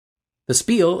The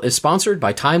Spiel is sponsored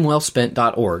by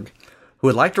TimeWellSpent.org, who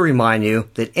would like to remind you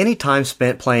that any time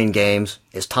spent playing games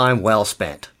is time well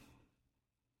spent.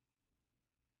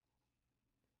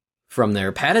 From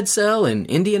their padded cell in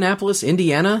Indianapolis,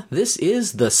 Indiana, this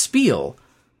is The Spiel,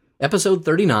 Episode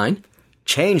 39,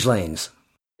 Changelings.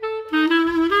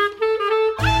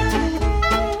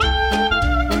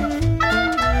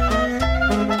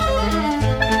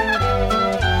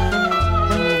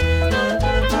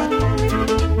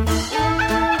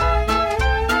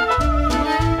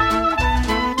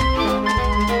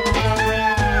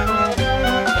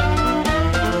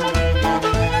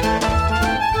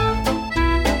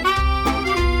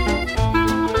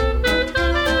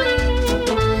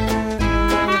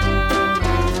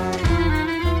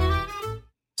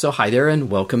 So hi there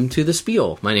and welcome to The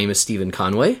Spiel. My name is Stephen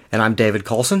Conway. And I'm David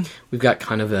Colson. We've got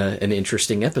kind of an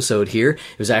interesting episode here.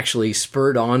 It was actually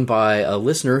spurred on by a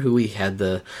listener who we had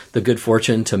the good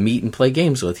fortune to meet and play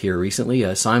games with here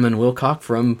recently, Simon Wilcock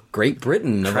from Great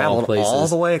Britain, of all places. Traveled all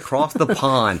the way across the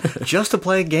pond just to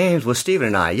play games with Stephen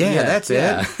and I. Yeah, that's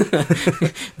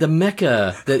it. The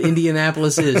Mecca that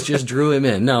Indianapolis is just drew him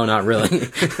in. No, not really.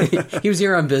 He was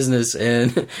here on business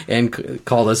and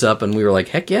called us up and we were like,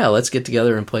 heck yeah, let's get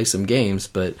together and play some games,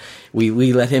 but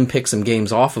we let him pick some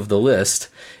games off of the list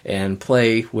and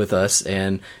play with us,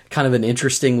 and kind of an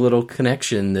interesting little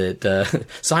connection that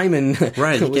Simon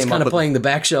was kind of playing the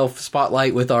back shelf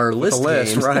spotlight with our list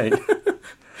games. Right.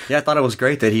 Yeah, I thought it was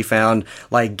great that he found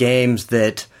like games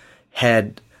that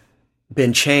had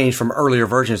been changed from earlier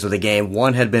versions of the game.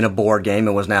 One had been a board game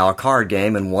and was now a card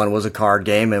game, and one was a card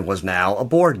game and was now a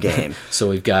board game. So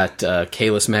we've got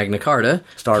Caylus Magna Carta.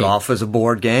 Started off as a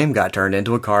board game, got turned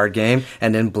into a card game,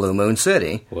 and then Blue Moon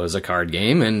City was a card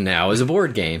game and now is a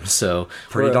board game. So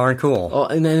pretty darn cool. Oh,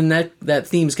 and then that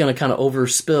theme's going to kind of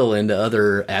overspill into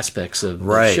other aspects of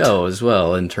the show as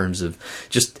well, in terms of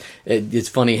just, it's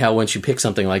funny how once you pick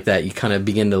something like that, you kind of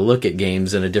begin to look at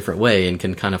games in a different way and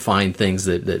can kind of find things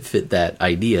that fit that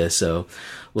idea. So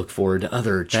look forward to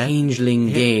other changeling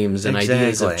games and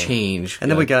ideas of change. And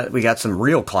then we got some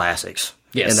real classics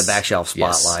in the back shelf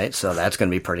spotlight, so that's going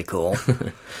to be pretty cool.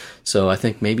 So I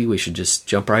think maybe we should just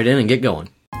jump right in and get going.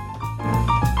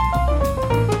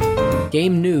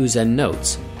 Game news and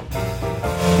notes.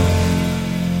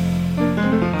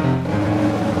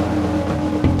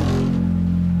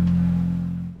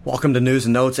 Welcome to News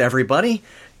and Notes, everybody.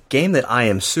 Game that I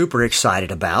am super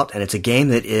excited about, and it's a game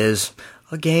that is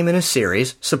a game in a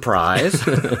series. Surprise.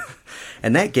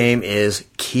 And that game is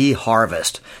Key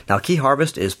Harvest. Now, Key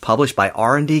Harvest is published by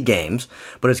R&D Games,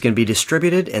 but it's going to be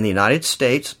distributed in the United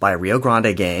States by Rio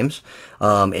Grande Games,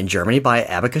 in Germany by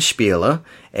Abacus Spiele,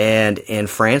 and in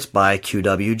France by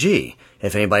QWG.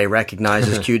 If anybody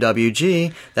recognizes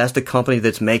QWG, that's the company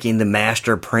that's making the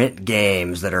master print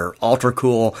games that are ultra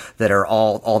cool, that are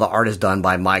all the art is done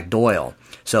by Mike Doyle.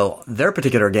 So their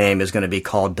particular game is going to be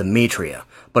called Demetria,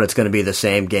 but it's going to be the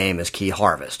same game as Key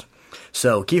Harvest.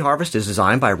 So Key Harvest is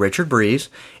designed by Richard Breeze.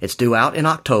 It's due out in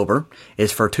October.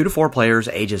 It's for 2 to 4 players,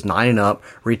 ages 9 and up.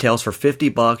 Retails for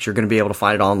 $50. You're going to be able to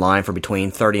find it online for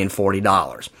between $30 and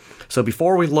 $40. So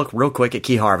before we look real quick at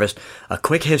Key Harvest, a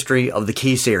quick history of the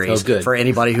Key series for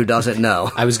anybody who doesn't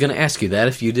know. I was going to ask you that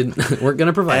if you weren't going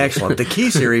to provide it. Excellent. The Key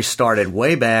series started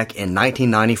way back in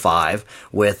 1995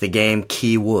 with the game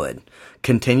Key Wood.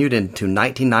 Continued into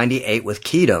 1998 with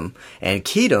Keydom, and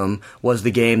Keydom was the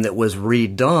game that was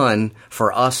redone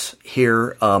for us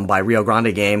here by Rio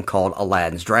Grande Game called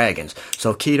Aladdin's Dragons.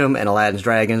 So Keydom and Aladdin's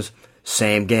Dragons,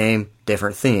 same game,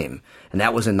 different theme. And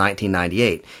that was in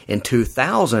 1998. In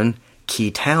 2000,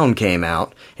 Key Town came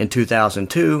out. In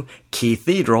 2002,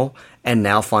 Keythedral. And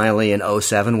now finally in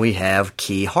 2007, we have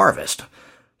Key Harvest.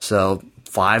 So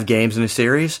 5 games in the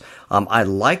series. I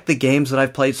like the games that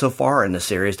I've played so far in the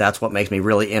series. That's what makes me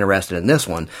really interested in this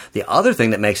one. The other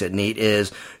thing that makes it neat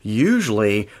is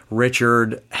usually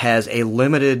Richard has a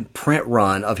limited print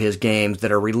run of his games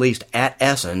that are released at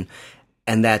Essen,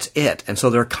 and that's it. And so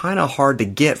they're kind of hard to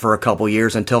get for a couple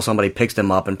years until somebody picks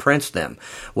them up and prints them.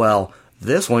 Well,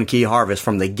 this one, Key Harvest,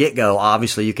 from the get-go,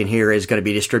 obviously you can hear is going to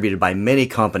be distributed by many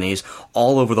companies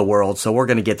all over the world, so we're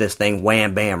going to get this thing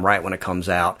wham-bam right when it comes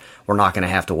out. We're not going to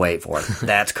have to wait for it.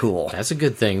 That's cool. That's a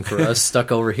good thing for us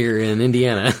stuck over here in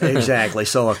Indiana. Exactly.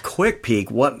 So a quick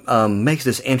peek. What makes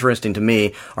this interesting to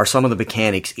me are some of the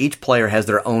mechanics. Each player has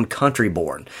their own country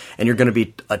board, and you're going to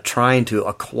be trying to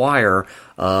acquire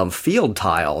field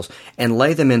tiles and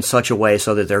lay them in such a way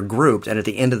so that they're grouped, and at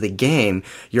the end of the game,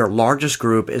 your largest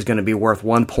group is going to be worth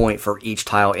 1 point for each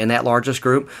tile in that largest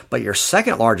group, but your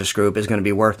second largest group is going to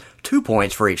be worth 2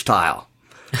 points for each tile.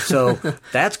 So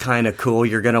that's kind of cool.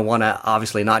 You're going to want to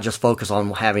obviously not just focus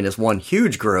on having this one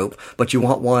huge group, but you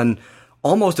want one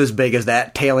almost as big as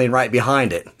that tailing right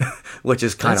behind it, which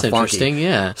is kind of funky. That's interesting,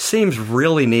 yeah. Seems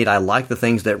really neat. I like the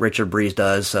things that Richard Breeze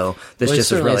does, so this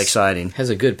just is really exciting.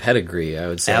 Has a good pedigree, I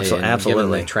would say. Absolutely.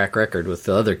 Given the track record with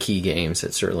the other key games,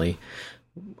 it certainly...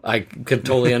 I could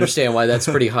totally understand why that's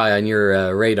pretty high on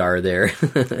your radar there.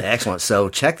 Excellent. So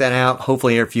check that out.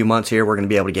 Hopefully in a few months here, we're going to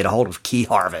be able to get a hold of Key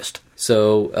Harvest.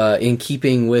 So in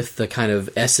keeping with the kind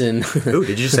of Essen... Ooh,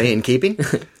 did you say in keeping?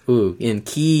 Ooh, in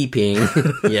keeping.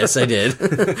 Yes, I did.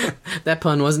 That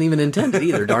pun wasn't even intended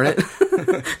either, darn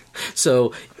it.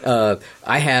 So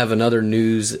I have another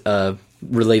news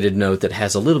related note that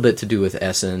has a little bit to do with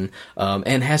Essen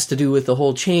and has to do with the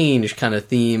whole change kind of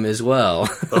theme as well.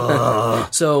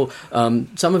 So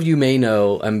some of you may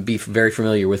know and be very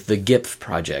familiar with the GIPF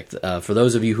project. For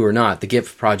those of you who are not, the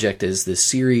GIPF project is this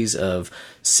series of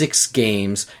 6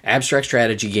 games, abstract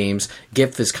strategy games.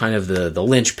 GIPF is kind of the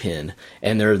linchpin,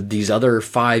 and there are these other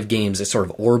 5 games that sort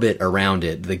of orbit around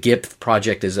it. The GIPF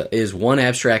project is one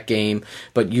abstract game,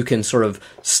 but you can sort of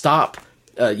stop.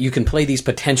 You can play these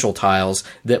potential tiles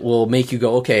that will make you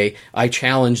go, okay, I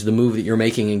challenge the move that you're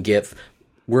making in GIPF.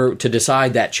 To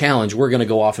decide that challenge, we're going to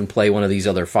go off and play one of these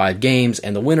other 5 games,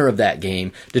 and the winner of that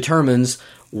game determines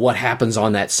what happens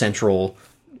on that central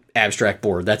abstract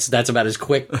board. That's about as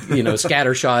quick,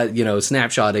 scattershot,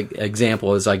 snapshot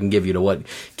example as I can give you to what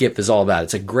GIPF is all about.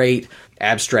 It's a great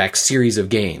abstract series of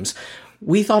games.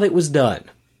 We thought it was done.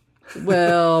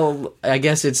 Well, I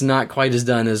guess it's not quite as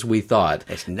done as we thought.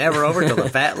 It's never over till the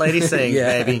fat lady sings,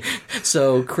 baby.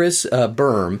 So Chris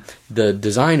Berm, the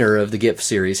designer of the GIPF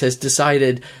series, has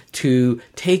decided to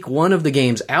take one of the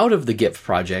games out of the GIPF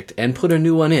project and put a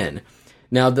new one in.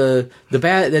 Now,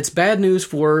 that's bad news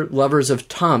for lovers of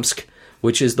Tomsk,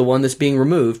 which is the one that's being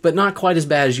removed, but not quite as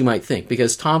bad as you might think,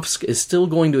 because Tomsk is still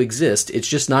going to exist. It's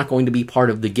just not going to be part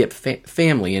of the GIPF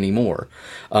family anymore.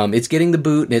 It's getting the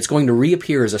boot, and it's going to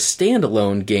reappear as a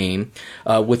standalone game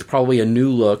with probably a new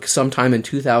look sometime in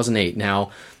 2008.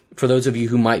 Now, for those of you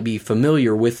who might be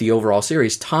familiar with the overall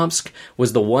series, Tomsk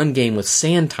was the one game with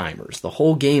sand timers. The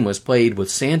whole game was played with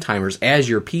sand timers as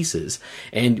your pieces,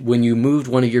 and when you moved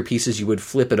one of your pieces, you would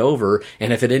flip it over,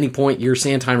 and if at any point your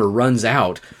sand timer runs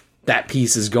out, that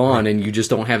piece is gone, and you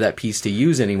just don't have that piece to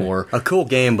use anymore. A cool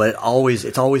game, but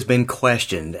it's always been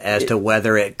questioned as to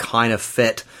whether it kind of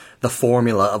fit the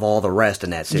formula of all the rest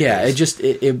in that series.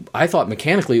 Yeah, I thought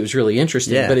mechanically it was really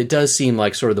interesting, but it does seem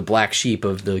like sort of the black sheep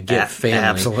of the GIPF family.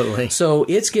 Absolutely. So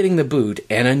it's getting the boot,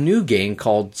 and a new game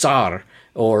called Tsar,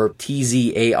 or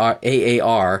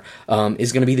TZAAR,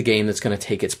 is going to be the game that's going to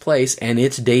take its place, and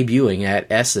it's debuting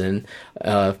at Essen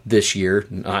this year,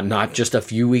 not just a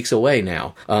few weeks away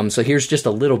now. So here's just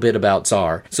a little bit about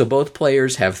Tsar. So both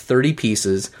players have 30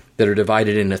 pieces that are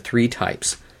divided into 3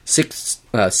 types. 6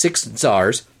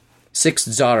 Tsars, 6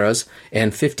 Tsaras,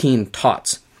 and 15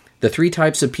 Tots. The 3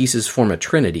 types of pieces form a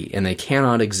trinity, and they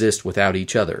cannot exist without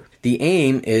each other. The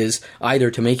aim is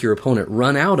either to make your opponent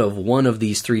run out of one of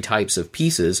these 3 types of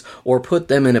pieces, or put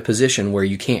them in a position where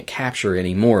you can't capture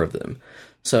any more of them.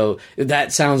 So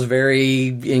that sounds very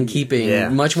in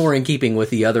keeping, much more in keeping with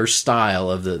the other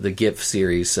style of the GIPF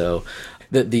series. So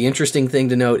the interesting thing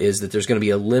to note is that there's going to be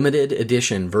a limited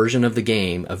edition version of the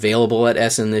game available at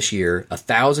Essen this year,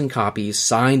 1,000 copies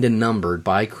signed and numbered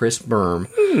by Chris Berm,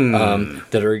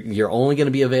 you're only going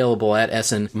to be available at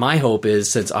Essen. My hope is,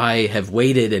 since I have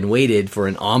waited and waited for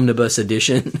an omnibus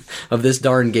edition of this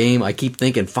darn game, I keep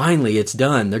thinking finally it's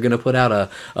done. They're going to put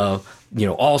out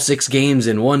all 6 games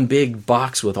in one big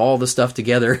box with all the stuff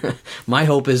together. My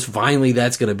hope is finally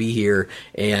that's going to be here,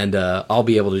 and I'll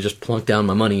be able to just plunk down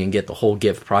my money and get the whole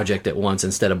GIPF project at once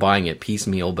instead of buying it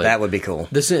piecemeal. But that would be cool.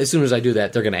 As soon as I do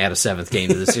that, they're going to add a 7th game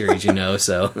to the series,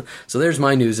 So there's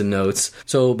my news and notes.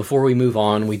 So before we move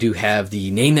on, we do have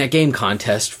the Name That Game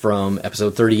contest from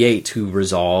episode 38 to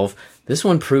resolve. This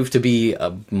one proved to be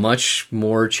much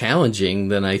more challenging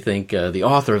than I think the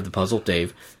author of the puzzle,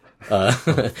 Dave,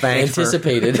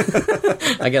 anticipated.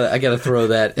 I gotta throw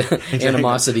that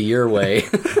animosity your way.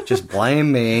 Just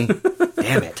blame me.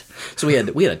 Damn it. So we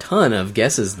had a ton of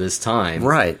guesses this time.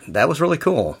 Right. That was really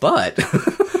cool. But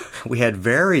we had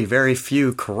very, very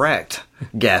few correct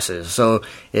guesses. So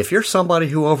if you're somebody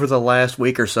who over the last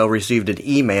week or so received an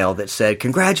email that said,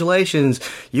 "Congratulations,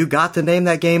 you got to Name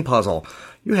That Game puzzle,"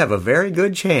 you have a very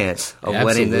good chance of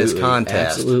winning this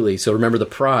contest. Absolutely. So remember, the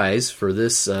prize for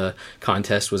this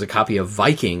contest was a copy of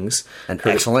Vikings. An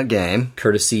excellent game.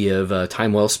 Courtesy of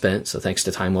Time Well Spent. So thanks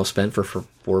to Time Well Spent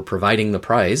for providing the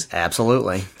prize.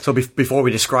 Absolutely. So before we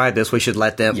describe this, we should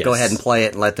let them go ahead and play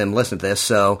it and let them listen to this.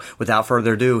 So without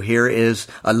further ado, here is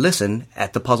a listen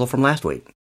at the puzzle from last week.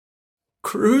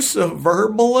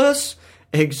 Cruciverbalist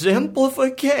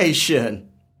exemplification.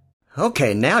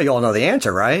 Okay, now you all know the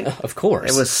answer, right? Of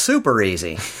course. It was super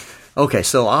easy. Okay,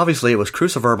 so obviously it was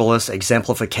cruciverbalist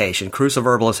exemplification.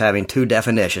 Cruciverbalist having two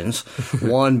definitions.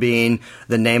 One being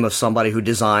the name of somebody who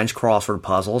designs crossword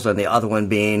puzzles, and the other one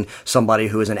being somebody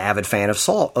who is an avid fan of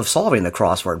solving the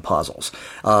crossword puzzles.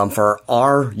 For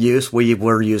our use, we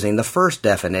were using the first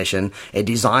definition, a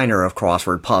designer of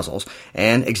crossword puzzles,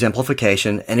 and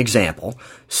exemplification, an example.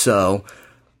 So,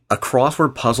 a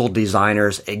crossword puzzle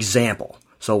designer's example.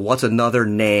 So what's another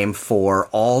name for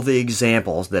all the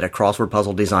examples that a crossword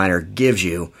puzzle designer gives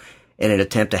you in an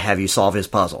attempt to have you solve his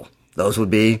puzzle? Those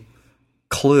would be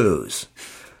clues.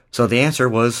 So the answer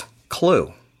was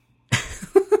clue.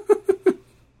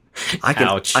 I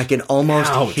can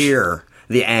almost hear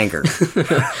the anger.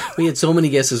 We had so many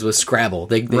guesses with Scrabble.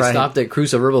 They stopped at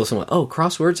Cruciverbalist and went, oh,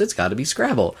 crosswords, it's got to be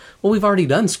Scrabble. Well, we've already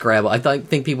done Scrabble. I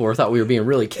think people thought we were being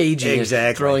really cagey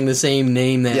and throwing the same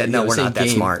name. We're not that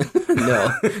smart.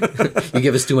 No. You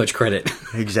give us too much credit.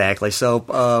 Exactly.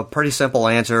 So, pretty simple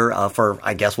answer for,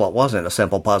 I guess, what wasn't a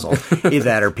simple puzzle. Either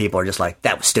that or people are just like,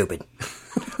 that was stupid.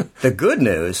 The good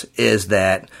news is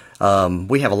that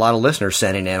we have a lot of listeners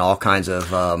sending in all kinds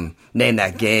of name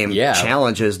that game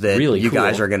challenges that really you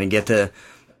guys are going to get to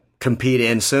compete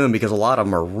in soon, because a lot of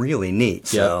them are really neat.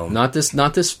 So not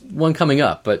this one coming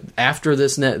up, but after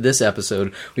this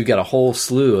episode, we've got a whole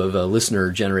slew of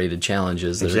listener generated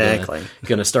challenges that are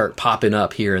going to start popping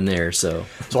up here and there. So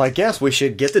I guess we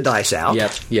should get the dice out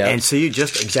and see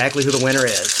just exactly who the winner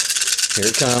is. Here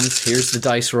it comes. Here's the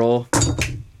dice roll.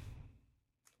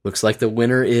 Looks like the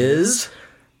winner is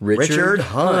Richard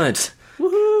Hunt.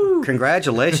 Woohoo!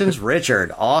 Congratulations,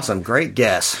 Richard. Awesome. Great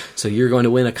guess. So you're going to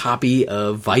win a copy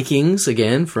of Vikings,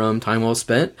 again, from Time Well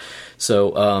Spent.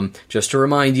 So just to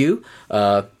remind you,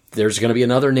 there's going to be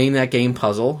another Name That Game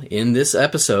puzzle in this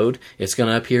episode. It's going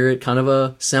to appear at kind of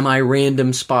a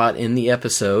semi-random spot in the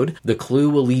episode. The clue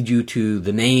will lead you to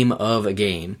the name of a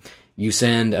game. You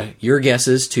send your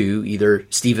guesses to either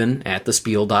Stephen at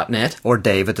thespiel.net or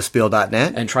Dave at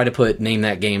thespiel.net and try to put Name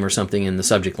That Game or something in the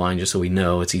subject line just so we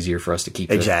know. It's easier for us to keep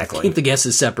the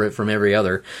guesses separate from every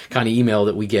other kind of email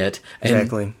that we get. And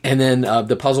then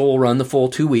the puzzle will run the full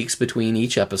 2 weeks between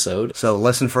each episode. So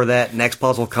listen for that next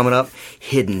puzzle coming up,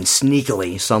 hidden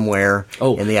sneakily somewhere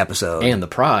in the episode. And the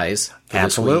prize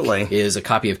this week is a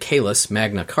copy of Caylus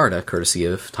Magna Carta, courtesy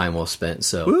of Time Well Spent.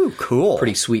 So, cool.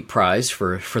 Pretty sweet prize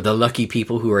for the lucky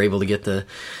people who are able to get the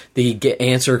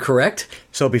answer correct.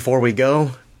 So before we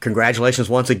go, congratulations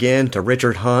once again to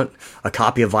Richard Hunt, a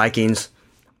copy of Vikings.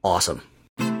 Awesome.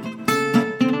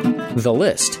 The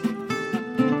list.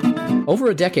 Over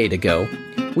a decade ago,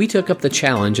 we took up the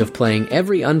challenge of playing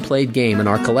every unplayed game in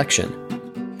our collection.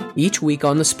 Each week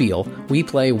on the Spiel, we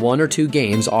play 1 or 2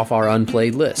 games off our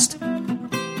unplayed list.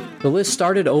 The list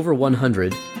started over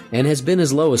 100 and has been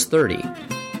as low as 30,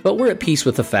 but we're at peace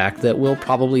with the fact that we'll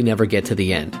probably never get to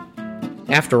the end.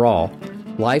 After all,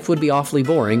 life would be awfully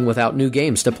boring without new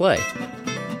games to play.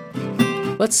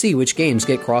 Let's see which games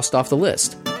get crossed off the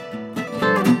list.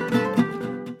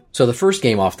 So the first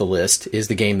game off the list is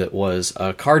the game that was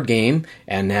a card game,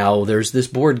 and now there's this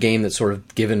board game that's sort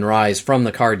of given rise from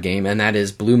the card game, and that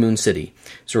is Blue Moon City.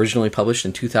 It's originally published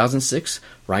in 2006.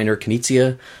 Rainer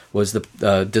Knizia was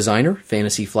the designer.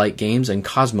 Fantasy Flight Games and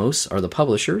Cosmos are the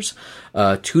publishers.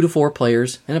 2 to 4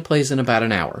 players, and it plays in about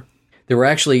an hour. There were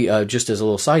actually, just as a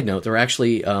little side note, there were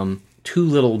actually 2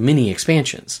 little mini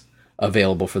expansions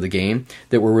available for the game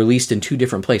that were released in 2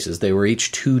 different places. They were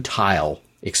each 2-tile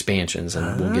expansions,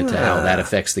 and we'll get to how that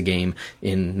affects the game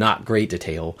in not great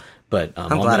detail. But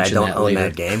I'm glad I don't own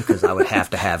that game, because I would have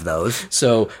to have those.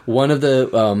 So one of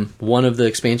the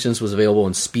expansions was available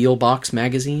in Spiel box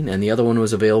magazine, and the other one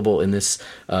was available in this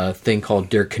thing called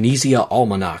Der Knizia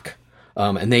Almanach.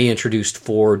 And they introduced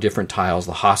 4 different tiles: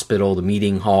 the hospital, the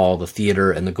meeting hall, the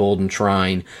theater, and the golden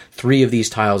shrine. 3 of these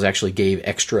tiles actually gave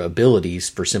extra abilities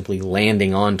for simply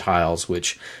landing on tiles,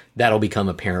 which that'll become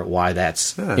apparent why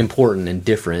that's important and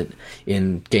different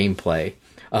in gameplay.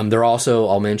 There are also,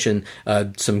 I'll mention,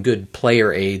 some good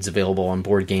player aids available on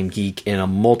Board Game Geek in a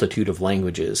multitude of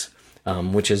languages,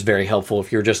 which is very helpful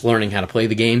if you're just learning how to play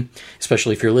the game,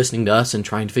 especially if you're listening to us and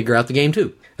trying to figure out the game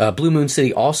too. Blue Moon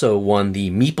City also won the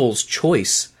Meeple's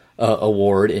Choice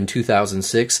award in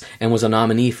 2006 and was a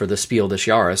nominee for the Spiel des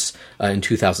Jahres in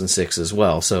 2006 as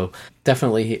well. So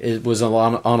definitely it was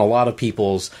on a lot of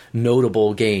people's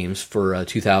notable games for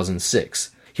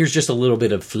 2006. Here's just a little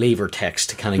bit of flavor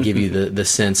text to kind of give you the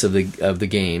sense of the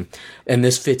game. And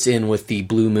this fits in with the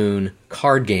Blue Moon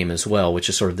card game as well, which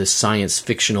is sort of this science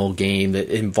fictional game that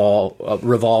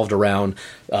revolved around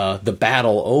the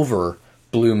battle over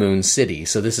Blue Moon City.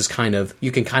 So this is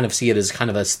you can kind of see it as kind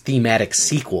of a thematic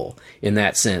sequel in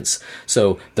that sense.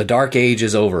 So the Dark Age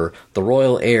is over. The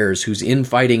royal heirs whose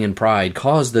infighting and pride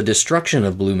caused the destruction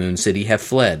of Blue Moon City have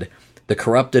fled. The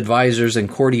corrupt advisors and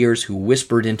courtiers who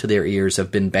whispered into their ears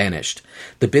have been banished.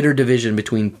 The bitter division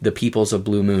between the peoples of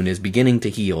Blue Moon is beginning to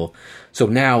heal, so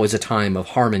now is a time of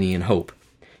harmony and hope.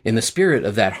 In the spirit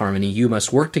of that harmony, you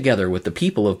must work together with the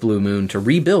people of Blue Moon to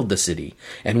rebuild the city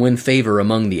and win favor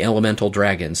among the elemental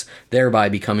dragons, thereby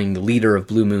becoming the leader of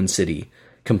Blue Moon City.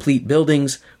 Complete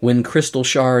buildings, win crystal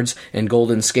shards and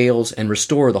golden scales, and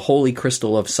restore the holy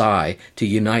crystal of Psi to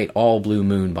unite all Blue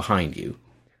Moon behind you.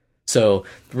 So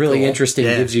really cool. Interesting.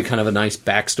 Yeah. Gives you kind of a nice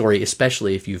backstory,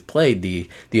 especially if you've played the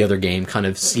other game. Kind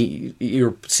of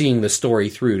you're seeing the story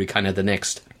through to kind of the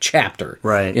next chapter,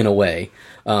 right? In a way.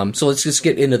 So let's just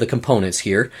get into the components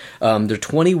here. There are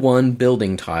 21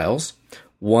 building tiles,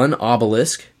 1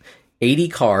 obelisk, 80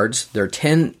 cards. There are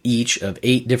 10 each of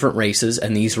 8 different races,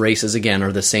 and these races again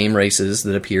are the same races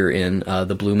that appear in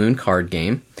the Blue Moon card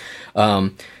game.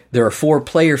 There are 4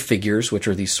 player figures, which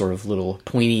are these sort of little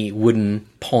pointy wooden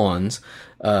pawns,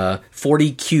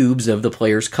 40 cubes of the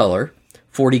player's color,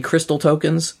 40 crystal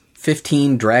tokens,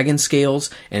 15 dragon scales,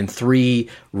 and 3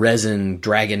 resin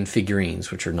dragon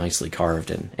figurines, which are nicely carved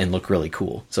and look really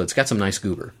cool. So it's got some nice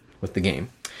goober with the game.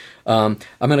 I'm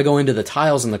going to go into the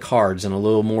tiles and the cards in a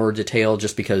little more detail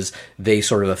just because they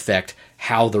sort of affect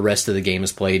how the rest of the game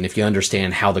is played. And if you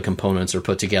understand how the components are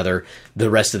put together, the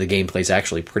rest of the gameplay is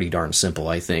actually pretty darn simple,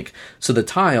 I think. So the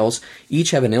tiles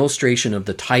each have an illustration of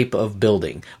the type of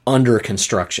building under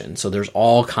construction. So there's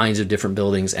all kinds of different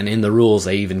buildings, and in the rules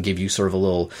they even give you sort of a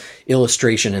little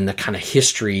illustration and the kind of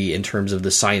history in terms of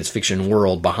the science fiction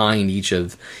world behind each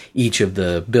of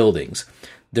the buildings.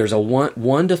 There's a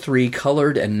 1 to 3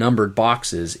 colored and numbered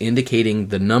boxes indicating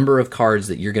the number of cards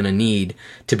that you're going to need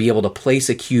to be able to place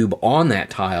a cube on that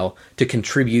tile to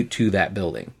contribute to that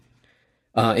building.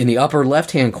 In the upper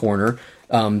left-hand corner,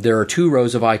 there are 2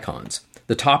 rows of icons.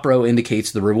 The top row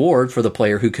indicates the reward for the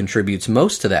player who contributes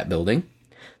most to that building.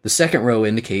 The second row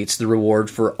indicates the reward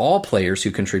for all players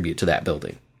who contribute to that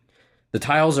building. The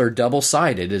tiles are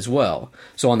double-sided as well.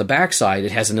 So on the back side,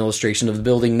 it has an illustration of the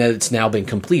building that it's now been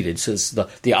completed. So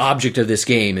the object of this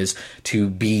game is to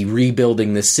be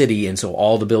rebuilding the city, and so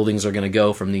all the buildings are going to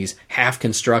go from these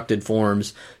half-constructed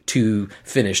forms to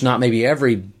finish. Not maybe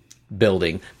every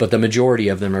building, but the majority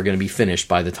of them are going to be finished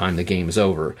by the time the game is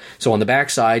over. So on the back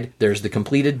side, there's the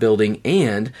completed building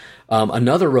and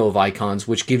another row of icons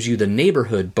which gives you the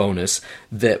neighborhood bonus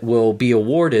that will be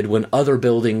awarded when other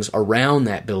buildings around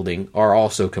that building are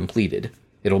also completed.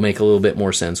 It'll make a little bit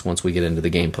more sense once we get into the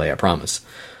gameplay, I promise.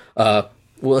 Well,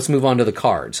 let's move on to the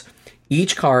cards.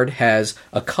 Each card has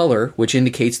a color which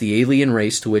indicates the alien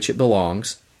race to which it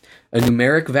belongs, a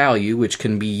numeric value which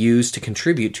can be used to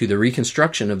contribute to the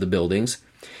reconstruction of the buildings,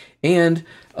 and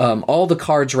all the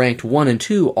cards ranked 1 and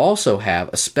 2 also have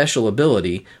a special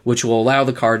ability which will allow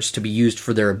the cards to be used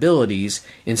for their abilities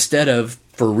instead of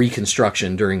for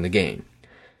reconstruction during the game.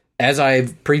 As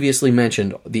I've previously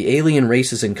mentioned, the alien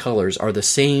races and colors are the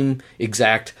same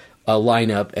exact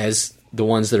lineup as the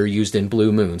ones that are used in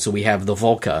Blue Moon. So we have the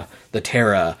Volca, the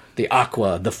Terra, the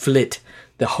Aqua, the Flit,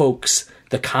 the Hoax,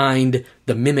 the Kind,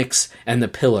 the Mimics, and the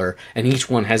Pillar, and each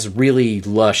one has really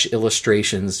lush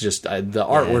illustrations. Just the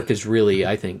artwork is really,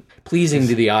 I think, pleasing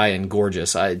to the eye and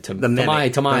gorgeous to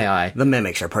my eye. The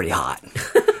Mimics are pretty hot.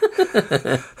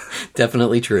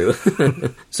 Definitely true.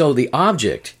 So the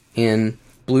object in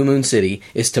Blue Moon City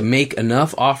is to make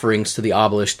enough offerings to the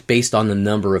obelisk based on the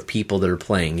number of people that are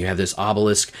playing. You have this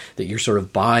obelisk that you're sort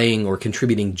of buying or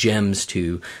contributing gems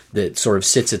to that sort of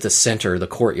sits at the center, the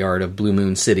courtyard of Blue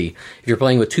Moon City. If you're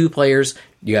playing with 2 players,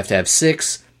 you have to have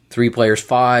 6, 3 players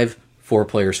 5, 4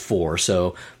 players 4.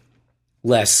 So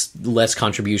less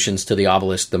contributions to the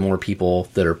obelisk the more people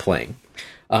that are playing.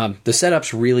 The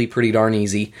setup's really pretty darn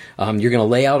easy. You're going to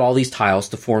lay out all these tiles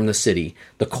to form the city.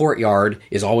 The courtyard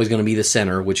is always going to be the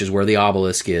center, which is where the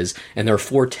obelisk is, and there are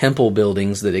 4 temple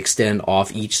buildings that extend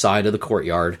off each side of the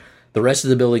courtyard. The rest of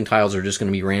the building tiles are just going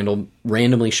to be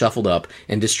randomly shuffled up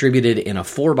and distributed in a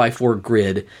 4x4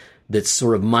 grid that's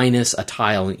sort of minus a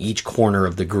tile in each corner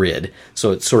of the grid.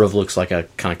 So it sort of looks like a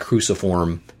kind of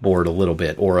cruciform board a little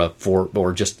bit,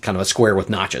 or just kind of a square with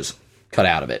notches cut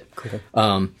out of it.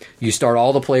 Cool. You start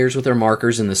all the players with their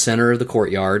markers in the center of the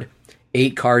courtyard,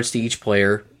 8 cards to each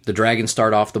player. The dragons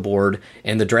start off the board,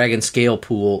 and the dragon scale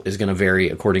pool is going to vary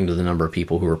according to the number of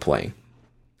people who are playing.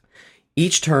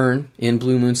 Each turn in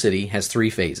Blue Moon City has 3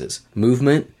 phases: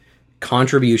 movement,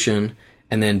 contribution,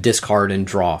 and then discard and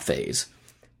draw phase.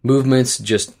 Movement's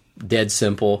just dead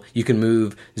simple. You can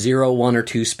move 0, 1, or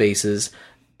 2 spaces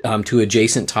to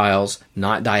adjacent tiles,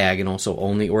 not diagonal, so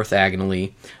only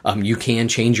orthogonally. You can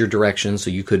change your direction,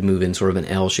 so you could move in sort of an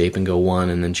L shape and go 1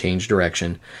 and then change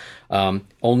direction.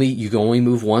 You can only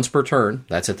move once per turn.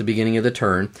 That's at the beginning of the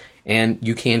turn, and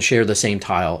you can share the same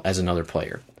tile as another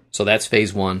player. So that's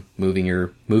phase 1, moving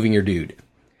your dude.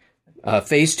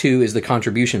 Phase 2 is the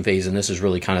contribution phase, and this is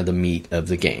really kind of the meat of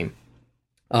the game.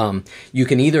 You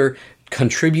can either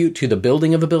contribute to the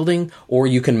building of a building, or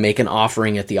you can make an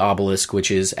offering at the obelisk, which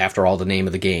is, after all, the name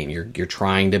of the game. You're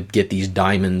trying to get these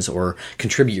diamonds or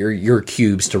contribute your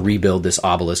cubes to rebuild this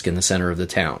obelisk in the center of the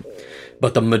town.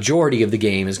 But the majority of the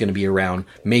game is going to be around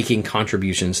making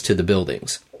contributions to the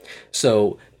buildings.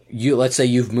 So let's say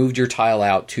you've moved your tile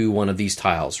out to one of these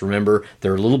tiles. Remember,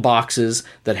 there are little boxes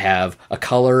that have a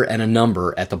color and a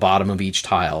number at the bottom of each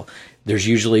tile. There's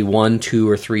usually 1, 2,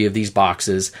 or 3 of these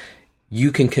boxes.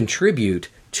 You can contribute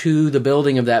to the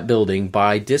building of that building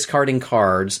by discarding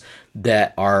cards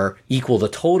that are equal the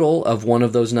total of one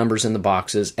of those numbers in the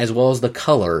boxes, as well as the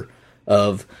color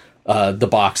of the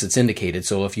box that's indicated.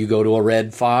 So if you go to a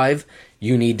red 5,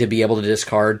 you need to be able to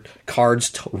discard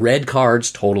red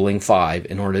cards totaling 5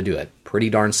 in order to do it. Pretty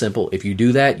darn simple. If you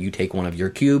do that, you take one of your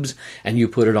cubes and you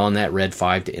put it on that red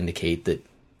 5 to indicate that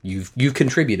you've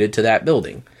contributed to that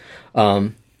building.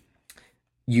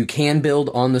 You can build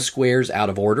on the squares out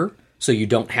of order, so you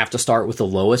don't have to start with the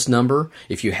lowest number.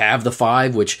 If you have the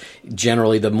 5, which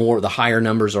generally the higher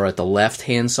numbers are at the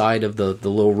left-hand side of the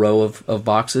little row of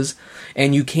boxes,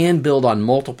 and you can build on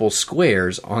multiple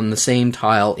squares on the same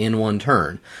tile in one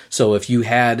turn. So if you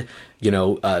had,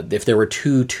 if there were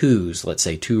 2 2s, let's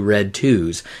say 2 red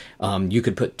 2s, you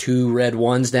could put 2 red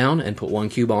 1s down and put 1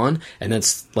 cube on, and then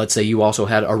let's say you also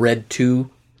had a red 2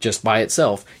 just by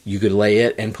itself, you could lay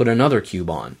it and put another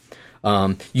cube on.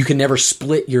 You can never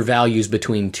split your values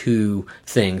between 2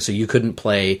 things, so you couldn't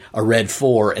play a red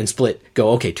 4 and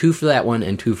go, 2 for that one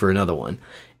and 2 for another one,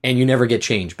 and you never get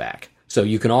change back. So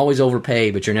you can always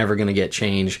overpay, but you're never going to get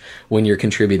change when you're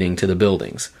contributing to the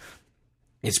buildings.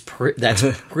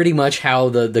 That's pretty much how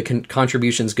the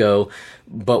contributions go,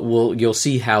 but you'll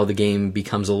see how the game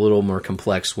becomes a little more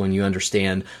complex when you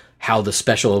understand how the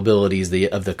special abilities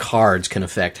of the cards can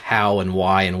affect how and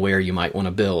why and where you might want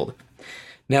to build.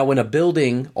 Now, when a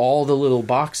building, all the little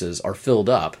boxes are filled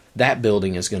up, that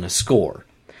building is going to score.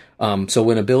 So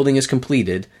when a building is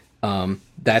completed,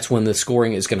 that's when the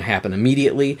scoring is going to happen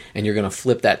immediately, and you're going to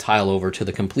flip that tile over to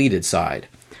the completed side.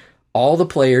 All the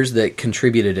players that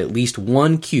contributed at least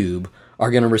 1 cube are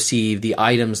going to receive the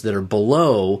items that are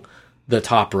below the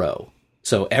top row.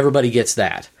 So everybody gets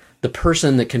that. The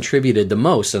person that contributed the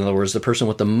most, in other words, the person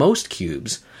with the most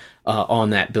cubes on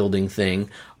that building thing,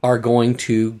 are going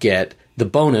to get the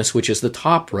bonus, which is the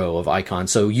top row of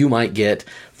icons. So you might get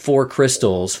 4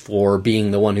 crystals for being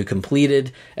the one who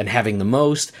completed and having the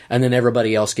most, and then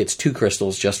everybody else gets 2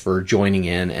 crystals just for joining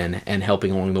in and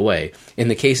helping along the way. In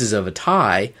the cases of a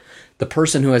tie, the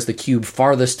person who has the cube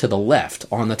farthest to the left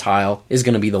on the tile is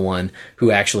going to be the one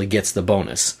who actually gets the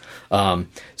bonus.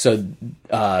 So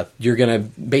you're going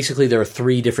to, basically there are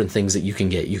 3 different things that you can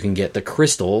get. You can get the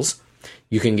crystals,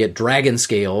 you can get dragon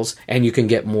scales, and you can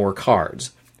get more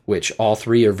cards, which all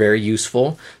 3 are very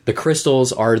useful. The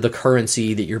crystals are the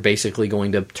currency that you're basically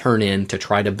going to turn in to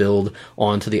try to build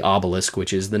onto the obelisk,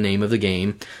 which is the name of the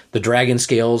game. The dragon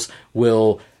scales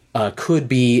could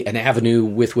be an avenue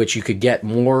with which you could get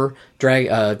more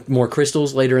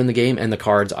crystals later in the game, and the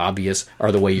cards, obvious,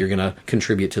 are the way you're going to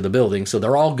contribute to the building. So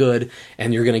they're all good,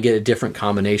 and you're going to get different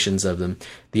combinations of them.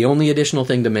 The only additional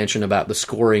thing to mention about the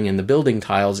scoring and the building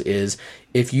tiles is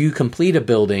if you complete a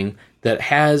building that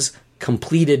has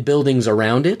completed buildings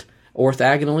around it,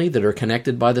 orthogonally, that are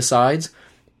connected by the sides,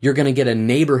 you're going to get a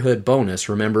neighborhood bonus.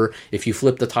 Remember, if you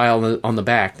flip the tile on the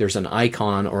back, there's an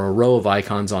icon or a row of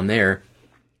icons on there.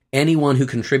 Anyone who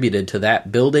contributed to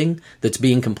that building that's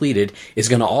being completed is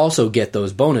going to also get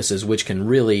those bonuses, which can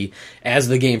really, as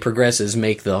the game progresses,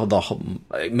 make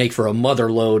for a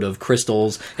mother load of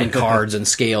crystals and cards and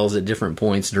scales at different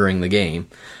points during the game.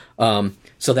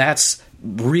 So that's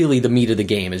really the meat of the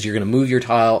game is you're going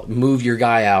to move your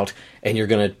guy out, and you're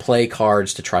going to play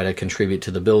cards to try to contribute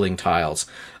to the building tiles.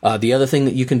 The other thing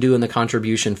that you can do in the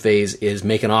contribution phase is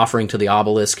make an offering to the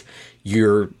obelisk.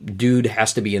 Your dude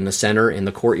has to be in the center in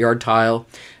the courtyard tile.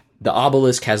 The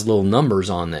obelisk has little numbers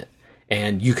on it,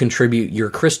 and you contribute your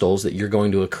crystals that you're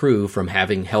going to accrue from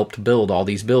having helped build all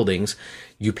these buildings.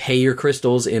 You pay your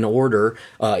crystals in order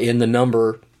in the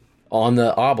number on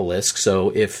the obelisk.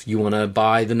 So if you want to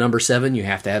buy the number 7, you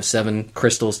have to have 7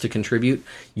 crystals to contribute.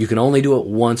 You can only do it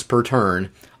once per turn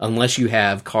unless you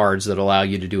have cards that allow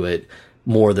you to do it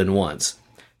more than once.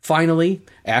 Finally,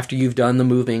 after you've done the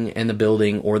moving and the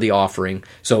building or the offering,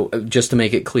 so just to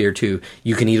make it clear too,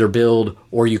 you can either build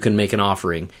or you can make an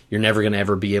offering. You're never going to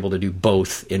ever be able to do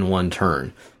both in one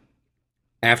turn.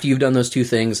 After you've done those 2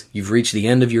 things, you've reached the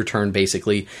end of your turn,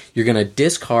 basically. You're going to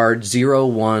discard 0,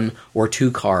 1, or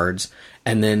 2 cards,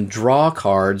 and then draw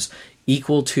cards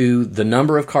equal to the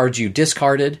number of cards you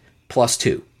discarded plus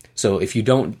 2. So if you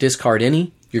don't discard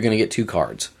any, you're going to get 2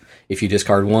 cards. If you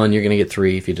discard 1, you're going to get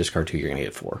 3. If you discard 2, you're going to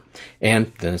get 4.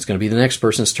 And then it's going to be the next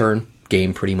person's turn.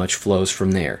 Game pretty much flows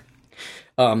from there.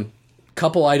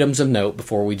 Couple items of note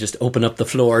before we just open up the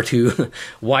floor to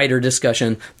wider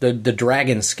discussion. The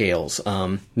dragon scales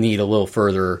need a little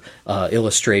further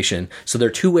illustration. So there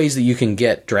are 2 ways that you can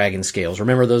get dragon scales.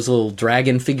 Remember those little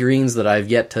dragon figurines that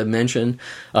I've yet to mention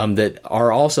that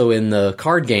are also in the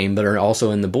card game but are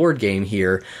also in the board game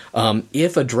here?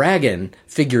 If a dragon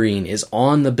figurine is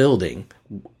on the building,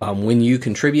 when you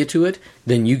contribute to it,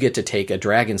 then you get to take a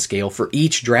dragon scale for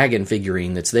each dragon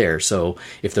figurine that's there. So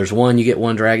if there's 1, you get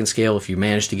 1 dragon scale. If you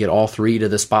manage to get all 3 to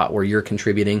the spot where you're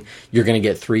contributing, you're going to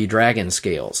get 3 dragon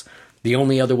scales. The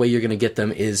only other way you're going to get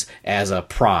them is as a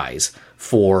prize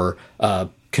for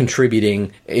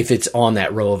contributing if it's on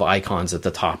that row of icons at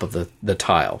the top of the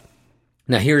tile.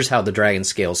 Now here's how the dragon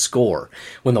scales score.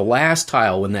 When the last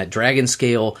tile, when that dragon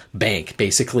scale bank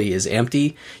basically is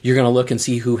empty, you're going to look and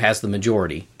see who has the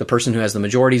majority. The person who has the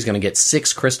majority is going to get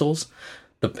 6 crystals.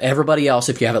 Everybody else,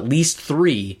 if you have at least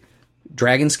 3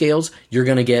 dragon scales, you're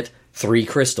going to get 3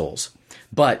 crystals.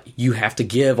 But you have to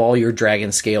give all your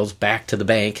dragon scales back to the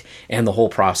bank, and the whole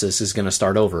process is going to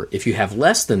start over. If you have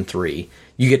less than 3,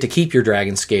 you get to keep your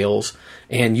dragon scales,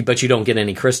 but you don't get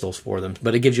any crystals for them.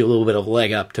 But it gives you a little bit of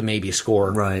leg up to maybe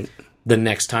score the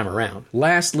next time around.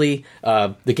 Lastly,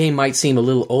 the game might seem a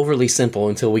little overly simple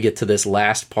until we get to this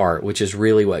last part, which is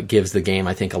really what gives the game,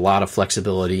 I think, a lot of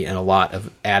flexibility and a lot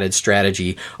of added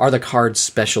strategy, are the card's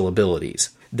special abilities.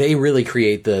 They really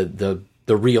create the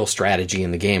real strategy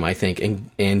in the game, I think,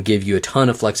 and give you a ton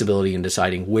of flexibility in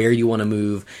deciding where you want to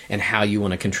move and how you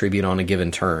want to contribute on a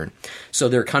given turn. So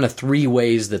there are kind of 3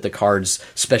 ways that the card's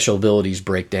special abilities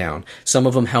break down. Some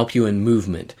of them help you in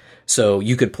movement. So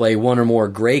you could play 1 or more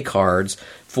gray cards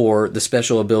for the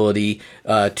special ability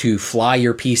to fly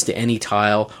your piece to any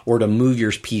tile or to move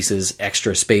your pieces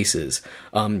extra spaces.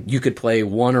 You could play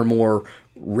 1 or more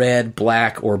red,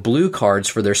 black, or blue cards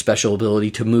for their special ability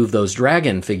to move those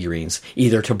dragon figurines,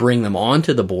 either to bring them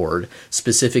onto the board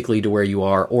specifically to where you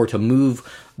are, or to move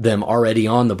them already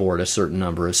on the board a certain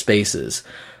number of spaces.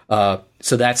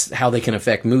 So that's how they can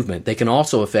affect movement. They can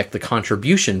also affect the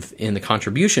contribution. In the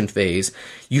contribution phase,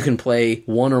 you can play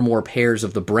 1 or more pairs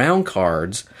of the brown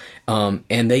cards,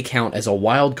 and they count as a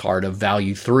wild card of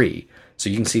value 3. So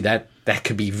you can see that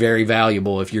could be very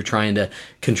valuable if you're trying to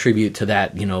contribute to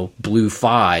that, blue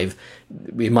 5.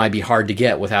 It might be hard to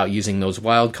get without using those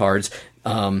wild cards.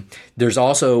 There's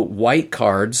also white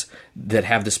cards that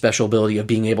have the special ability of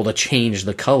being able to change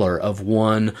the color of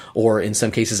 1, or in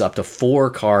some cases up to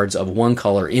 4 cards of 1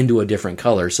 color into a different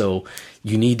color. So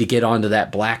you need to get onto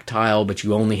that black tile, but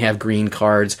you only have green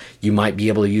cards. You might be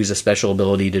able to use a special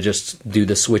ability to just do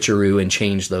the switcheroo and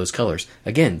change those colors.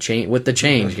 Again, with the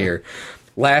change here.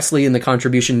 Lastly, in the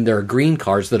contribution, there are green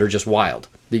cards that are just wild,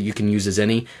 that you can use as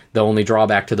any. The only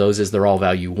drawback to those is they're all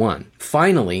value 1.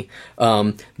 Finally,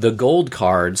 the gold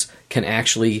cards can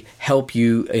actually help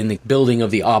you in the building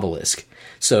of the obelisk.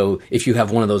 So if you have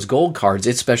one of those gold cards,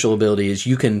 its special ability is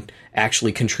you can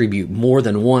actually contribute more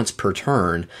than once per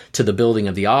turn to the building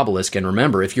of the obelisk. And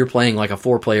remember, if you're playing like a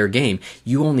 4-player game,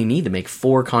 you only need to make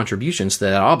 4 contributions to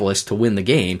that obelisk to win the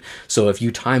game. So if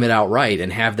you time it out right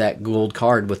and have that gold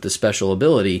card with the special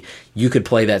ability, you could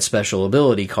play that special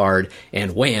ability card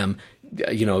and wham,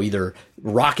 either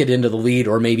rocket into the lead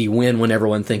or maybe win when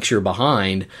everyone thinks you're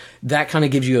behind. That kind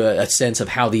of gives you a sense of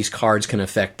how these cards can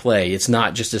affect play. It's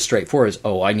not just as straightforward as,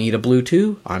 I need a blue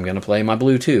 2, I'm going to play my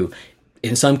blue 2.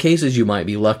 In some cases, you might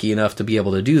be lucky enough to be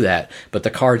able to do that, but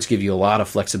the cards give you a lot of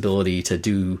flexibility to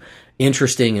do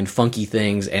interesting and funky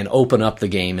things and open up the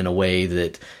game in a way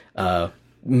that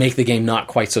make the game not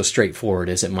quite so straightforward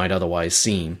as it might otherwise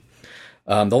seem.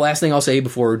 The last thing I'll say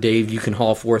before, Dave, you can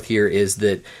haul forth here, is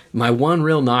that my one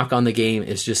real knock on the game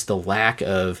is just the lack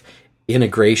of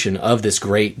integration of this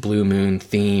great Blue Moon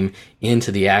theme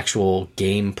into the actual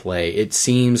gameplay. It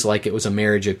seems like it was a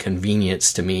marriage of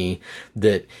convenience to me,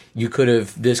 that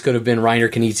this could have been Reiner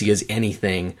Knizia's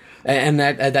anything. And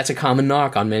that's a common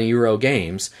knock on many Euro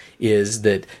games, is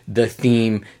that the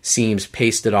theme seems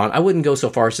pasted on. I wouldn't go so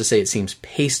far as to say it seems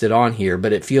pasted on here,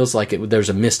 but it feels like there's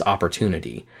a missed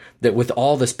opportunity. That with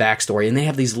all this backstory, and they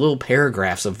have these little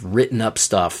paragraphs of written up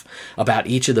stuff about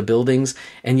each of the buildings,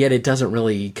 and yet it doesn't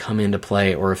really come into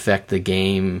play or affect the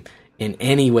game in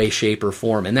any way, shape, or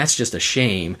form. And that's just a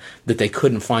shame that they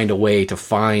couldn't find a way to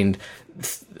find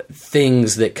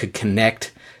things that could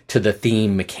connect to the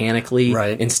theme mechanically,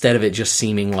 right, instead of it just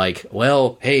seeming like,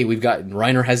 well, hey,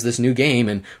 Reiner has this new game,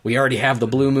 and we already have the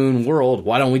Blue Moon world,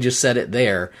 why don't we just set it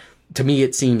there? To me,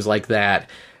 it seems like that.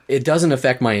 It doesn't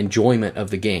affect my enjoyment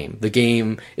of the game. The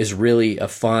game is really a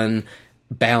fun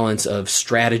balance of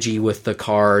strategy with the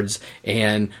cards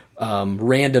and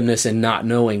randomness and not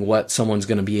knowing what someone's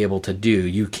going to be able to do.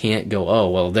 You can't go, oh,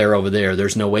 well, they're over there.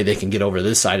 There's no way they can get over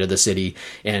this side of the city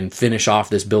and finish off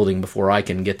this building before I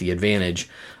can get the advantage.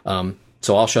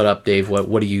 So I'll shut up, Dave.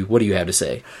 What do you have to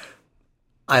say?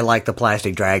 I like the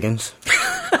plastic dragons.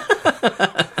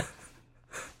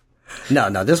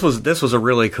 No, this was a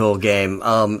really cool game.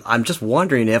 I'm just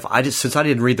wondering if since I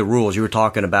didn't read the rules, you were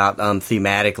talking about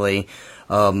thematically.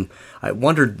 I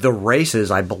wondered the races.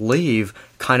 I believe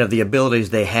kind of the abilities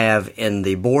they have in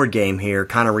the board game here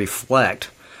kind of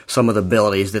reflect some of the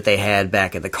abilities that they had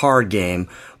back in the card game.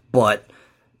 But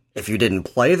if you didn't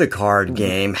play the card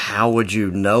game, how would you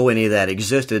know any of that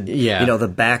existed? Yeah. You know, the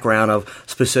background of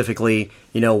specifically,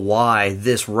 why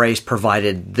this race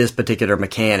provided this particular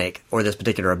mechanic or this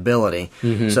particular ability.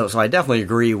 Mm-hmm. So I definitely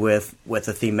agree with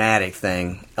the thematic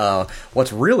thing.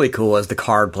 What's really cool is the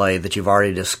card play that you've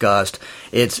already discussed.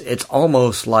 It's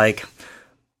almost like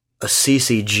a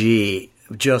CCG,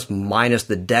 just minus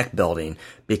the deck building,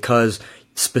 because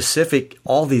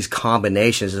all these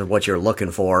combinations is what you're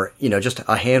looking for. Just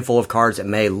a handful of cards that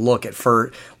may look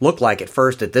like at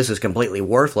first that this is completely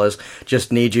worthless,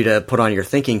 just need you to put on your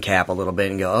thinking cap a little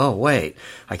bit and go, oh, wait,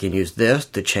 I can use this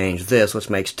to change this, which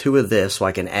makes 2 of this, so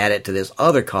I can add it to this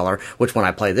other color, which when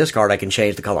I play this card, I can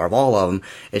change the color of all of them.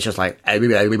 It's just like,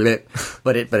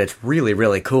 but it's really,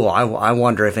 really cool. I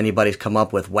wonder if anybody's come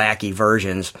up with wacky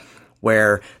versions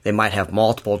where they might have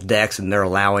multiple decks and they're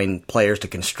allowing players to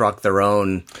construct their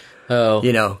own,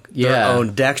 their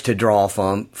own decks to draw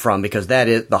from, because that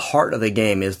is the heart of the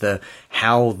game, is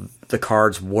how the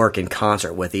cards work in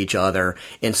concert with each other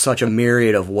in such a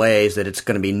myriad of ways that it's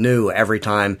going to be new every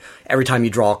time. Every time you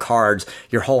draw cards,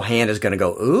 your whole hand is going to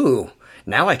go, ooh,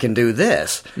 now I can do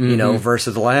this,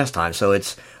 versus the last time. So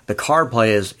the card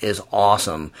play is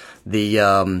awesome.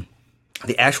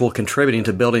 The actual contributing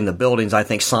to building the buildings, I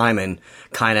think Simon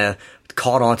kind of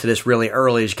caught on to this really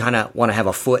early, is you kind of want to have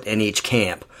a foot in each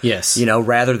camp. Yes.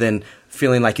 Rather than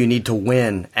feeling like you need to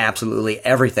win absolutely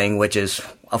everything, which is,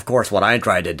 of course, what I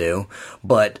tried to do.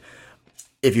 But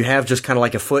if you have just kind of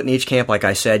like a foot in each camp, like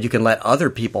I said, you can let other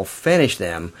people finish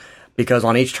them, because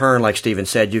on each turn, like Steven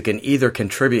said, you can either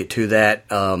contribute to that,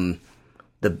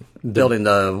 building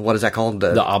what is that called?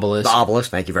 The obelisk. The obelisk,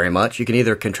 thank you very much. You can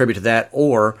either contribute to that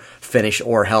or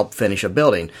help finish a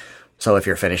building. So if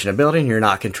you're finishing a building, you're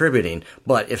not contributing.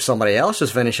 But if somebody else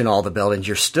is finishing all the buildings,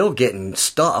 you're still getting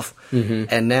stuff.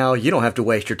 Mm-hmm. And now you don't have to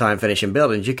waste your time finishing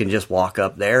buildings. You can just walk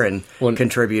up there and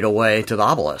contribute away to the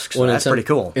obelisk. So that's pretty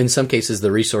cool. In some cases,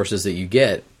 the resources that you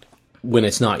get when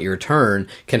it's not your turn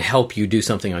can help you do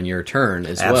something on your turn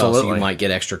as well. So you might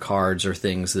get extra cards or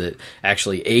things that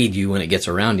actually aid you when it gets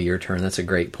around to your turn. That's a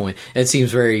great point. And it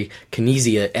seems very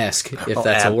Knizia-esque, if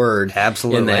that's a word.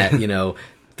 Absolutely. In that,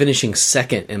 finishing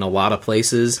second in a lot of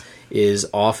places is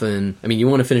often, you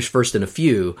want to finish first in a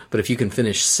few, but if you can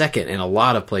finish second in a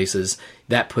lot of places,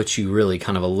 that puts you really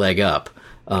kind of a leg up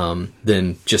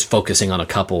than just focusing on a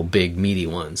couple big meaty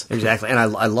ones. Exactly. And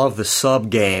I love the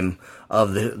sub-game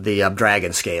of the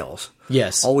dragon scales.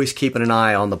 Yes. Always keeping an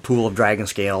eye on the pool of dragon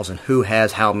scales and who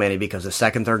has how many, because the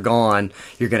second they're gone,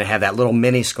 you're going to have that little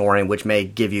mini scoring, which may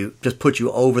just put you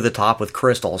over the top with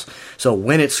crystals. So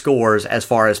when it scores as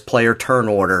far as player turn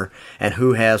order and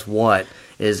who has what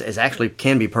is actually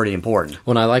can be pretty important.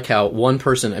 Well, and I like how one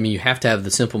person, I mean, you have to have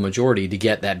the simple majority to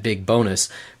get that big bonus,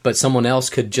 but someone else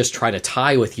could just try to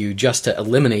tie with you just to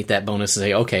eliminate that bonus and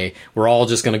say, okay, we're all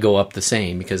just going to go up the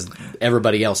same, because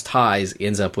everybody else ties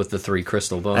ends up with the 3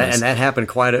 crystal bonus. And that happened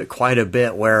quite a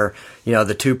bit, where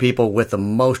the 2 people with the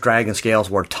most dragon scales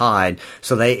were tied,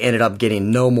 so they ended up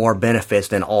getting no more benefits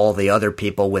than all the other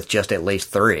people with just at least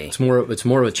 3. It's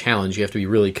more of a challenge. You have to be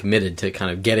really committed to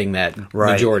kind of getting that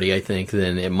majority, I think,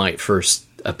 than it might first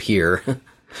appear.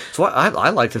 So I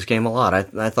like this game a lot.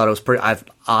 I thought it was pretty.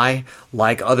 I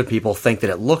like other people think that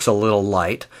it looks a little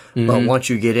light, but once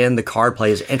you get in, the card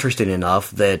play is interesting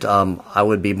enough that I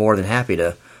would be more than happy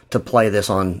to play this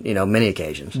on many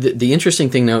occasions. The interesting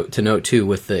thing to note too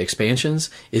with the expansions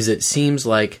is it seems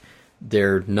like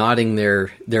they're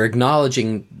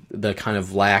acknowledging the kind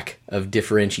of lack of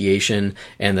differentiation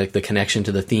and the connection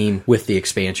to the theme with the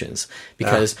expansions,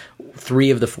 because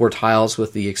 3 of the 4 tiles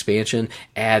with the expansion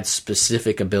add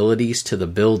specific abilities to the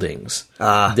buildings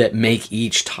that make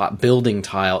each building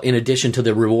tile, in addition to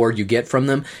the reward you get from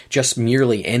them, just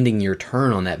merely ending your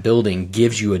turn on that building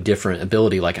gives you a different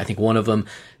ability. Like, I think one of them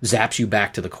zaps you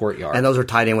back to the courtyard. And those are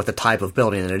tied in with the type of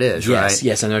building that it is, right?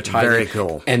 Yes, and they're tied Very in.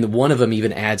 cool. And one of them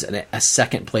even adds a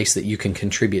second place that you can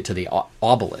contribute to the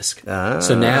obelisk.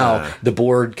 So now the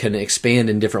board can expand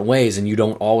in different ways, and you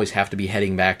don't always have to be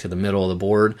heading back to the middle of the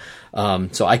board.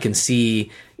 So I can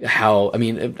see how, I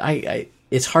mean,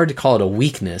 it's hard to call it a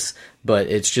weakness, but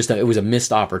it's just it was a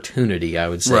missed opportunity, I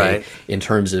would say, in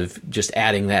terms of just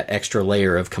adding that extra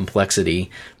layer of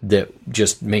complexity that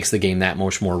just makes the game that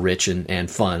much more rich and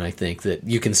fun. I think that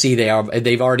you can see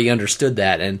they've already understood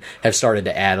that and have started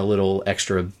to add a little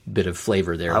extra bit of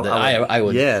flavor there.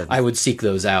 I would seek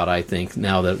those out, I think,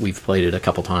 now that we've played it a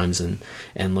couple times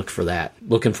and look for that.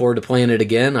 Looking forward to playing it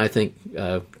again. I think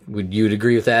would you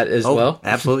agree with that as well?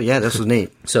 Absolutely, yeah, this was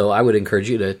neat. So I would encourage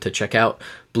you to check out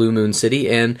Blue Moon City,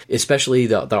 and especially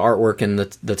the artwork and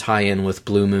the tie-in with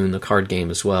Blue Moon, the card game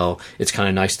as well. It's kind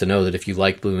of nice to know that if you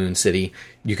like Blue Moon City,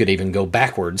 you could even go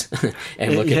backwards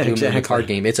and look at Blue Moon, the card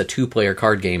game. It's a 2-player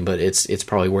card game, but it's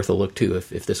probably worth a look too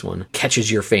if this one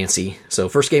catches your fancy. So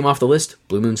first game off the list,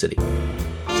 Blue Moon City.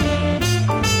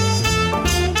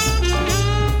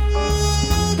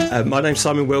 My name's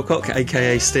Simon Wilcock,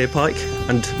 aka Steerpike,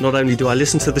 and not only do I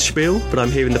listen to the Spiel, but I'm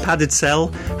here in the padded cell,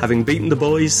 having beaten the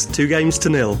boys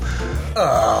 2-0.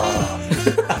 Oh.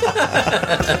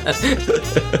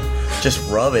 Just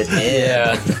rub it in.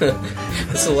 Yeah.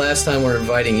 That's the last time we're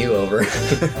inviting you over.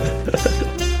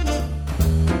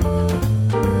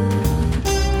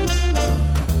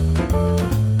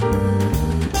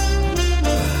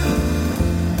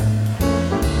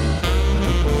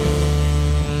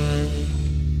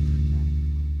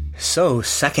 So,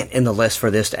 second in the list for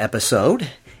this episode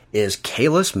is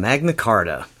Caylus Magna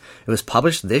Carta. It was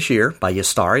published this year by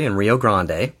Yastari and Rio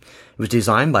Grande. It was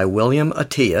designed by William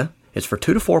Attia. It's for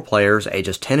 2 to 4 players,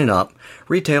 ages 10 and up.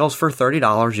 Retails for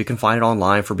 $30. You can find it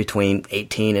online for between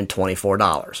 $18 and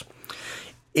 $24.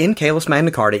 In Caylus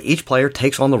Magna Carta, each player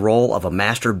takes on the role of a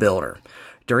master builder.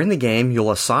 During the game,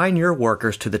 you'll assign your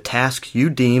workers to the tasks you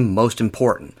deem most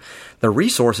important. The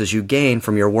resources you gain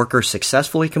from your workers'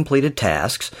 successfully completed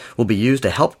tasks will be used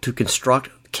to help to construct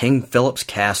King Philip's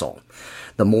castle.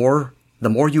 The more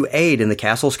you aid in the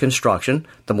castle's construction,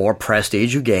 the more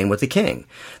prestige you gain with the king.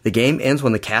 The game ends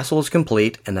when the castle is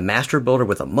complete, and the master builder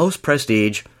with the most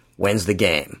prestige wins the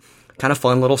game. Kind of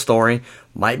fun little story.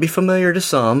 Might be familiar to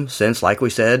some, since, like we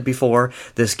said before,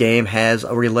 this game has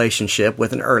a relationship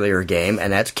with an earlier game,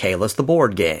 and that's Caylus, the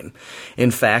board game. In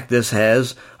fact, this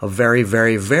has a very,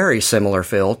 very, very similar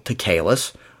feel to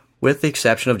Caylus, with the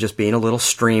exception of just being a little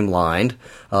streamlined,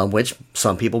 which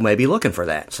some people may be looking for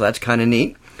that. So that's kind of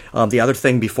neat. The other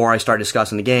thing before I start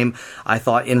discussing the game, I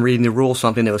thought in reading the rules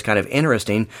something that was kind of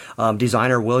interesting.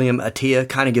 Designer William Attia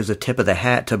kind of gives a tip of the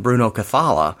hat to Bruno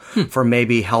Cathala for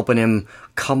maybe helping him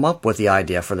come up with the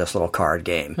idea for this little card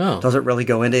game. Doesn't really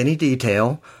go into any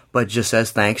detail, but just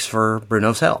says thanks for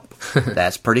Bruno's help.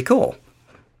 That's pretty cool.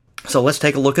 So let's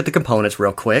take a look at the components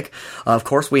real quick. Of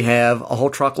course, we have a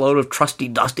whole truckload of trusty,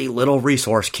 dusty little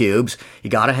resource cubes. You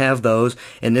gotta have those.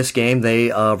 In this game,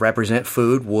 they represent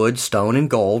food, wood, stone, and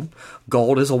gold.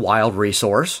 Gold is a wild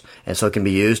resource, and so it can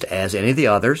be used as any of the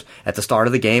others. At the start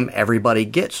of the game, everybody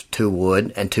gets 2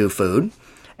 wood and 2 food.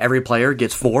 Every player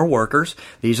gets 4 workers.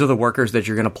 These are the workers that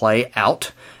you're going to play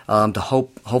out to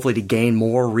hopefully to gain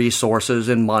more resources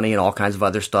and money and all kinds of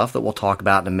other stuff that we'll talk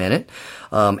about in a minute.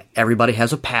 Everybody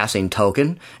has a passing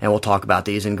token, and we'll talk about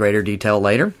these in greater detail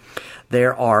later.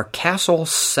 There are castle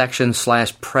section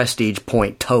 / prestige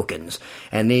point tokens,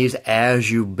 and these, as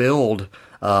you build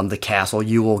the castle,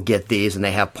 you will get these, and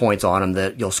they have points on them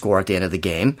that you'll score at the end of the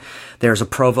game. There's a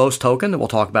provost token that we'll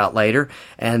talk about later,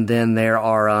 and then there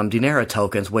are dinero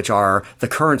tokens, which are the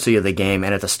currency of the game,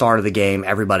 and at the start of the game,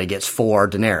 everybody gets 4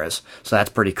 dineros. So that's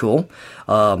pretty cool.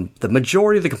 The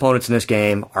majority of the components in this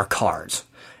game are cards,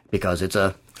 because it's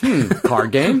a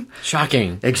card game.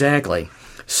 Shocking. Exactly.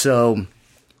 So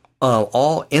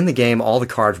all in the game, all the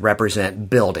cards represent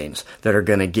buildings that are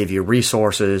going to give you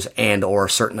resources and or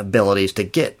certain abilities to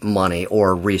get money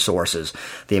or resources.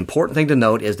 The important thing to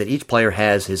note is that each player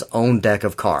has his own deck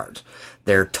of cards.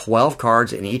 There are 12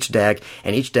 cards in each deck,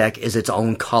 and each deck is its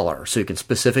own color, so you can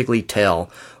specifically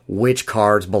tell which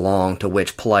cards belong to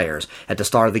which players. At the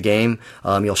start of the game,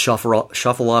 you'll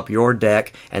shuffle up your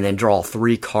deck and then draw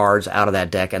 3 cards out of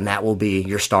that deck, and that will be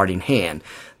your starting hand.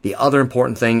 The other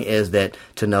important thing is that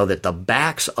to know that the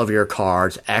backs of your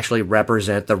cards actually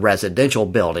represent the residential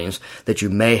buildings that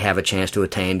you may have a chance to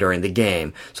attain during the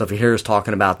game. So if you hear us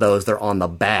talking about those, they're on the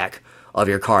back of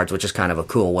your cards, which is kind of a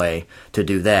cool way to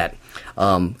do that.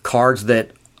 Cards that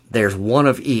there's one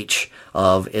of each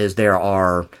of is there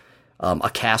are a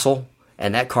castle,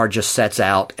 and that card just sets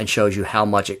out and shows you how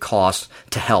much it costs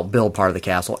to help build part of the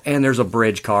castle. And there's a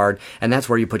bridge card, and that's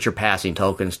where you put your passing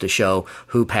tokens to show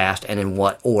who passed and in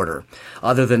what order.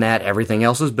 Other than that, everything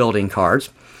else is building cards.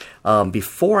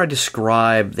 Before I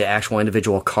describe the actual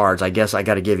individual cards, I guess I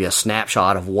got to give you a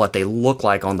snapshot of what they look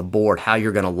like on the board, how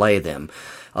you're going to lay them.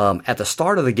 At the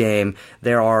start of the game,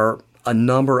 there are a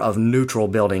number of neutral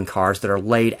building cards that are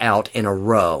laid out in a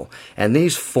row, and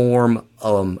these form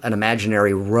an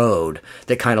imaginary road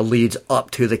that kind of leads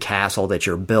up to the castle that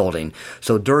you're building.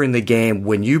 So during the game,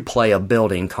 when you play a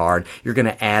building card, you're going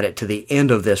to add it to the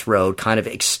end of this road, kind of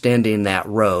extending that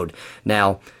road.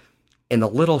 Now, in the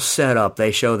little setup,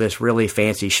 they show this really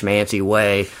fancy schmancy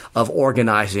way of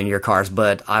organizing your cards,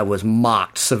 but I was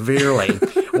mocked severely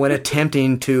when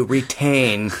attempting to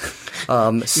retain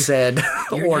said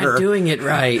You're order. not doing it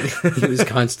right. He was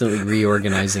constantly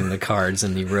reorganizing the cards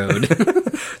in the road.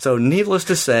 So, needless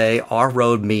to say, our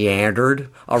road meandered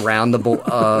around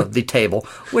the table,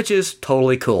 which is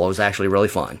totally cool. It was actually really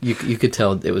fun. You could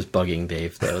tell it was bugging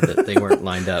Dave, though, that they weren't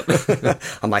lined up.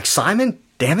 I'm like, Simon,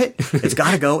 damn it, it's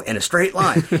got to go in a straight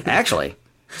line. Actually,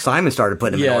 Simon started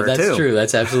putting them in order, too. Yeah, that's true.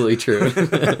 That's absolutely true.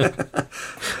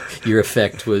 Your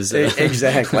effect was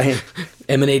exactly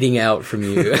emanating out from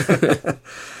you.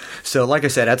 So, like I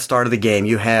said, at the start of the game,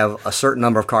 you have a certain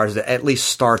number of cards that at least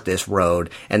start this road,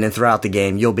 and then throughout the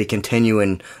game, you'll be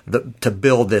continuing to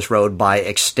build this road by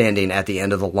extending at the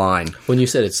end of the line. When you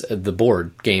said it's the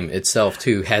board game itself,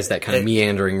 too, has that kind of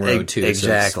meandering road, too.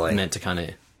 Exactly. So it's meant to kind of...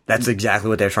 That's exactly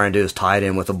what they're trying to do, is tie it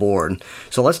in with the board.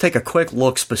 So let's take a quick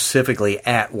look specifically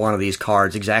at one of these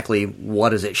cards. Exactly what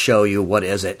does it show you? What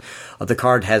is it? The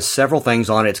card has several things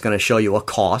on it. It's going to show you a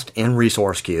cost in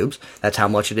resource cubes. That's how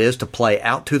much it is to play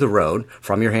out to the road,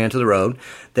 from your hand to the road.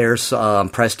 There's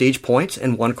prestige points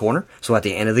in one corner. So at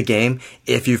the end of the game,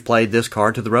 if you've played this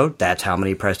card to the road, that's how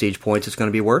many prestige points it's going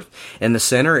to be worth. In the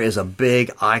center is a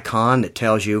big icon that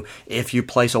tells you if you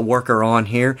place a worker on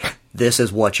here, this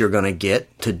is what you're going to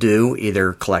get to do,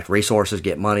 either collect resources,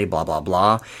 get money, blah, blah,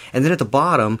 blah. And then at the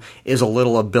bottom is a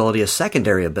little ability, a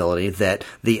secondary ability, that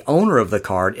the owner of the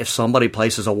card, if somebody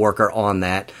places a worker on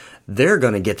that, they're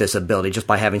going to get this ability just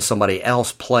by having somebody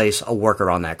else place a worker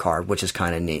on that card, which is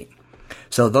kind of neat.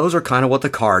 So those are kind of what the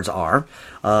cards are.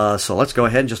 So let's go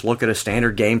ahead and just look at a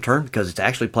standard game turn, because it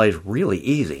actually plays really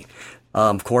easy.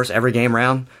 Of course, every game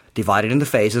round divided into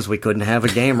phases. We couldn't have a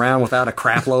game round without a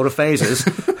crap load of phases.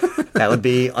 That would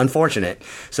be unfortunate.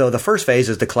 So the first phase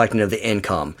is the collecting of the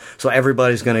income. So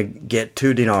everybody's going to get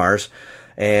 2 dinars,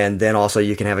 and then also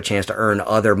you can have a chance to earn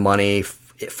other money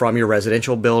from your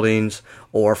residential buildings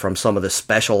or from some of the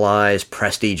specialized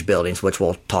prestige buildings, which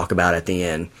we'll talk about at the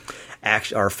end.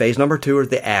 Phase number 2 are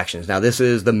the actions. Now, this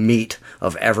is the meat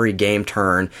of every game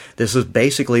turn. This is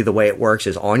basically the way it works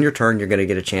is on your turn, you're going to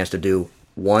get a chance to do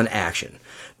one action.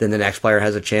 Then the next player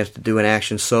has a chance to do an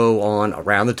action, so on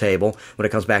around the table. When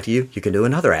it comes back to you, you can do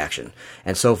another action,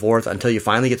 and so forth until you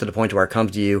finally get to the point to where it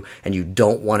comes to you and you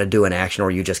don't want to do an action or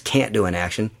you just can't do an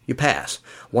action, you pass.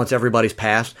 Once everybody's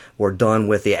passed, we're done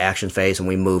with the action phase and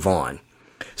we move on.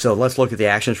 So let's look at the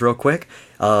actions real quick.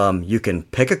 You can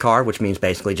pick a card, which means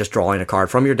basically just drawing a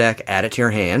card from your deck, add it to your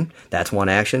hand. That's one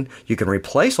action. You can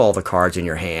replace all the cards in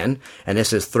your hand, and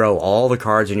this is throw all the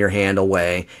cards in your hand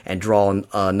away and draw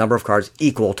a number of cards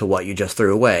equal to what you just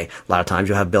threw away. A lot of times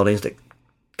you'll have buildings that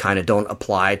kind of don't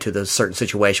apply to the certain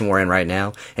situation we're in right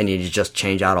now, and you just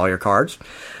change out all your cards.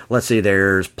 Let's see,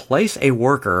 there's place a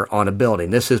worker on a building.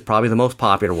 This is probably the most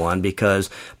popular one because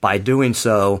by doing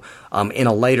so, in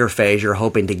a later phase, you're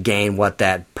hoping to gain what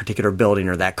that particular building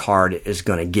or that card is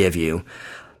going to give you.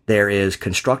 There is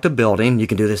construct a building. You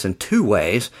can do this in two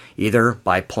ways, either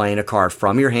by playing a card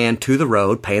from your hand to the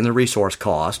road, paying the resource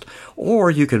cost,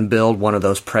 or you can build one of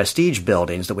those prestige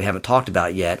buildings that we haven't talked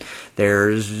about yet.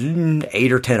 There's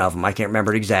 8 or 10 of them. I can't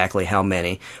remember exactly how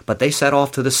many, but they set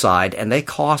off to the side and they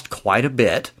cost quite a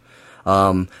bit.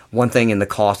 One thing in the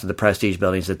cost of the prestige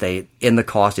buildings that in the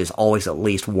cost is always at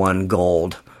least 1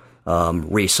 gold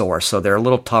resource, so they're a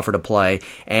little tougher to play,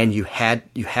 and you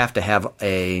have to have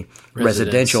a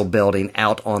residential building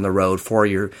out on the road for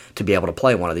you to be able to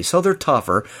play one of these. So they're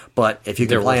tougher, but if you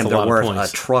can play them, they're worth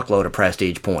a truckload of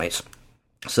prestige points.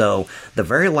 So the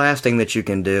very last thing that you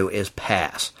can do is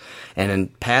pass.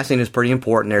 And passing is pretty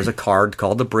important. There's a card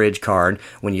called the bridge card.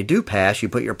 When you do pass, you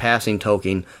put your passing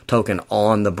token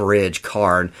on the bridge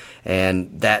card,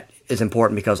 and that is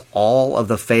important because all of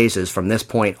the phases from this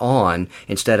point on,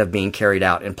 instead of being carried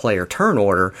out in player turn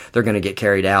order, they're going to get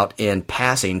carried out in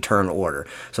passing turn order.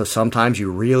 So sometimes you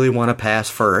really want to pass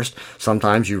first,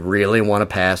 sometimes you really want to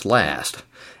pass last.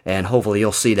 And hopefully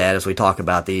you'll see that as we talk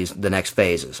about the next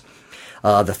phases.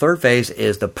 The third phase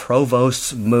is the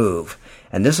provost's move.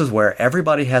 And this is where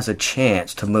everybody has a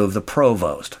chance to move the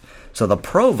provost. So the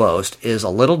provost is a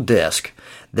little disc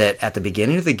that at the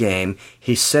beginning of the game,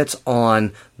 he sits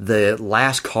on the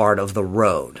last card of the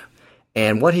road.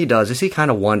 And what he does is he kind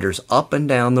of wanders up and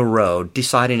down the road,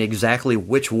 deciding exactly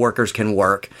which workers can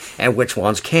work and which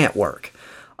ones can't work.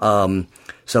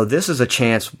 So this is a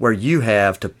chance where you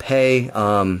have to pay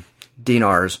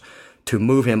dinars to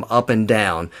move him up and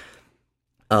down.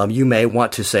 You may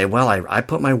want to say, well, I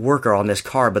put my worker on this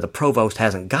card, but the provost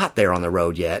hasn't got there on the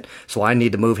road yet, so I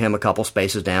need to move him a couple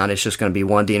spaces down. It's just going to be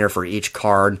 1 dinar for each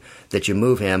card that you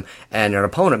move him. And an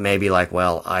opponent may be like,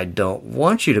 well, I don't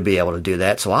want you to be able to do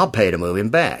that, so I'll pay to move him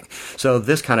back. So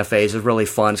this kind of phase is really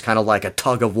fun. It's kind of like a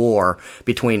tug of war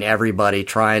between everybody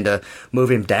trying to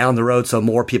move him down the road so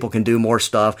more people can do more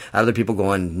stuff. Other people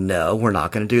going, no, we're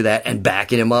not going to do that, and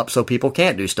backing him up so people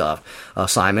can't do stuff.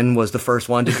 Simon was the first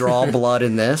one to draw blood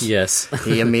in this. Yes.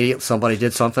 Somebody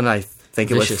did something, I think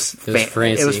it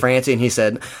was Francie, and he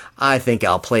said, I think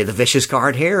I'll play the vicious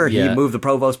card here. Yeah. He moved the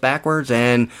provost backwards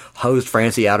and hosed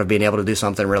Francie out of being able to do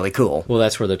something really cool. Well,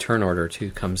 that's where the turn order, too,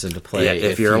 comes into play. Yeah,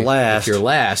 if you're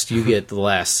last, you get the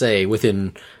last say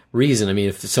within reason. I mean,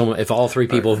 if all 3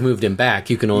 people have moved him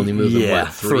back, you can only move him,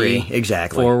 3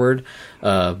 exactly forward.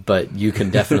 But you can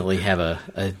definitely have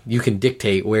you can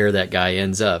dictate where that guy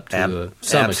ends up to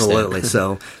some absolutely.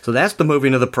 extent. So that's the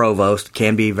moving of the provost.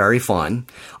 Can be very fun.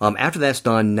 After that's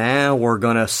done, now we're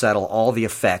going to settle all the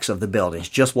effects of the buildings,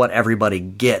 just what everybody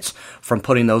gets from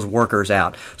putting those workers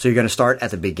out. So you're going to start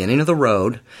at the beginning of the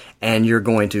road, and you're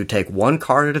going to take 1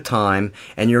 card at a time,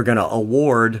 and you're going to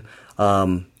award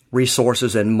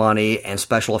resources and money and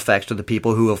special effects to the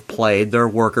people who have played their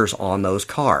workers on those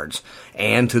cards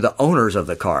and to the owners of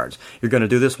the cards. You're going to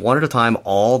do this 1 at a time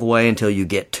all the way until you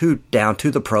get down to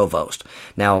the provost.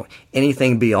 Now,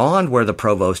 anything beyond where the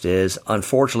provost is,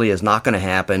 unfortunately, is not going to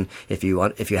happen. If you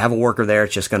have a worker there,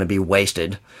 it's just going to be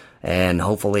wasted. And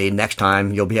hopefully next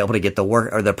time you'll be able to get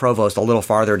the provost a little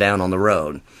farther down on the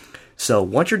road. So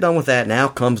once you're done with that, now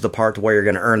comes the part where you're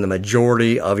going to earn the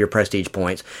majority of your prestige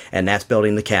points, and that's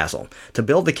building the castle. To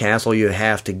build the castle, you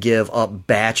have to give up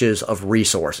batches of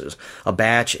resources. A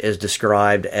batch is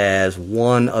described as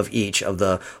 1 of each of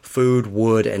the food,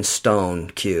 wood, and stone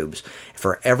cubes.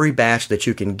 For every batch that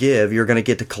you can give, you're going to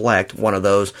get to collect one of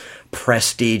those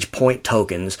prestige point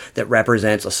tokens that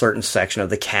represents a certain section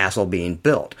of the castle being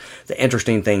built. The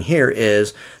interesting thing here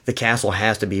is the castle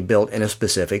has to be built in a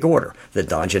specific order. The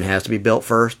dungeon has to be built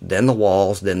first, then the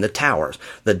walls, then the towers.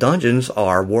 The dungeons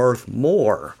are worth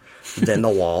more than the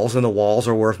walls, and the walls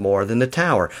are worth more than the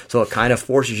tower. So it kind of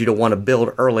forces you to want to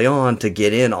build early on to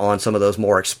get in on some of those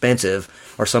more expensive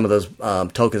or some of those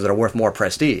tokens that are worth more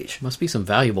prestige. Must be some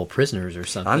valuable prisoners or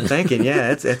something. I'm thinking,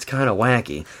 yeah, it's kind of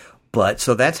wacky. But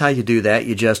so that's how you do that.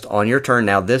 You just, on your turn,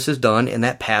 now this is done in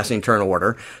that passing turn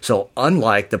order. So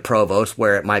unlike the provost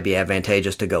where it might be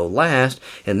advantageous to go last,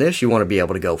 in this you want to be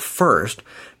able to go first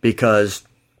because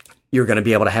you're going to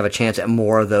be able to have a chance at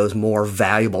more of those more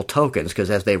valuable tokens because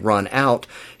as they run out,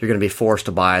 you're going to be forced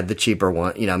to buy the cheaper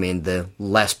one, the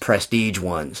less prestige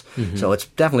ones. Mm-hmm. So it's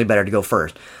definitely better to go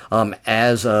first.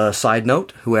 As a side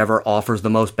note, whoever offers the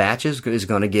most batches is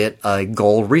going to get a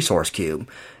gold resource cube.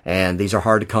 And these are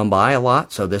hard to come by a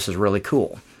lot, so this is really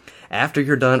cool. After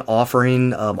you're done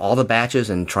offering all the batches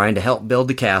and trying to help build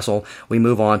the castle, we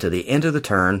move on to the end of the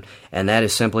turn, and that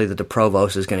is simply that the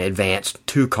provost is going to advance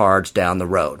 2 cards down the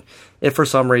road. If for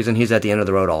some reason he's at the end of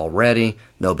the road already,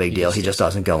 no big deal. He just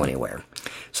doesn't go anywhere.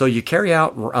 So you carry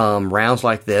out rounds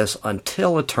like this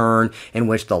until a turn in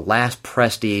which the last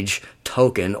prestige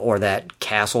token or that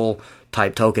castle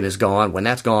type token is gone. When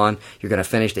that's gone, you're going to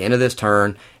finish the end of this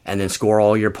turn and then score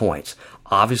all your points.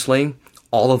 Obviously,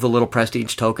 all of the little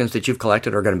prestige tokens that you've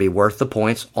collected are going to be worth the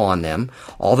points on them.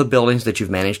 All the buildings that you've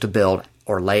managed to build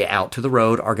or lay out to the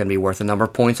road are going to be worth a number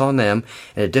of points on them.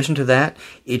 In addition to that,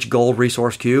 each gold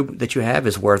resource cube that you have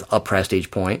is worth a prestige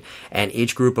point, and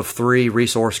each group of 3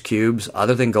 resource cubes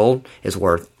other than gold is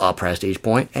worth a prestige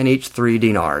point, and each 3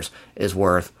 dinars is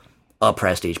worth a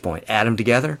prestige point. Add them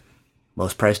together,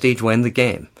 most prestige win the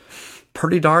game.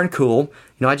 Pretty darn cool.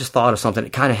 You know, I just thought of something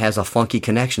that kind of has a funky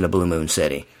connection to Blue Moon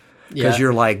City. Because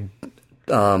you're like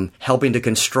helping to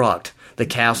construct the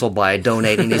castle by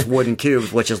donating these wooden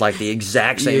cubes, which is like the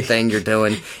exact same thing you're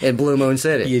doing in Blue Moon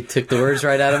City. You took the words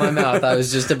right out of my mouth. I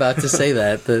was just about to say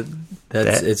that.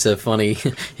 It's a funny.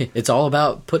 It's all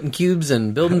about putting cubes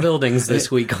and building buildings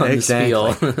this week on the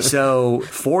Spiel. So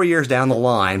 4 years down the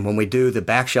line, when we do the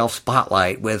back shelf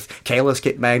spotlight with Caylus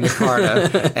Magna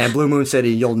Carta and Blue Moon City,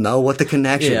 you'll know what the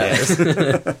connection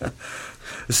is.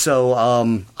 So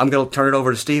I'm going to turn it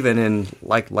over to Steven and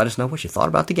let us know what you thought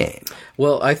about the game.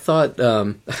 Well, I thought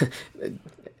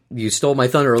you stole my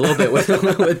thunder a little bit with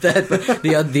that.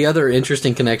 But the other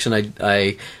interesting connection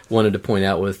I wanted to point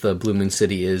out with Blue Moon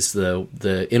City is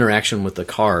the interaction with the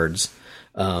cards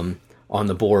on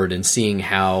the board and seeing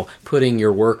how putting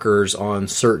your workers on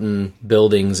certain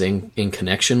buildings in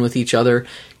connection with each other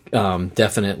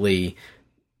definitely.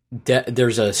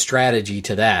 There's a strategy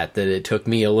to that it took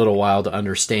me a little while to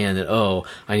understand that,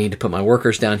 I need to put my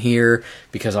workers down here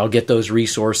because I'll get those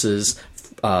resources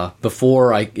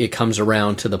before it comes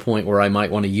around to the point where I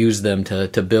might want to use them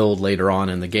to build later on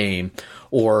in the game.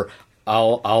 Or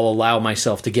I'll allow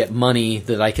myself to get money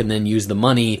that I can then use the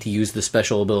money to use the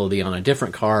special ability on a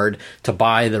different card to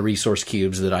buy the resource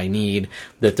cubes that I need.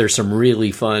 That there's some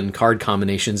really fun card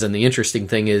combinations, and the interesting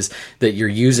thing is that you're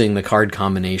using the card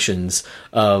combinations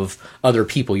of other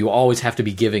people. You always have to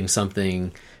be giving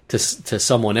something to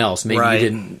someone else. Maybe you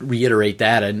didn't reiterate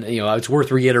that, and it's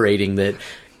worth reiterating that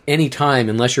anytime,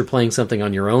 unless you're playing something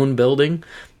on your own building,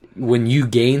 when you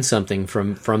gain something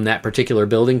from that particular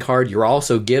building card, you're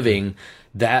also giving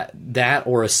that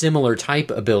or a similar type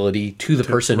ability to the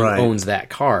person who owns that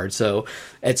card. So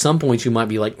at some point you might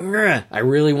be like, I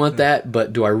really want that,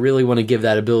 but do I really want to give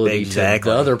that ability to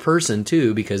the other person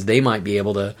too? Because they might be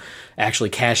able to actually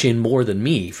cash in more than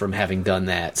me from having done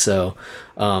that. So,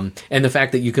 and the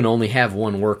fact that you can only have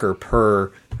one worker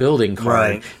per building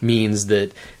card means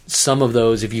that some of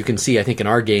those, if you can see, I think in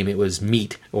our game it was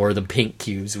meat or the pink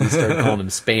cubes. We started calling them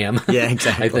spam. Yeah,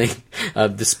 exactly. I think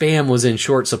the spam was in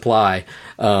short supply,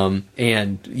 and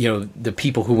the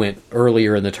people who went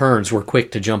earlier in the turns were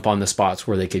quick to jump on the spots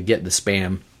where they could get the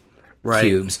spam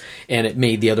cubes, and it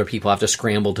made the other people have to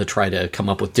scramble to try to come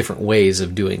up with different ways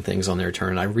of doing things on their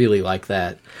turn. I really like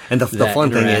that. And the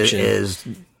fun thing is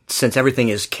since everything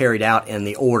is carried out in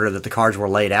the order that the cards were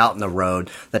laid out in the road,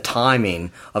 the timing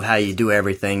of how you do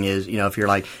everything is, if you're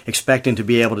like expecting to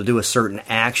be able to do a certain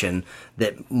action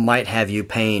that might have you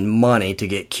paying money to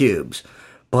get cubes.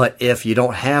 But if you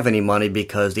don't have any money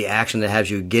because the action that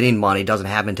has you getting money doesn't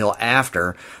happen until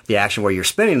after the action where you're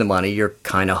spending the money, you're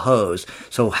kind of hosed.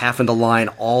 So having to line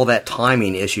all that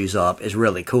timing issues up is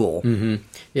really cool. Mm-hmm.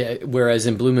 Yeah, whereas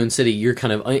in Blue Moon City, you're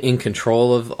kind of in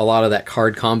control of a lot of that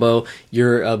card combo.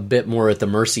 You're a bit more at the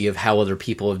mercy of how other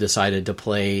people have decided to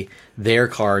play their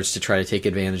cards to try to take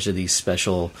advantage of these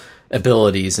special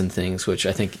abilities and things, which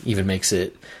I think even makes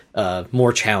it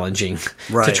more challenging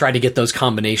to try to get those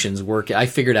combinations work. I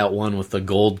figured out one with the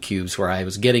gold cubes where I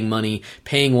was getting money,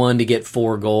 paying 1 to get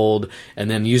 4 gold,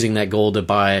 and then using that gold to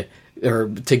buy or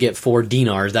to get 4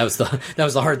 dinars. That was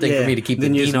the hard thing for me, to keep the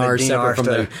dinars separate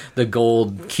from the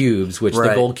gold cubes. Which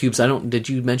the gold cubes, did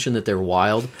you mention that they're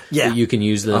wild? Yeah, that you can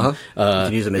use them. You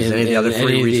can use them as any of the other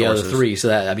 3 resources. The other 3. So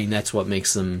that's what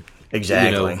makes them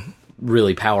exactly.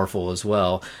 Really powerful as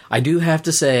well. I do have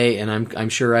to say, and I'm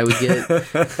sure I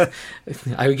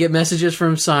would get messages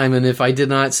from Simon if I did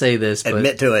not say this. But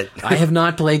admit to it. I have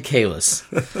not played Caylus.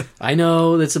 I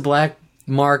know that's a black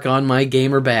mark on my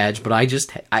gamer badge, but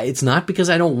it's not because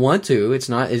I don't want to. It's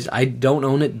not. I don't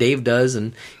own it. Dave does,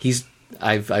 and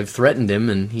I've threatened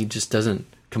him, and he just doesn't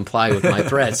comply with my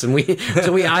threats, and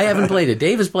I haven't played it.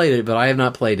 Dave has played it, but I have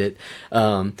not played it.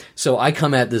 So I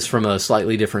come at this from a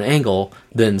slightly different angle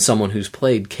than someone who's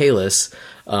played Caylus.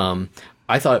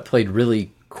 I thought it played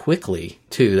really quickly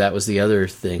too. That was the other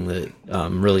thing that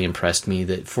really impressed me,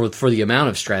 that for the amount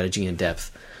of strategy and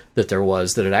depth that there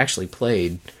was, that it actually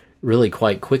played really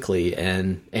quite quickly,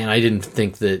 and I didn't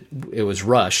think that it was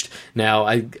rushed.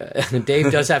 Now,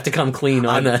 Dave does have to come clean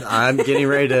on that. I'm getting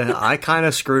ready to. I kind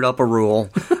of screwed up a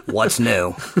rule. What's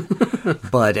new?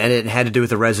 And it had to do with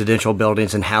the residential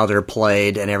buildings and how they're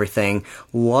played and everything.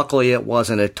 Luckily, it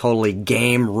wasn't a totally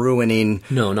game-ruining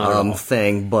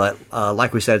thing. But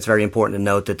like we said, it's very important to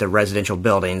note that the residential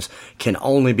buildings can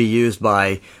only be used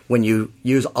by when you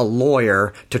use a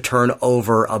lawyer to turn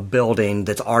over a building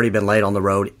that's already been laid on the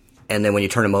road. And then when you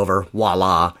turn them over,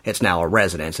 voila, it's now a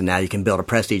residence, and now you can build a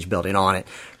prestige building on it.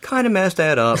 Kind of messed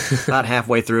that up. About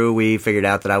halfway through, we figured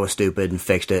out that I was stupid and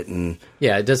fixed it. And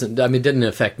yeah, it didn't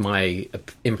affect my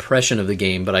impression of the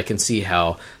game, but I can see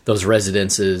how those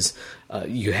residences,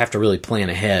 you have to really plan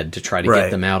ahead to try to get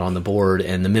them out on the board.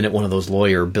 And the minute one of those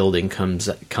lawyer building comes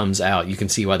out, you can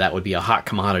see why that would be a hot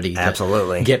commodity.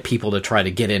 Absolutely. Get people to try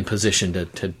to get in position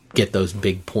to get those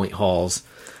big point hauls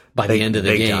by the end of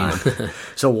the game.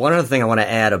 So one other thing I want to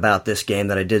add about this game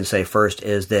that I didn't say first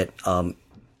is that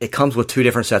it comes with two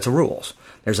different sets of rules.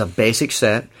 There's a basic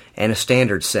set and a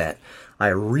standard set. I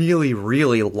really,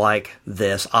 really like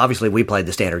this. Obviously, we played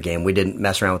the standard game. We didn't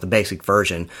mess around with the basic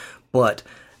version. But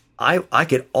I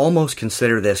could almost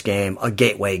consider this game a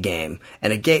gateway game,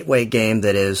 and a gateway game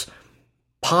that is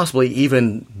possibly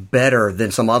even better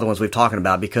than some other ones we've talked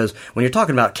about, because when you're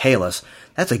talking about Caylus,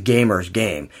 that's a gamer's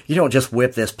game. You don't just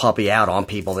whip this puppy out on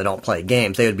people that don't play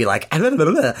games. They would be like,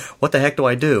 what the heck do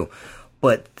I do?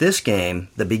 But this game,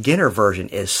 the beginner version,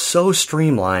 is so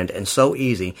streamlined and so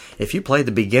easy. If you played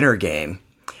the beginner game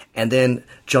and then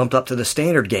jumped up to the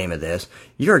standard game of this,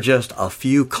 you're just a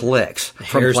few clicks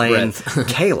from playing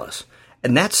Caylus.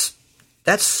 And that's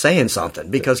saying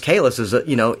something, because Caylus is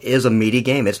a meaty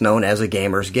game. It's known as a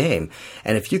gamer's game.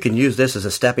 And if you can use this as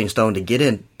a stepping stone to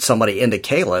get somebody into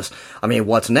Caylus, I mean,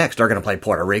 what's next? They're going to play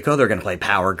Puerto Rico. They're going to play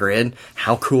Power Grid.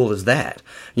 How cool is that?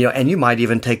 And you might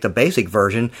even take the basic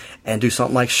version and do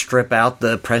something like strip out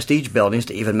the prestige buildings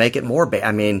to even make it more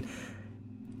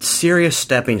serious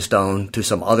stepping stone to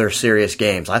some other serious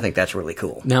games. I think that's really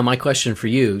cool. Now, my question for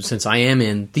you, since I am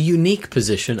in the unique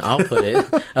position, I'll put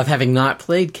it, of having not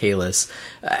played Caylus,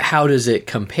 how does it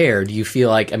compare? Do you feel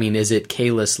like, is it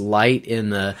Caylus light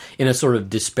in a sort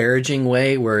of disparaging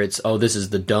way, where it's, this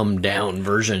is the dumbed down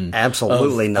version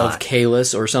Absolutely not. of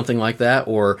Caylus or something like that?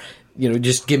 Or,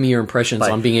 just give me your impressions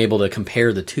on being able to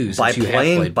compare the two, since you have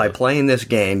played. By playing this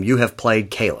game, you have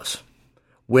played Caylus,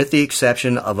 with the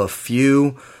exception of a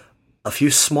few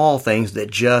small things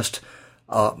that just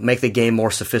make the game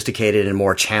more sophisticated and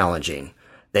more challenging.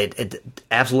 It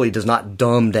absolutely does not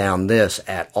dumb down this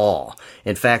at all.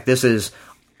 In fact, this is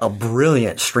a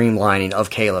brilliant streamlining of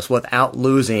Caylus without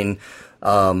losing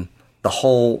the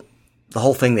whole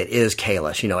thing that is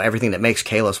Caylus. Everything that makes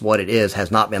Caylus what it is has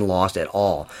not been lost at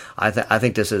all. I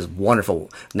think this is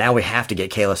wonderful. Now we have to get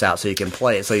Caylus out so you can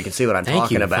play it, so you can see what I'm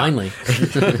talking about. Finally.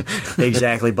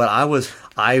 Exactly. But I was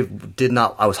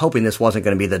hoping this wasn't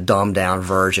going to be the dumbed down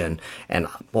version, and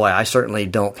boy, I certainly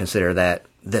don't consider that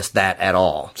at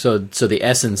all. So the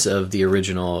essence of the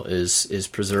original is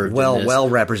preserved. Well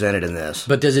represented in this.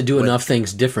 But does it do enough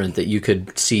things different that you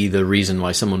could see the reason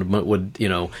why someone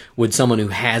would someone who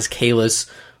has Caylus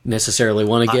necessarily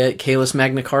want to get Caylus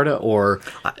Magna Carta, or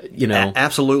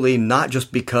absolutely not,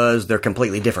 just because they're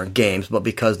completely different games, but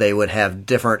because they would have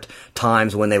different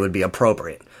times when they would be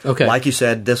appropriate. Okay. Like you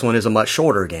said, this one is a much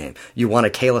shorter game. You want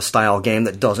a Caylus-style game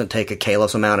that doesn't take a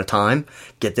Caylus amount of time?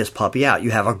 Get this puppy out.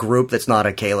 You have a group that's not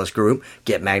a Caylus group?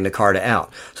 Get Magna Carta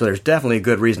out. So there's definitely a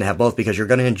good reason to have both, because you're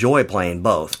going to enjoy playing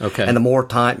both. Okay. And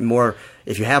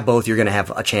if you have both, you're going to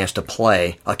have a chance to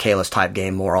play a Caylus-type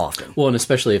game more often. Well, and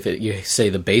especially if you say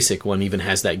the basic one even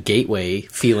has that gateway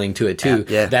feeling to it, too.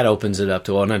 Yeah. That opens it up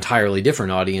to an entirely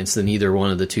different audience than either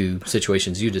one of the two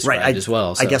situations you described as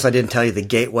well. So. I guess I didn't tell you the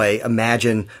gateway.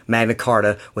 Imagine Magna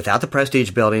Carta without the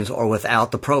prestige buildings or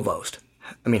without the provost.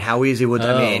 How easy would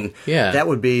that that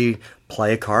would be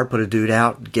play a card, put a dude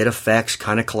out, get effects,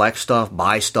 kind of collect stuff,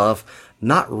 buy stuff.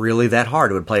 Not really that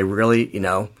hard. It would play really,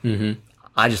 Mm-hmm.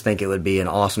 I just think it would be an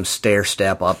awesome stair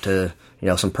step up to,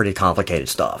 some pretty complicated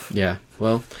stuff. Yeah.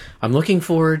 Well, I'm looking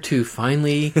forward to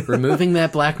finally removing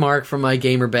that black mark from my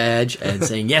gamer badge and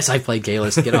saying, yes, I played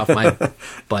Caylus. Get off my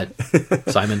butt.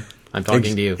 Simon, I'm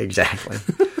talking to you. Exactly.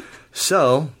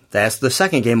 So, that's the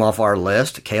second game off our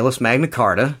list, Caylus Magna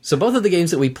Carta. So both of the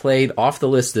games that we played off the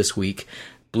list this week,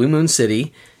 Blue Moon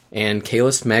City and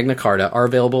Caylus Magna Carta, are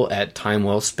available at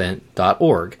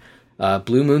timewellspent.org.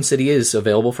 Blue Moon City is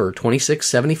available for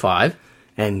 $26.75.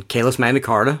 And Caylus Magna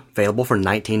Carta, available for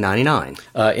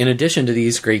 $19.99. In addition to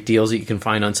these great deals that you can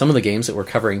find on some of the games that we're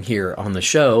covering here on the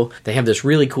show, they have this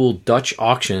really cool Dutch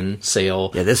auction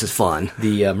sale. Yeah, this is fun.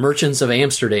 The Merchants of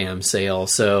Amsterdam sale.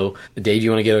 So, Dave,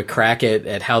 you want to get a crack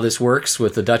at how this works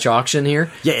with the Dutch auction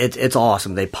here? Yeah, it's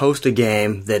awesome. They post a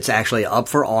game that's actually up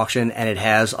for auction, and it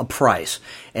has a price.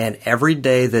 And every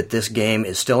day that this game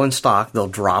is still in stock, they'll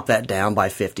drop that down by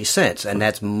 50 cents. And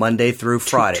that's Monday through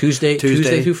Friday. Tuesday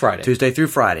through Friday. Tuesday through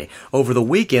Friday. Over the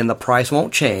weekend, the price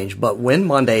won't change, but when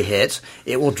Monday hits,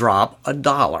 it will drop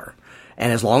 $1.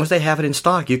 And as long as they have it in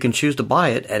stock, you can choose to buy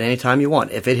it at any time you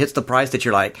want. If it hits the price that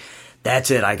you're like,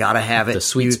 that's it, I gotta have it. The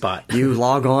sweet spot. You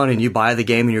log on and you buy the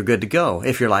game and you're good to go.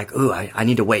 If you're like, ooh, I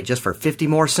need to wait just for 50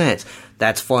 more cents,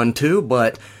 that's fun too,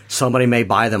 but somebody may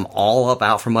buy them all up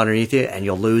out from underneath you and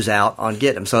you'll lose out on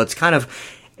getting them. So it's kind of,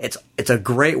 it's a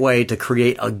great way to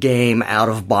create a game out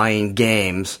of buying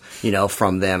games,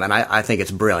 from them, and I think it's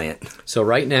brilliant. So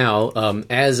right now,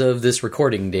 as of this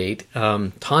recording date,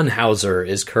 Tannhauser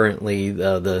is currently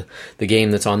the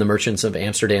game that's on the Merchants of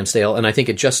Amsterdam sale, and I think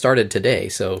it just started today,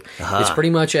 so it's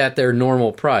pretty much at their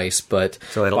normal price, but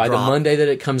so by the Monday that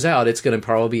it comes out, it's going to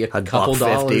probably be a couple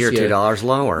dollars, $1.50 or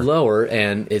 $2 lower,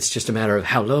 and it's just a matter of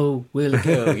how low will it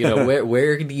go.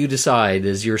 Where do you decide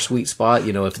is your sweet spot?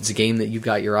 If it's a game that you've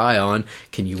got your eye on,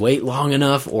 can you wait long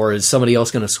enough, or is somebody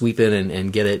else going to sweep in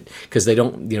and get it? Because they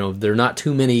don't, there are not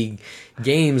too many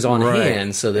games on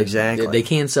hand, so that they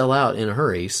can sell out in a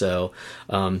hurry. So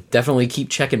definitely keep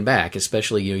checking back,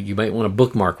 especially you might want to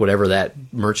bookmark whatever that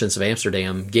Merchants of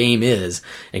Amsterdam game is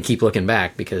and keep looking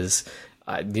back, because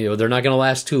they're not going to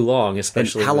last too long.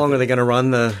 Especially, and how long are they going to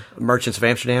run the Merchants of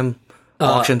Amsterdam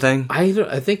auction thing?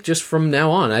 I think just from now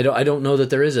on. I don't know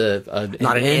that there is an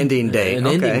ending date.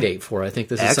 Ending date for it. I think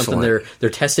this is something they're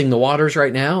testing the waters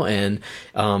right now, and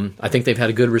I think they've had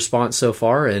a good response so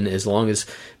far. And as long as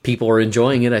people are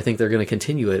enjoying it, I think they're going to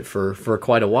continue it for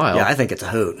quite a while. Yeah, I think it's a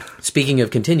hoot. Speaking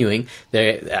of continuing,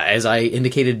 as I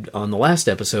indicated on the last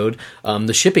episode,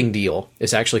 the shipping deal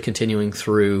is actually continuing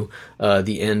through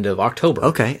the end of October.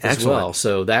 Okay, as excellent. well.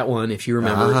 So that one, if you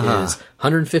remember, is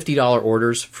 $150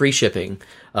 orders, free shipping.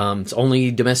 It's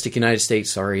only domestic United States.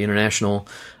 Sorry, international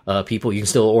people, you can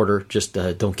still order, just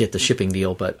don't get the shipping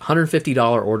deal. But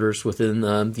 $150 orders within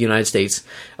the United States,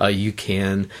 you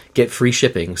can get free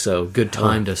shipping. So good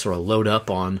time to sort of load up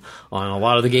on a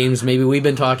lot of the games maybe we've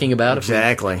been talking about.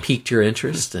 Exactly. If we piqued your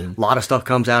interest. And a lot of stuff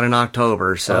comes out in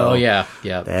October. So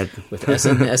with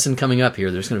Essen coming up here,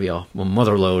 there's going to be a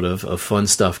mother load of fun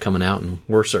stuff coming out, and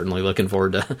we're certainly looking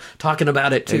forward to talking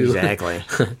about it too. Exactly.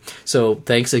 So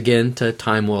thanks again to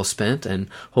Time Well Spent, and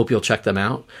hope you'll check them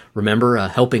out. Remember,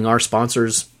 helping our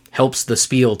sponsors helps the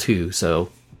Spiel too, so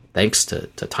thanks to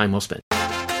Time Well Spent.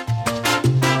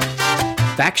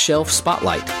 Backshelf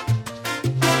Spotlight.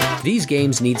 These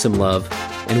games need some love,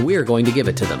 and we're going to give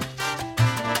it to them.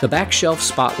 The Backshelf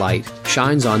Spotlight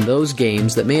shines on those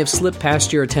games that may have slipped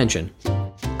past your attention.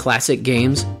 Classic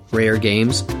games, rare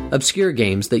games, obscure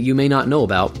games that you may not know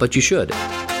about, but you should.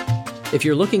 If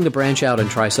you're looking to branch out and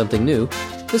try something new,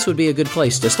 this would be a good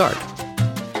place to start.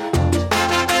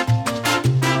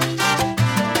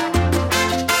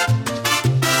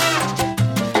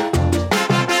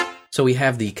 So we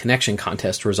have the connection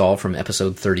contest resolved from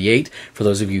episode 38. For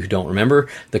those of you who don't remember,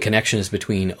 the connection is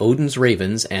between Odin's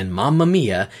Ravens and Mamma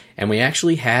Mia, and we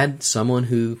actually had someone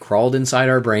who crawled inside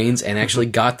our brains and actually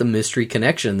got the mystery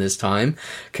connection this time.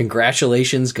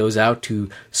 Congratulations goes out to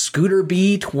Scooter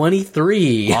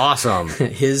B23. Awesome.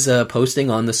 His posting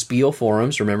on the Spiel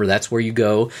forums, remember that's where you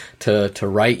go to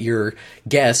write your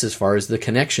guess as far as the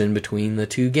connection between the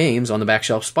two games on the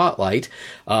Backshelf Spotlight.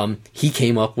 He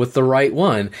came up with the right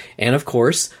one. And of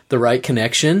course, the right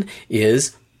connection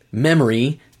is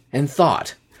memory and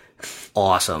thought.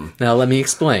 Awesome. Now, let me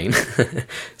explain.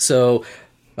 So,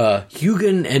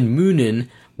 Hugin and Munin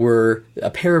were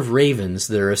a pair of ravens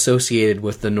that are associated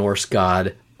with the Norse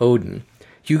god Odin.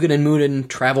 Hugin and Munin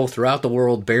travel throughout the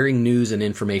world bearing news and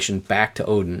information back to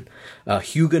Odin.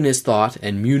 Hugin is thought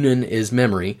and Munin is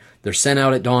memory. They're sent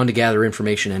out at dawn to gather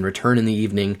information and return in the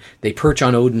evening. They perch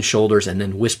on Odin's shoulders and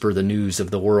then whisper the news of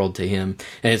the world to him.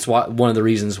 And it's one of the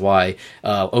reasons why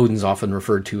Odin's often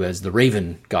referred to as the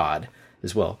Raven God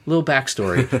as well. A little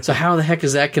backstory. So how the heck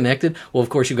is that connected? Well, of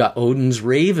course, you've got Odin's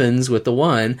Ravens with the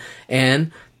one,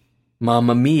 and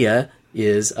Mamma Mia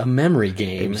is a memory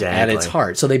game at its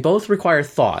heart. So they both require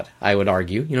thought, I would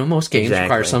argue. Most games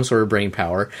require some sort of brain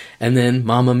power. And then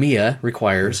Mamma Mia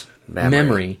requires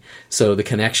memory. So the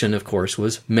connection, of course,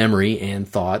 was memory and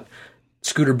thought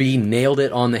Scooter B nailed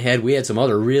it on the head. We had some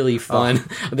other really fun.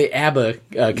 The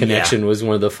ABBA connection was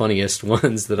one of the funniest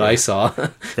ones that I saw.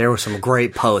 There were some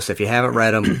great posts. If you haven't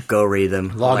read them, go read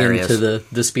them. Log Hilarious. into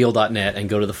the Spiel.net and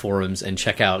go to the forums and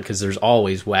check out, because there's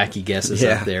always wacky guesses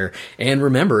up there. And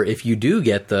remember, if you do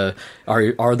get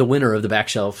are the winner of the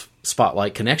Backshelf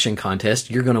Spotlight Connection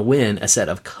contest, you're going to win a set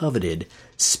of coveted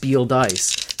Spiel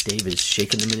dice. Dave is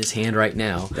shaking them in his hand right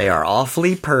now. They are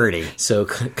awfully purty. So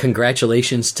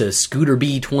congratulations to Scooter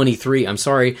B23. I'm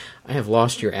sorry, I have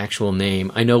lost your actual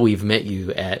name. I know we've met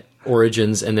you at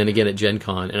Origins and then again at Gen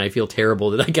Con, and I feel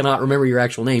terrible that I cannot remember your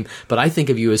actual name, but I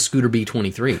think of you as Scooter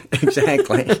B23.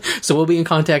 Exactly. So we'll be in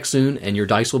contact soon, and your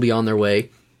dice will be on their way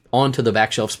onto the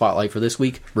Backshelf Spotlight for this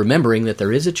week, remembering that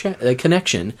there is a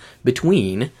connection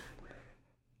between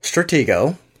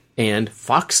Stratego and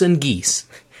Fox and Geese.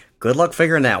 Good luck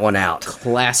figuring that one out.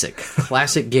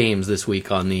 Classic games this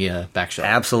week on the Backshelf.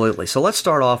 Absolutely. So let's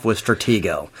start off with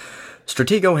Stratego.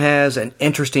 Stratego has an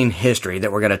interesting history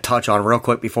that we're going to touch on real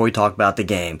quick before we talk about the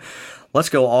game. Let's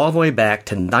go all the way back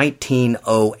to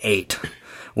 1908,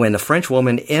 when the French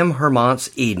woman M.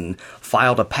 Hermance Eden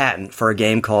filed a patent for a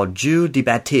game called Jeu de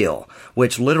Bataille,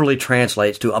 which literally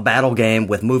translates to a battle game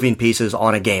with moving pieces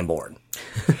on a game board.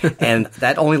 And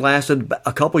that only lasted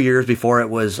a couple years before it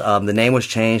was the name was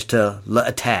changed to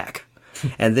L'Attaque.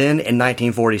 And then in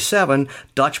 1947,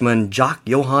 Dutchman Jacques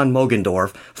Johann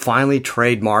Mogendorf finally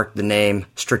trademarked the name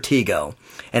Stratego.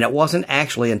 And it wasn't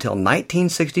actually until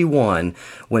 1961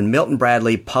 when Milton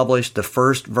Bradley published the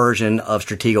first version of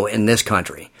Stratego in this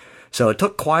country. So it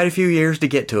took quite a few years to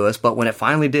get to us, but when it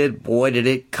finally did, boy, did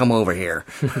it come over here.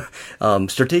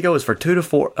 Stratego is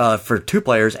for two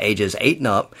players ages 8 and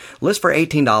up. List for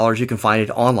 $18. You can find it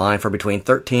online for between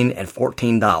 $13 and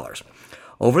 $14.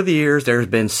 Over the years, there's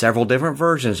been several different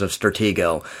versions of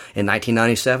Stratego. In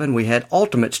 1997, we had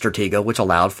Ultimate Stratego, which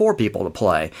allowed 4 people to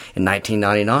play. In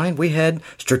 1999, we had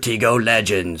Stratego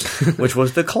Legends, which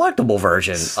was the collectible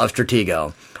version of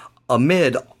Stratego.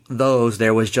 Amid those,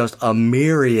 there was just a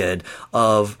myriad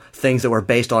of things that were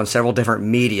based on several different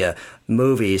media,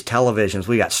 movies, televisions.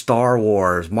 We got Star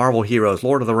Wars, Marvel Heroes,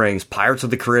 Lord of the Rings, Pirates of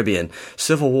the Caribbean,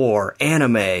 Civil War,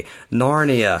 anime,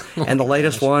 Narnia, and the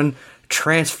latest one,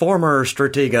 Transformers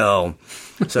Stratego.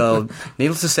 So,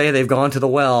 needless to say, they've gone to the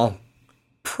well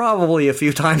probably a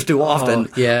few times too often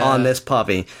on this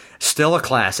puppy. Still a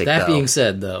classic, That though. being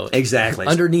said, though, exactly.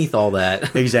 Underneath all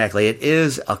that. Exactly. It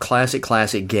is a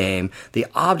classic game. The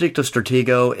object of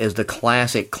Stratego is the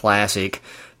classic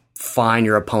find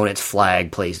your opponent's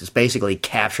flag, please. It's basically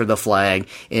capture the flag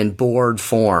in board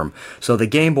form. So the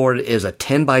game board is a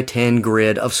 10 by 10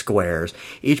 grid of squares.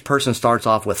 Each person starts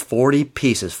off with 40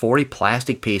 pieces, 40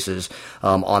 plastic pieces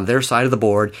on their side of the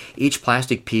board. Each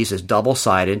plastic piece is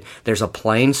double-sided. There's a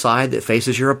plain side that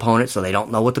faces your opponent so they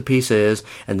don't know what the piece is.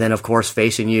 And then, of course,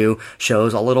 facing you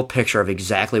shows a little picture of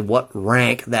exactly what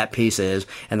rank that piece is.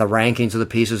 And the rankings of the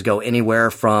pieces go anywhere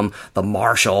from the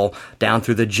marshal down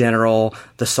through the general,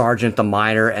 the sergeant, the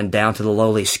minor, and down to the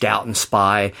lowly scout and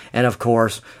spy, and of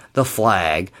course the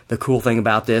flag. The cool thing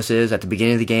about this is at the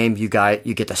beginning of the game you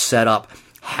get to set up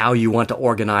how you want to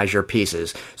organize your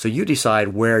pieces. So you decide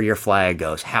where your flag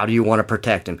goes. How do you want to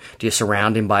protect him? Do you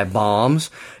surround him by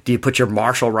bombs? Do you put your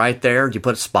marshal right there? Do you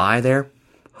put a spy there?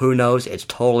 Who knows? It's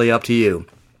totally up to you.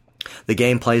 The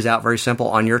game plays out very simple.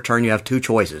 On your turn you have 2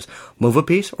 choices: move a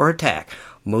piece or attack.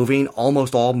 Moving,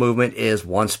 almost all movement is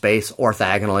 1 space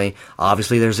orthogonally.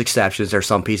 Obviously, there's exceptions. There's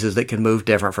some pieces that can move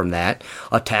different from that.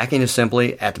 Attacking is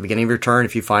simply, at the beginning of your turn,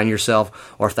 if you find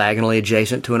yourself orthogonally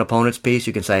adjacent to an opponent's piece,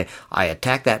 you can say, I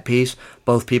attack that piece.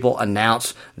 Both people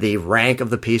announce the rank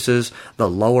of the pieces. The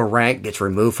lower rank gets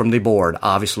removed from the board.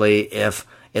 Obviously, if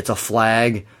it's a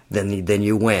flag, then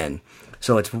you win.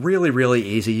 So it's really, really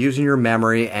easy. Using your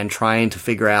memory and trying to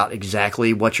figure out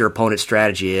exactly what your opponent's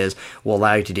strategy is will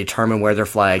allow you to determine where their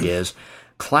flag is.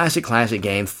 Classic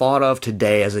game, thought of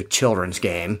today as a children's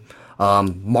game,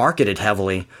 marketed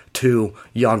heavily to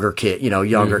younger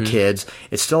kids.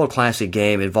 It's still a classic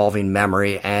game involving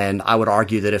memory, and I would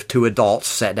argue that if 2 adults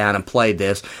sat down and played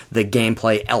this, the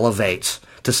gameplay elevates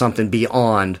to something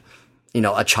beyond,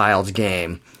 a child's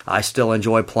game. I still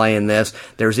enjoy playing this.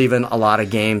 There's even a lot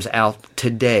of games out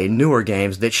today, newer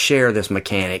games, that share this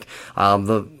mechanic.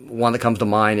 The one that comes to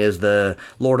mind is the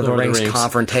Lord of the Rings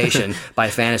Confrontation by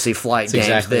Fantasy Flight Games.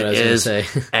 Exactly that is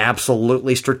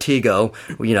absolutely Stratego,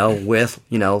 with,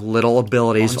 little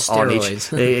abilities on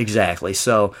each. Exactly.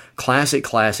 So,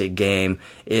 classic game.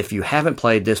 If you haven't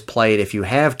played this, play it. If you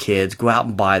have kids, go out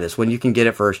and buy this. When you can get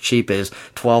it for as cheap as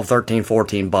 $12,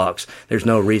 $13, $14, there's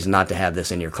no reason not to have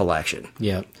this in your collection.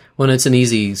 Yeah. Well, it's an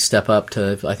easy step up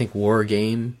to, I think, War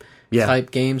Game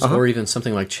type games, or even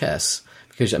something like chess.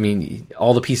 Because, I mean,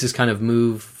 all the pieces kind of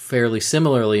move fairly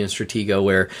similarly in Stratego,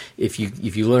 where if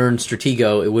you learn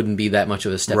Stratego, it wouldn't be that much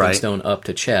of a stepping stone up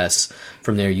to chess.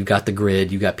 From there, you got the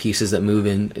grid, you got pieces that move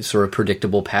in sort of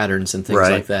predictable patterns and things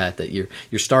like that. That you're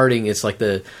starting. It's like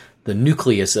the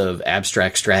nucleus of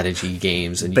abstract strategy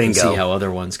games, and you can see how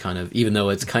other ones kind of, even though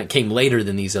it came later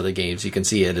than these other games, you can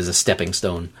see it as a stepping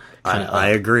stone. I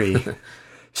agree.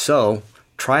 So,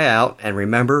 try out and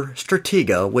remember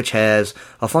Stratego, which has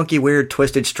a funky, weird,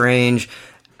 twisted, strange,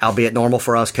 albeit normal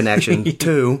for us connection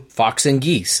to Fox and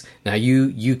Geese. Now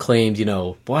you claimed,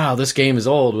 wow, this game is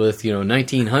old with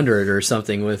 1900 or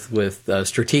something with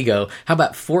Stratego. How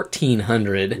about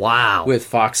 1400? Wow, with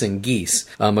Fox and Geese.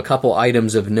 A couple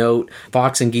items of note: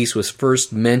 Fox and Geese was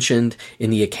first mentioned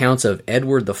in the accounts of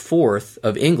Edward IV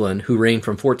of England, who reigned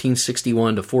from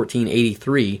 1461 to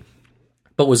 1483,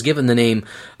 but was given the name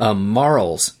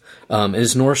Marles. It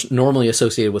is normally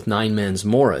associated with Nine Men's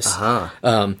Morris.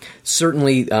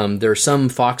 Certainly, there are some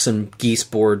Fox and Geese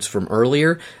boards from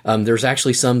earlier. There's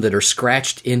actually some that are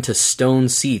scratched into stone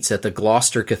seats at the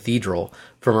Gloucester Cathedral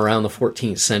from around the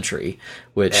 14th century,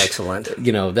 which, excellent.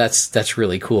 That's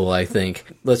really cool, I think.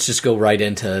 Let's just go right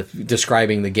into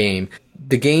describing the game.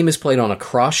 The game is played on a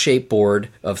cross-shaped board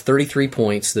of 33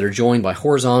 points that are joined by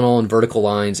horizontal and vertical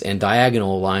lines and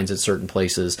diagonal lines at certain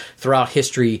places. Throughout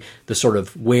history, the sort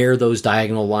of where those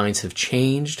diagonal lines have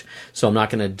changed, so I'm not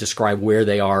going to describe where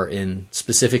they are in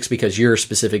specifics, because your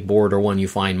specific board or one you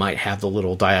find might have the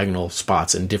little diagonal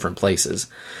spots in different places.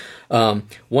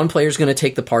 One player is going to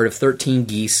take the part of 13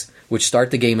 geese, which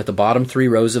start the game at the bottom 3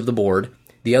 rows of the board.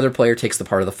 The other player takes the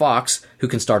part of the fox, who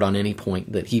can start on any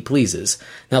point that he pleases.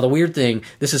 Now, the weird thing,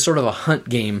 this is sort of a hunt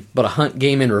game, but a hunt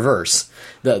game in reverse.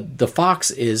 The fox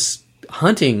is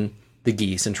hunting the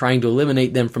geese and trying to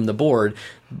eliminate them from the board,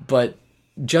 but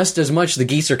just as much the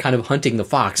geese are kind of hunting the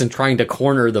fox and trying to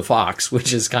corner the fox,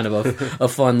 which is kind of a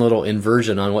fun little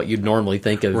inversion on what you'd normally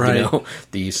think of,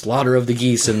 the slaughter of the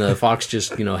geese and the fox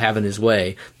just, having his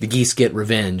way. The geese get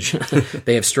revenge.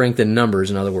 They have strength in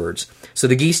numbers, in other words. So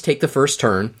the geese take the first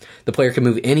turn. The player can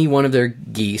move any one of their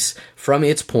geese from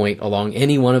its point along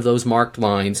any one of those marked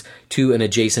lines to an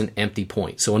adjacent empty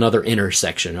point. So another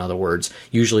intersection, in other words.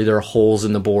 Usually there are holes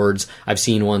in the boards. I've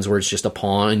seen ones where it's just a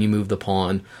pawn and you move the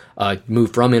pawn.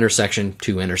 Move from intersection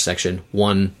to intersection,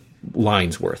 1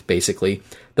 line's worth, basically.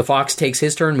 The fox takes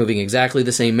his turn, moving exactly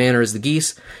the same manner as the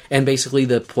geese, and basically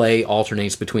the play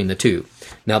alternates between the two.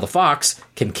 Now, the fox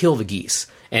can kill the geese,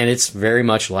 and it's very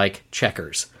much like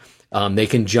checkers. They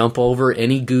can jump over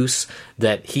any goose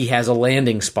that he has a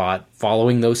landing spot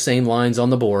following those same lines on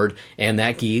the board, and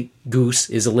that goose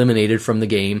is eliminated from the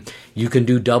game. You can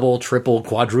do double, triple,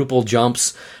 quadruple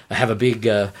jumps, have a big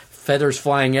feathers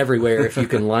flying everywhere if you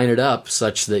can line it up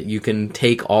such that you can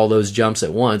take all those jumps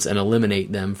at once and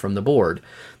eliminate them from the board.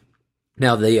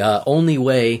 Now, the only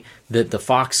way that the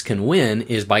fox can win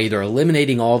is by either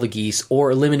eliminating all the geese or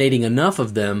eliminating enough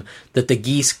of them that the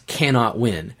geese cannot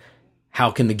win. How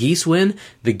can the geese win?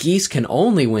 The geese can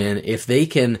only win if they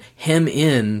can hem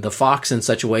in the fox in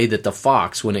such a way that the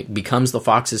fox, when it becomes the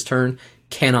fox's turn,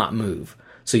 cannot move.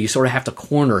 So you sort of have to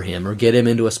corner him or get him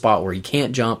into a spot where he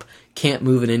can't jump, can't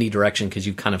move in any direction because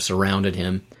you've kind of surrounded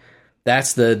him.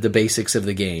 That's the basics of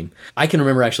the game. I can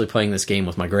remember actually playing this game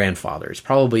with my grandfather. It's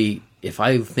probably, if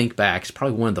I think back, it's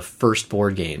probably one of the first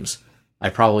board games I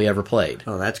probably ever played.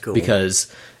 Oh, that's cool.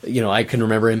 Because, I can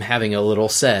remember him having a little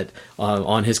set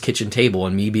on his kitchen table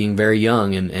and me being very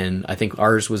young, and I think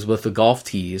ours was with the golf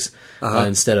tees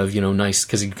instead of, nice,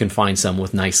 because you can find some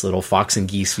with nice little fox and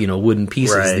geese, wooden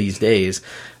pieces these days.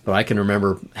 But I can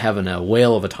remember having a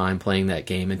whale of a time playing that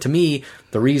game. And to me,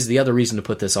 the other reason to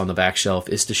put this on the back shelf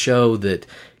is to show that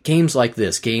games like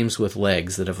this, games with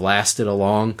legs that have lasted a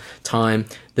long time,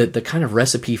 that the kind of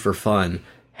recipe for fun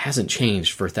hasn't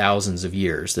changed for thousands of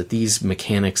years, that these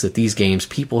mechanics, that these games,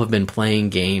 people have been playing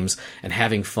games and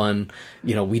having fun.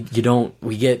 We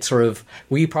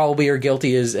probably are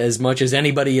guilty as much as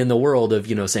anybody in the world of,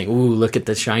 saying, ooh, look at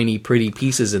the shiny, pretty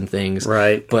pieces and things.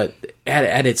 Right. But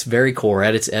at its very core,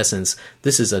 at its essence,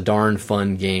 this is a darn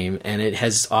fun game, and it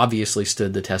has obviously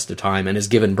stood the test of time and has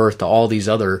given birth to all these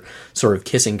other sort of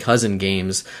kissing cousin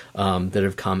games that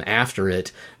have come after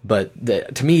it. But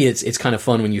to me, it's kind of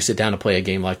fun when you sit down to play a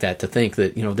game like that, to think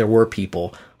that, there were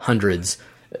people, hundreds,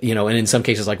 and in some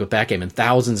cases, like with Backgammon,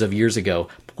 thousands of years ago,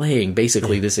 playing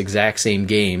basically this exact same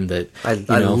game that, I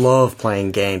love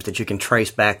playing games that you can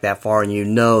trace back that far,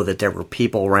 and that there were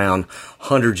people around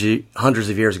hundreds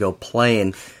of years ago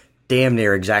playing damn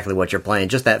near exactly what you're playing.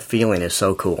 Just that feeling is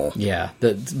so cool. Yeah,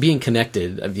 being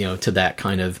connected, to that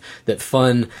kind of, that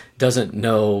fun doesn't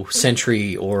know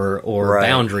century or Right.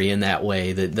 boundary in that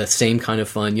way. The same kind of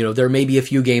fun. There may be a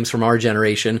few games from our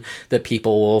generation that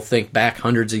people will think back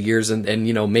hundreds of years, and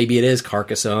maybe it is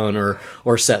Carcassonne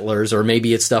or Settlers, or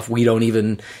maybe it's stuff we don't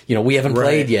even, we haven't Right.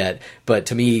 played yet. But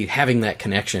to me, having that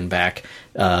connection back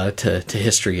to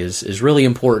history is really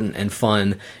important and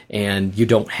fun, and you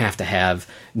don't have to have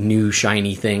new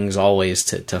shiny things always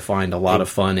to find a lot of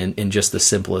fun in just the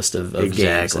simplest of games.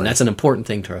 Exactly. And that's an important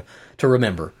thing to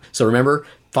remember. So remember,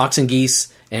 Fox and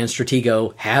Geese and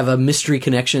Stratego have a mystery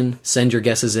connection. Send your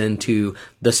guesses in to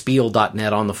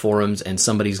thespiel.net on the forums, and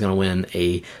somebody's going to win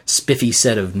a spiffy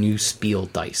set of new Spiel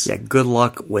dice. Yeah, good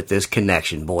luck with this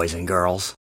connection, boys and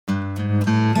girls.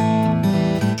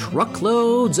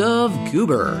 Truckloads of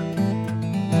goober.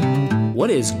 What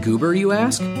is goober, you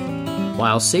ask?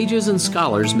 While sages and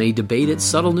scholars may debate its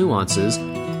subtle nuances,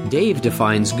 Dave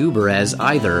defines goober as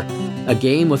either a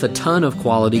game with a ton of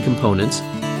quality components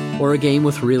or a game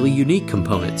with really unique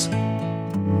components.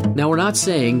 Now, we're not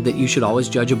saying that you should always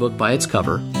judge a book by its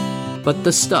cover, but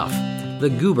the stuff, the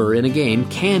goober in a game,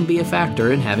 can be a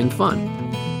factor in having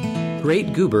fun.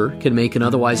 Great goober can make an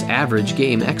otherwise average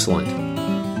game excellent.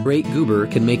 Great goober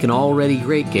can make an already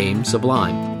great game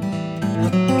sublime.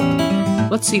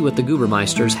 Let's see what the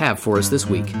Goobermeisters have for us this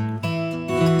week.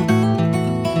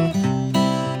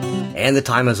 And the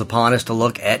time is upon us to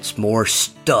look at more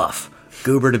stuff.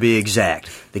 Goober to be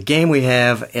exact. The game we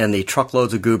have in the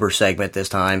Truckloads of Goober segment this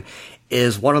time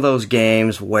is one of those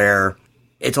games where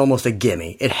it's almost a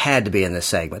gimme. It had to be in this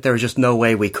segment. There was just no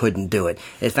way we couldn't do it.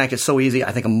 In fact, it's so easy,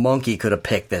 I think a monkey could have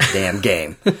picked this damn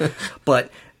game.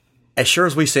 But as sure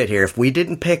as we sit here, if we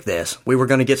didn't pick this, we were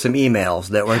going to get some emails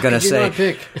that were going to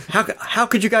say, how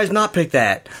could you guys not pick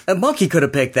that? A monkey could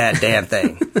have picked that damn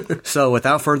thing. So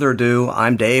without further ado,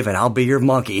 I'm Dave, and I'll be your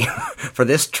monkey for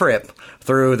this trip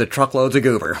through the Truckloads of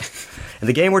Goober. And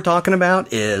the game we're talking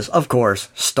about is, of course,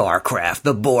 StarCraft,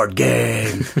 the board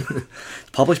game.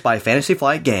 Published by Fantasy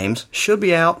Flight Games. Should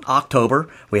be out October.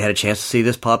 We had a chance to see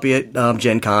this puppy at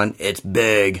Gen Con. It's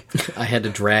big. I had to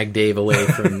drag Dave away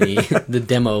from the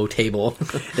demo table.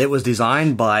 It was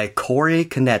designed by Corey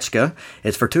Konechka.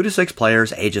 It's for 2 to 6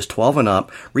 players, ages 12 and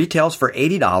up. Retails for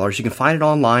 $80. You can find it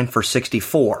online for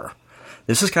 $64.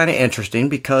 This is kind of interesting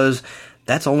because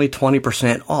that's only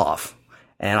 20% off.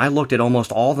 And I looked at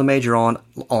almost all the major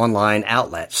online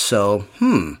outlets. So,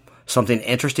 something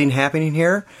interesting happening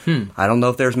here. I don't know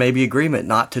if there's maybe agreement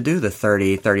not to do the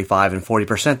 30, 35, and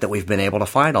 40% that we've been able to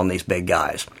find on these big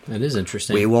guys. That is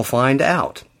interesting. We will find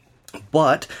out.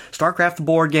 But StarCraft the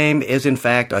board game is in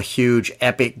fact a huge,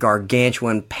 epic,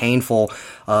 gargantuan, painful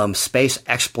space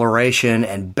exploration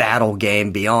and battle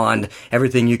game beyond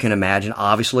everything you can imagine.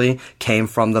 Obviously, came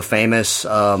from the famous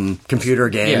computer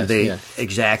game.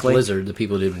 Exactly. Blizzard, the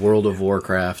people who did World of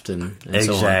Warcraft and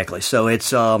exactly. So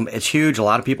it's huge. A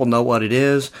lot of people know what it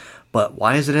is. But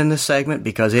why is it in this segment?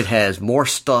 Because it has more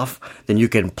stuff than you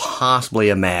can possibly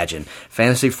imagine.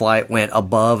 Fantasy Flight went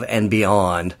above and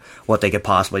beyond what they could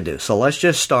possibly do. So let's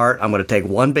just start. I'm going to take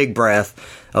one big breath.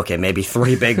 Okay, maybe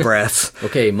 3 big breaths.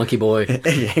 Okay, monkey boy.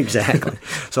 Exactly.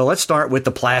 So let's start with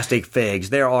the plastic figs.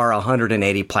 There are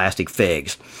 180 plastic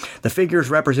figs. The figures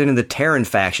representing the Terran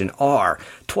faction are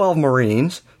 12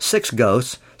 Marines, 6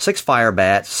 Ghosts, 6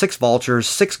 Firebats, 6 Vultures,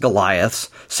 6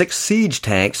 Goliaths, 6 Siege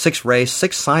Tanks, 6 Wraiths,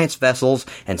 6 Science Vessels,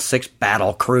 and 6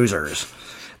 Battle Cruisers.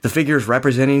 The figures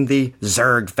representing the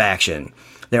Zerg faction.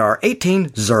 There are 18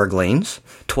 Zerglings,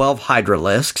 12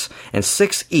 Hydralisks, and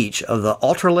 6 each of the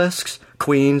Ultralisks,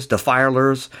 Queens,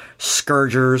 Defilers,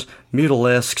 Scourgers,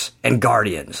 Mutalisks, and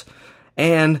Guardians.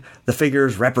 And the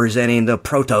figures representing the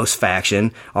Protoss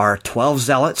faction are 12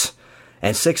 Zealots,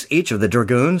 and 6 each of the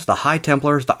Dragoons, the High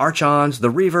Templars, the Archons,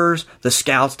 the Reavers, the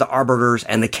Scouts, the Arbiters,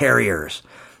 and the Carriers.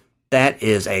 That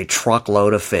is a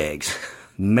truckload of figs.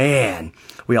 Man.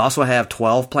 We also have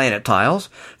 12 planet tiles,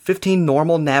 15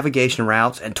 normal navigation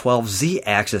routes, and 12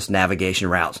 Z-axis navigation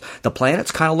routes. The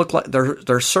planets kind of look like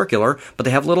they're circular, but they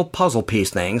have little puzzle piece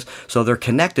things, so they're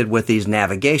connected with these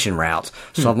navigation routes.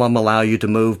 Some of them allow you to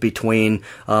move between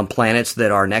planets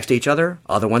that are next to each other.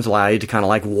 Other ones allow you to kind of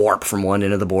like warp from one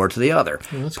end of the board to the other.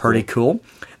 That's pretty cool.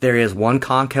 There is 1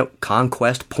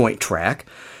 conquest point track,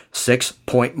 6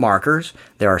 point markers.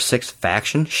 There are 6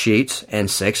 faction sheets and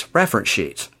 6 reference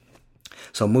sheets.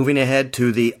 So moving ahead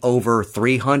to the over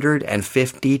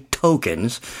 350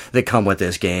 tokens that come with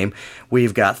this game,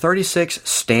 we've got 36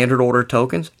 standard order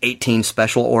tokens, 18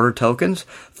 special order tokens,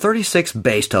 36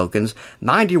 base tokens,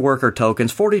 90 worker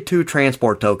tokens, 42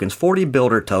 transport tokens, 40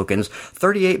 builder tokens,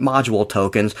 38 module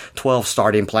tokens, 12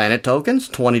 starting planet tokens,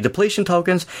 20 depletion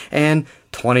tokens, and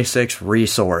 26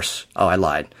 resource. Oh, I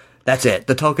lied. That's it.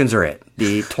 The tokens are it.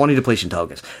 The 20 depletion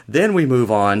tokens. Then we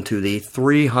move on to the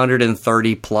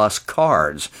 330 plus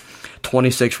cards.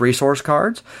 26 resource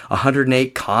cards,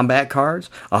 108 combat cards,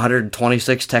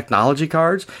 126 technology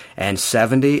cards, and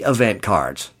 70 event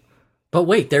cards. But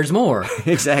wait, there's more.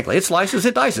 Exactly. It slices,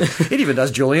 it dices. It even does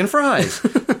julienne fries.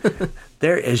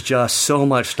 There is just so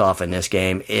much stuff in this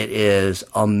game. It is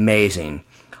amazing.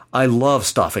 I love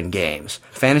stuff in games.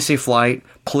 Fantasy Flight,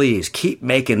 please keep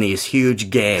making these huge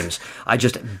games. I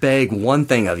just beg one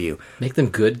thing of you. Make them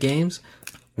good games?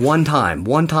 One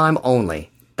time only.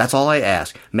 That's all I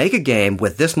ask. Make a game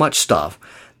with this much stuff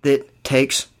that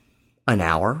takes an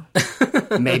hour,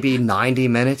 maybe 90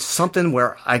 minutes, something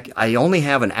where I only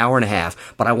have an hour and a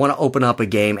half, but I want to open up a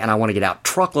game and I want to get out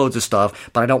truckloads of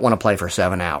stuff, but I don't want to play for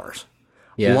 7 hours.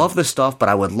 Yeah. Love the stuff, but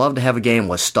I would love to have a game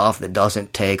with stuff that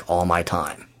doesn't take all my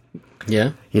time.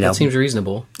 Yeah, that seems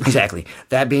reasonable. Exactly.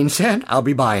 That being said, I'll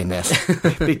be buying this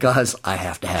because I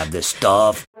have to have this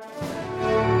stuff.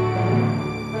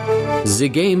 The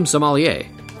Game Sommelier,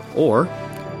 or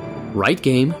Right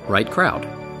Game, Right Crowd.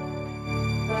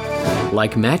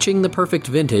 Like matching the perfect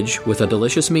vintage with a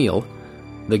delicious meal,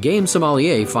 the Game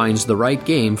Sommelier finds the right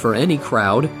game for any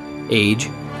crowd, age,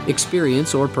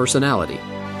 experience, or personality.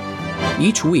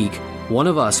 Each week, one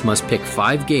of us must pick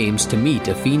 5 games to meet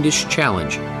a fiendish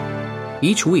challenge.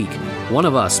 Each week, one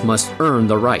of us must earn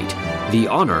the right, the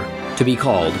honor, to be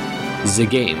called the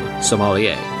Game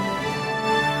Sommelier.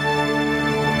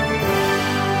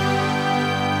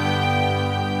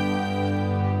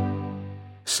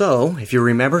 So, if you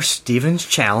remember Steven's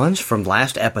challenge from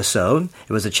last episode,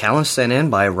 it was a challenge sent in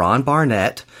by Ron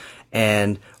Barnett,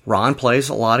 and Ron plays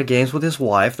a lot of games with his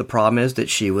wife. The problem is that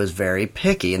she was very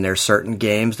picky, and there's certain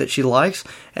games that she likes,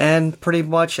 and pretty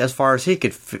much, as far as he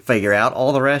could figure out,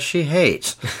 all the rest she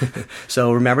hates.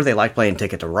 So remember, they liked playing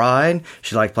Ticket to Ride.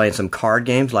 She liked playing some card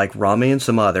games like Rummy and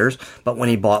some others, but when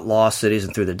he bought Lost Cities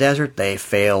and Through the Desert, they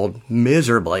failed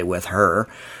miserably with her.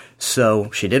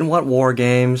 So she didn't want war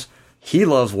games. He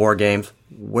loves war games.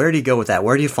 Where do you go with that?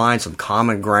 Where do you find some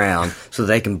common ground so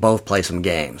they can both play some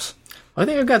games? I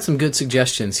think I've got some good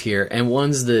suggestions here, and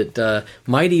ones that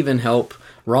might even help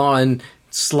Ron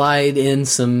slide in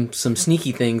some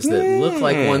sneaky things that look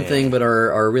like one thing but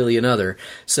are really another.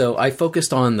 So I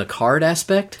focused on the card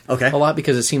aspect a lot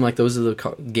because it seemed like those are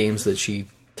the games that she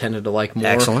tended to like more.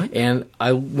 Excellent. And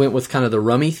I went with kind of the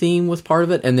Rummy theme with part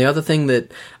of it. And the other thing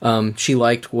that she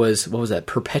liked was, what was that?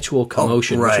 Perpetual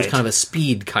Commotion, which was kind of a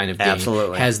speed kind of game.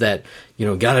 Absolutely. Has that,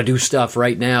 gotta do stuff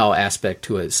right now aspect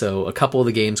to it. So a couple of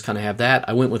the games kind of have that.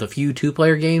 I went with a few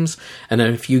 2-player games and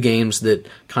then a few games that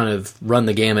kind of run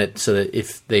the gamut so that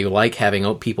if they like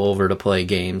having people over to play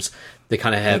games, they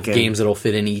kind of have games that'll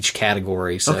fit in each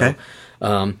category. So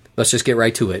let's just get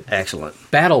right to it. Excellent.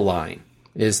 Battle Line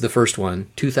is the first one.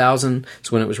 2000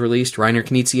 is when it was released. Reiner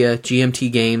Knizia,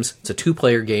 GMT Games. It's a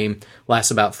 2-player game.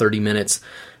 Lasts about 30 minutes.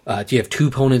 You have 2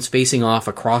 opponents facing off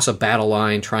across a battle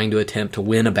line trying to attempt to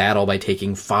win a battle by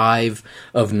taking 5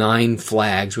 of 9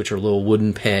 flags, which are little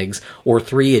wooden pegs, or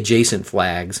 3 adjacent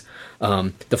flags.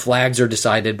 The flags are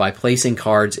decided by placing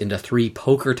cards into 3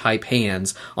 poker-type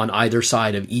hands on either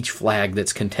side of each flag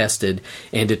that's contested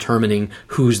and determining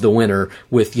who's the winner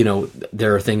with,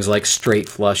 there are things like straight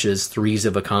flushes, 3s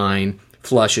of a kind,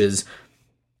 flushes.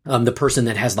 The person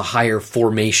that has the higher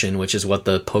formation, which is what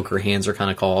the poker hands are kind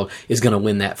of called, is going to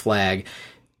win that flag.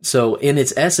 So in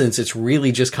its essence, it's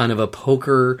really just kind of a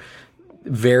poker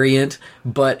variant,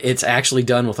 but it's actually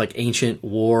done with like ancient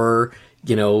war,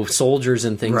 soldiers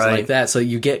and things like that. So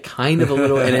you get kind of a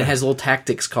little, and it has little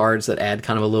tactics cards that add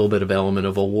kind of a little bit of element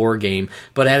of a war game.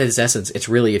 But at its essence, it's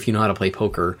really, if you know how to play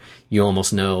poker, you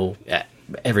almost know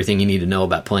everything you need to know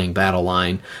about playing Battle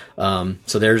Line.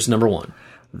 So there's number 1.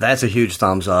 That's a huge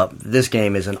thumbs up. This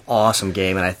game is an awesome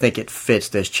game, and I think it fits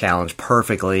this challenge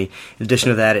perfectly. In addition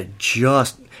to that, it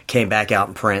just came back out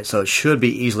in print, so it should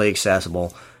be easily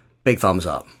accessible. Big thumbs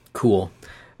up. Cool.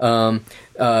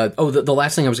 The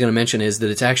last thing I was going to mention is that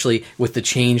it's actually, with the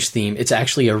change theme, it's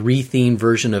actually a re-themed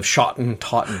version of Schotten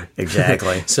Totten.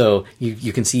 Exactly. So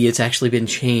you can see it's actually been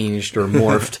changed or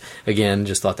morphed. Again,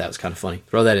 just thought that was kind of funny.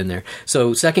 Throw that in there.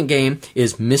 So second game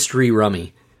is Mystery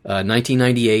Rummy.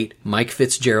 1998, Mike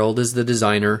Fitzgerald is the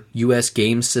designer, US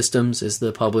Game Systems is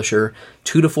the publisher,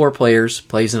 2 to 4 players,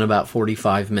 plays in about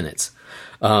 45 minutes.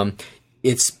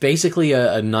 It's basically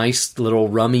a nice little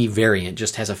Rummy variant.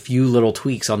 Just has a few little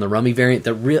tweaks on the Rummy variant,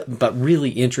 but really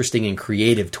interesting and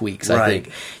creative tweaks, I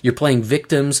think. You're playing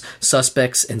victims,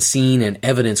 suspects, and scene and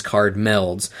evidence card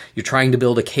melds. You're trying to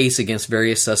build a case against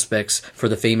various suspects for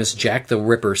the famous Jack the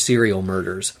Ripper serial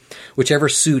murders. Whichever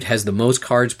suit has the most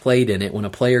cards played in it when a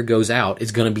player goes out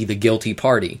is going to be the guilty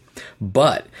party.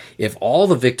 But if all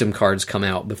the victim cards come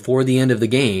out before the end of the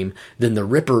game, then the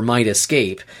Ripper might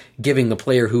escape, giving the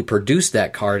player who produced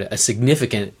that card a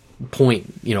significant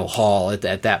point, haul at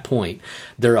that point.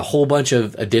 There are a whole bunch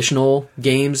of additional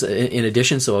games in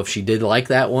addition, so if she did like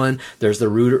that one, there's the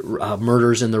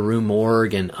Murders in the Rue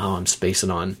Morgue, and I'm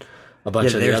spacing on a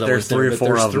bunch of the other ones.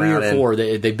 There's three or four.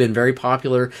 They've been very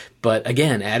popular, but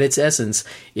again, at its essence,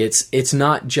 it's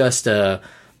not just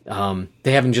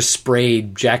they haven't just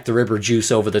sprayed Jack the Ripper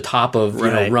juice over the top of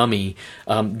Rummy.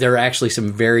 There are actually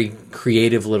some very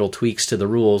creative little tweaks to the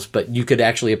rules, but you could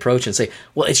actually approach and say,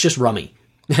 well, it's just Rummy.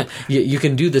 you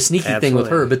can do the sneaky thing with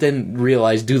her, but then do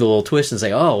the little twist and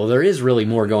say, oh, well, there is really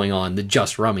more going on than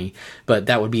just Rummy. But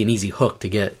that would be an easy hook to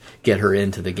get her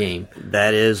into the game.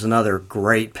 That is another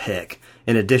great pick.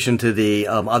 In addition to the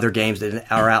other games that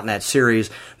are out in that series,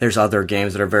 there's other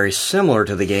games that are very similar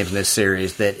to the games in this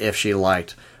series that, if she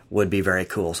liked, would be very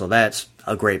cool. So that's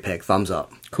a great pick. Thumbs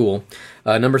up. Cool.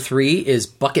 Number 3 is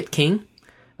Bucket King.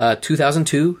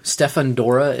 2002, Stefan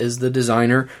Dora is the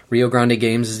designer. Rio Grande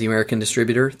Games is the American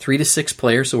distributor. 3 to 6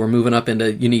 players, so we're moving up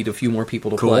into, you need a few more people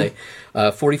to play.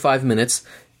 45 minutes.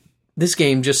 This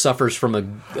game just suffers from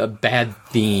a bad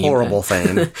theme. Horrible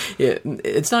theme.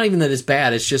 It's not even that it's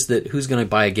bad, it's just that who's going to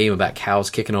buy a game about cows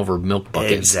kicking over milk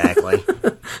buckets? Exactly.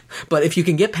 But if you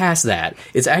can get past that,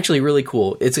 it's actually really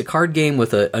cool. It's a card game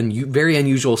with a very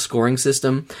unusual scoring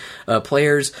system.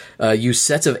 Players use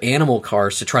sets of animal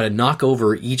cards to try to knock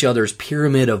over each other's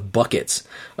pyramid of buckets.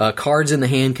 Cards in the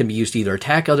hand can be used to either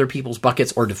attack other people's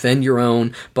buckets or defend your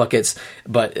own buckets.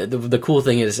 But the cool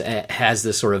thing is it has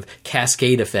this sort of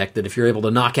cascade effect that if you're able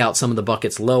to knock out some of the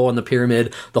buckets low on the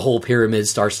pyramid, the whole pyramid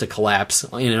starts to collapse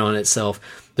in and on itself.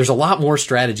 There's a lot more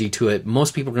strategy to it.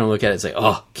 Most people are going to look at it and say,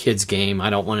 oh, kid's game, I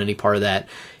don't want any part of that.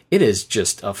 It is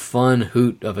just a fun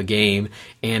hoot of a game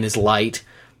and is light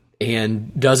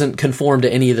and doesn't conform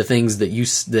to any of the things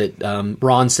that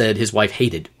Ron said his wife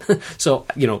hated. So,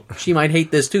 she might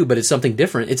hate this too, but it's something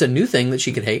different. It's a new thing that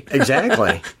she could hate.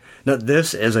 Exactly. No,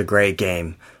 this is a great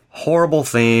game. Horrible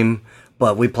theme,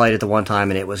 but we played it the one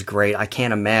time and it was great. I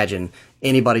can't imagine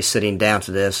anybody sitting down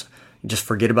to this. Just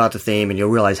forget about the theme and you'll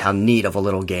realize how neat of a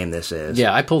little game this is.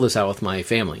 Yeah, I pull this out with my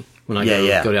family when I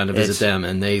go down to visit them,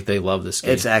 and they love this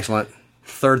game. It's excellent.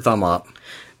 3rd thumb up.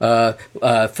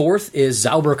 4th is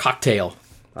Zauber Cocktail.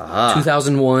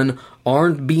 2001.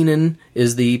 Arndt Bienen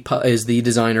is the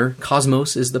designer.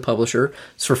 Cosmos is the publisher.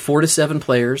 It's for 4 to 7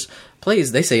 players.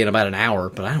 Plays, they say, in about an hour,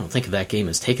 but I don't think that game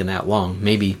has taken that long.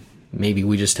 Maybe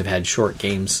we just have had short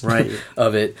games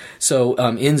of it. So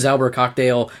in Zauber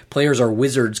Cocktail, players are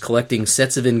wizards collecting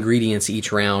sets of ingredients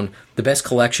each round. The best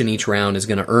collection each round is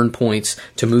going to earn points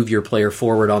to move your player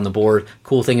forward on the board.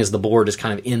 Cool thing is the board is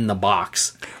kind of in the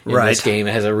box in this game.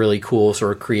 It has a really cool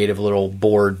sort of creative little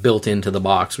board built into the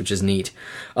box, which is neat.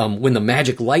 When the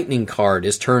Magic Lightning card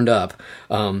is turned up,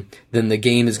 then the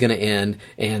game is going to end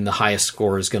and the highest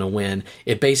score is going to win.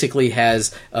 It basically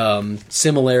has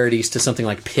similarities to something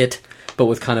like Pit, but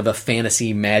with kind of a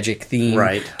fantasy magic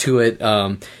theme to it.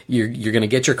 You're going to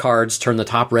get your cards, turn the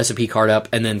top recipe card up,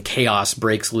 and then chaos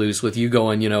breaks loose with you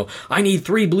going, I need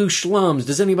 3 blue schlums.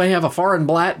 Does anybody have a foreign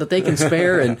blat that they can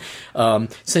spare?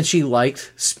 And since she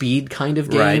liked speed kind of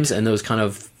games and those kind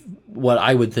of what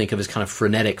I would think of as kind of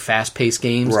frenetic, fast-paced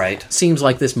games. Seems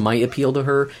like this might appeal to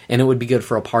her, and it would be good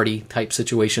for a party-type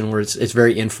situation where it's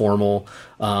very informal,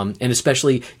 and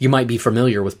especially, you might be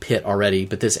familiar with Pit already,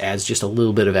 but this adds just a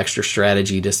little bit of extra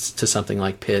strategy to something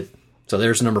like Pit. So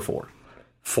there's number 4.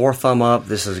 4 thumb up.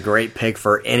 This is a great pick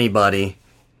for anybody.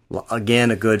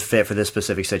 Again, a good fit for this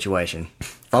specific situation.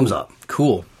 Thumbs up.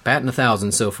 Cool. Batting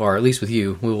 1,000 so far, at least with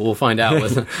you. We'll find out.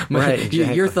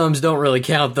 Your thumbs don't really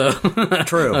count, though.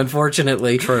 True.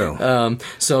 Unfortunately. True.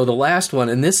 So the last one,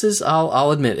 and this is,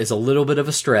 I'll admit, is a little bit of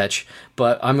a stretch,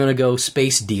 but I'm going to go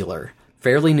Space Dealer.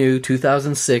 Fairly new,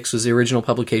 2006 was the original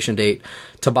publication date.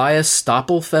 Tobias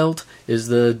Stoppelfeld is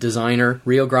the designer.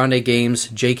 Rio Grande Games,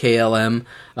 JKLM,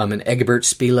 and Egbert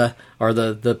Spiele are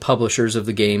the publishers of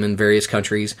the game in various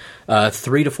countries.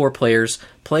 3 to 4 players,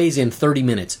 plays in 30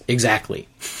 minutes, exactly.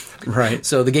 Right.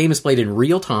 So the game is played in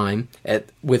real time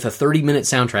with a 30-minute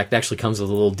soundtrack. It actually comes with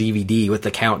a little DVD with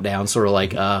the countdown, sort of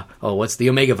like, what's the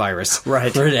Omega virus?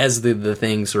 Right. Where it has the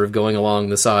thing sort of going along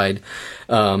the side.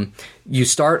 you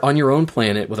start on your own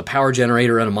planet with a power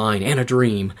generator and a mine and a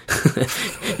dream.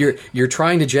 You're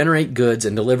trying to generate goods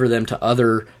and deliver them to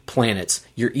other planets.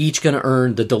 You're each going to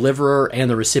earn, the deliverer and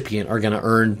the recipient are going to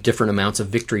earn different amounts of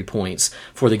victory points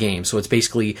for the game. So it's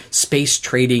basically space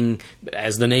trading,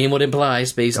 as the name would imply,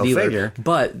 space dealer. Figure.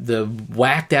 But the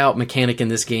whacked out mechanic in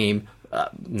this game,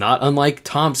 not unlike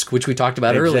Tomsk, which we talked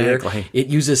about earlier, it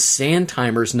uses sand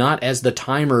timers not as the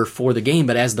timer for the game,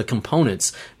 but as the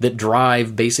components that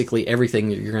drive basically everything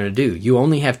that you're going to do. You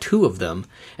only have 2 of them,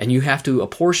 and you have to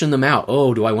apportion them out.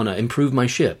 Oh, do I want to improve my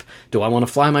ship? Do I want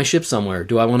to fly my ship somewhere?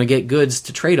 Do I want to get goods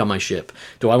to trade on my ship?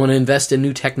 Do I want to invest in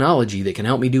new technology that can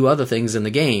help me do other things in the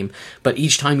game? But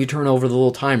each time you turn over the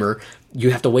little timer,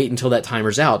 you have to wait until that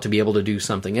timer's out to be able to do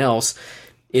something else.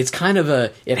 It's kind of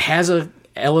it has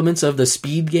elements of the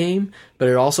speed game, but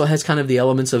it also has kind of the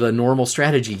elements of a normal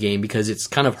strategy game because it's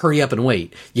kind of hurry up and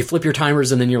wait. You flip your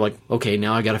timers and then you're like, okay,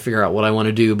 now I got to figure out what I want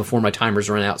to do before my timers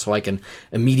run out so I can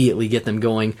immediately get them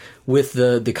going, with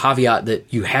the caveat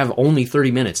that you have only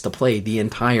 30 minutes to play the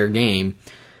entire game.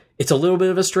 It's a little bit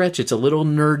of a stretch. It's a little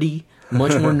nerdy,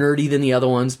 much more nerdy than the other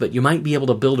ones, but you might be able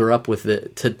to build her up with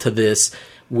it to this.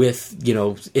 With,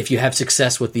 if you have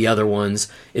success with the other ones,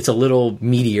 it's a little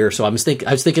meatier. So I was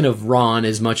thinking of Ron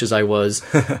as much as I was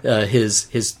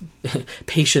his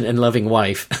patient and loving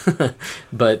wife.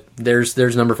 But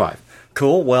there's number 5.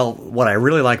 Cool. Well, what I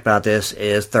really like about this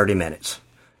is 30 minutes.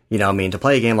 To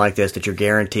play a game like this that you're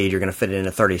guaranteed you're going to fit it in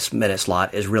a 30-minute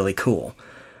slot is really cool.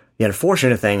 The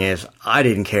unfortunate thing is I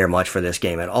didn't care much for this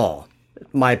game at all.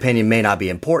 My opinion may not be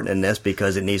important in this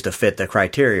because it needs to fit the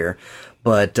criteria,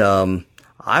 but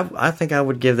I think I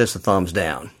would give this a thumbs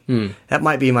down. That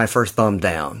might be my first thumb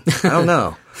down. I don't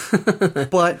know.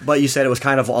 But you said it was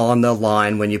kind of on the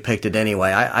line when you picked it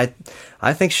anyway.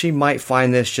 I think she might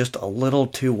find this just a little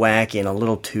too wacky and a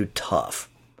little too tough.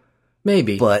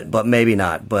 Maybe. But maybe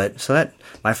not. But so that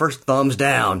my first thumbs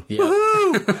down. Yeah.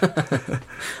 Woohoo!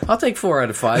 I'll take 4 out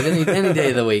of 5 any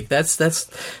day of the week. That's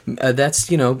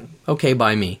okay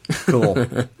by me. Cool.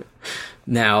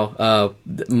 Now,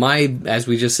 as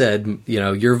we just said,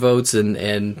 your votes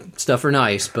and stuff are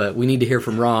nice, but we need to hear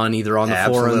from Ron either on the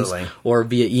forums or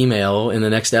via email in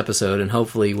the next episode, and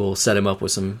hopefully we'll set him up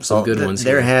with some good ones.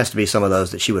 There has to be some of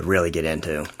those that she would really get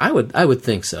into. I would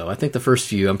think so. I think the first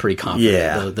few, I'm pretty confident.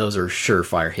 Yeah. Those are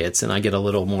surefire hits, and I get a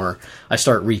little more. I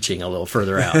start reaching a little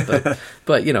further out, but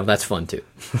that's fun too.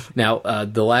 Now,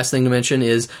 the last thing to mention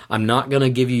is I'm not going to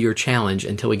give you your challenge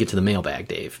until we get to the mailbag,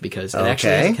 Dave, because it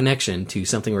actually has a connection to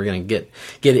something we're going to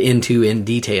get into in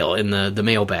detail in the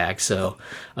mailbag. So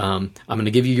I'm going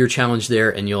to give you your challenge there,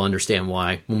 and you'll understand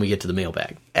why when we get to the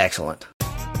mailbag. Excellent.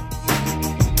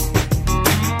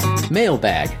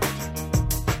 Mailbag.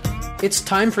 It's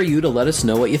time for you to let us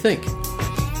know what you think.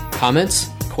 Comments,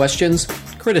 questions,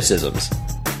 criticisms.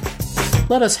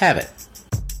 Let us have it.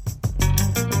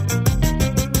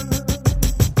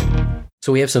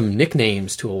 So we have some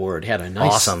nicknames to award. Had a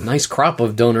nice crop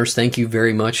of donors. Thank you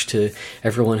very much to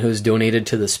everyone who's donated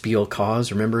to the Spiel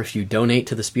cause. Remember, if you donate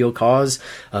to the Spiel cause,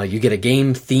 you get a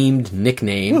game-themed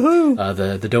nickname.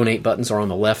 The donate buttons are on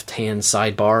the left-hand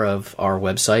sidebar of our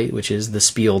website, which is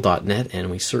thespiel.net,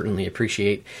 and we certainly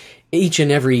appreciate each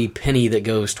and every penny that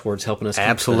goes towards helping us keep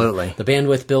the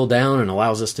bandwidth bill down and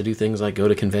allows us to do things like go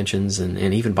to conventions and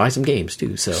even buy some games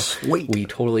too. So Sweet. We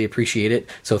totally appreciate it.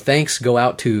 So thanks go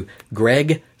out to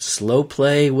Greg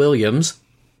Slowplay Williams.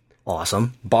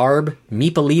 Awesome. Barb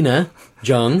Meepolina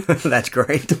Jung. That's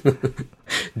great.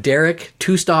 Derek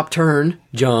Two Stop Turn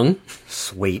Jung.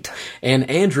 Sweet. And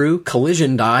Andrew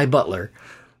Collision Die Butler.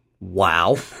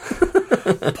 Wow.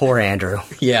 Poor Andrew.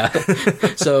 Yeah.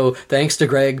 So thanks to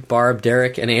Greg, Barb,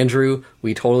 Derek, and Andrew.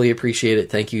 We totally appreciate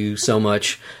it. Thank you so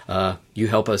much. You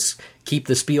help us keep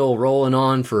the Spiel rolling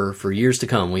on for years to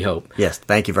come, we hope. Yes,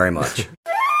 thank you very much.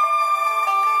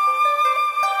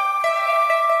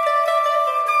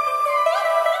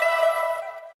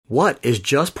 What is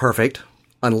just perfect,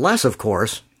 unless, of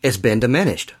course, it's been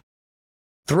diminished?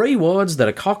 3 words that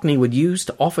a Cockney would use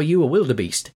to offer you a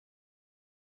wildebeest.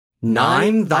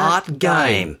 Name that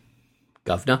game.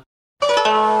 Governor.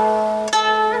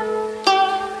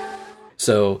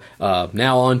 So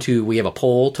now on to, we have a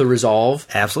poll to resolve.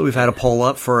 Absolutely. We've had a poll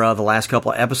up for the last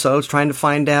couple of episodes trying to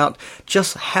find out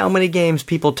just how many games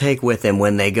people take with them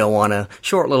when they go on a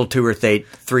short little 2 or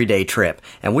 3-day trip.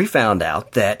 And we found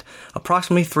out that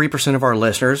approximately 3% of our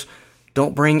listeners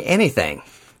don't bring anything.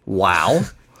 Wow.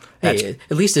 Hey,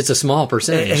 at least it's a small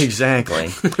percentage. Exactly.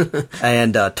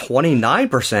 And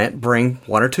 29% bring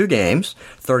 1 or 2 games,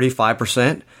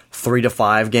 35% 3 to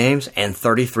 5 games, and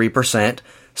 33%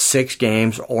 6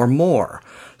 games or more.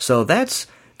 So that's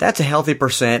That's a healthy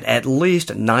percent. At least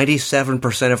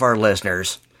 97% of our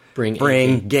listeners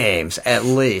bring games, at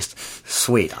least.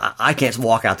 Sweet. I can't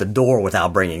walk out the door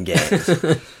without bringing games.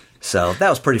 So that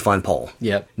was a pretty fun poll.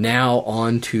 Yep. Now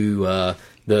on to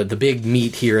the big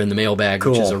meat here in the mailbag,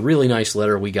 Cool. which is a really nice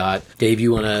letter we got. Dave,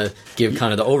 you want to give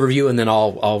kind of the overview, and then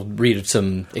I'll read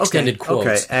some extended quotes.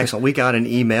 Okay, excellent. We got an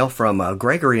email from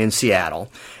Gregory in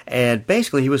Seattle, and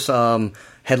basically he was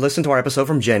had listened to our episode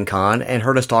from Gen Con and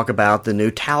heard us talk about the new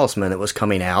Talisman that was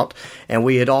coming out, and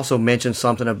we had also mentioned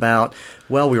something about,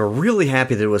 well, we were really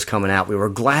happy that it was coming out. We were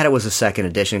glad it was a second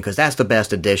edition because that's the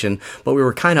best edition, but we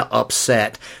were kind of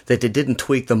upset that it didn't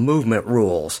tweak the movement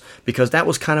rules because that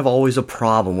was kind of always a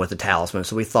problem with the Talisman.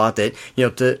 So we thought that,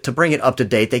 to bring it up to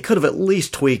date, they could have at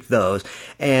least tweaked those.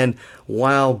 And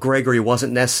while Gregory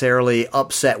wasn't necessarily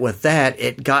upset with that,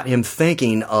 it got him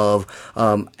thinking of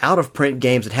out-of-print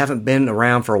games that haven't been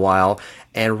around for a while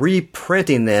and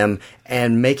reprinting them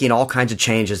and making all kinds of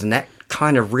changes, and that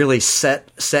kind of really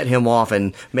set him off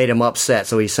and made him upset.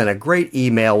 So he sent a great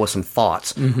email with some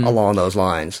thoughts along those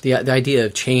lines. The idea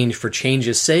of change for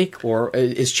change's sake, or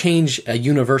is change a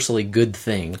universally good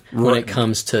thing when it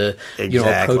comes to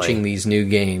approaching these new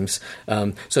games?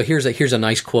 So here's a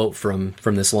nice quote from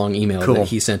this long email that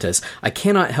he sent us. I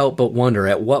cannot help but wonder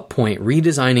at what point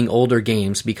redesigning older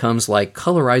games becomes like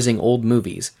colorizing old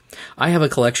movies. I have a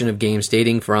collection of games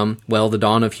dating from, well, the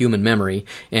dawn of human memory,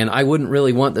 and I wouldn't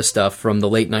really want the stuff from the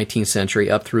late 19th century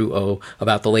up through,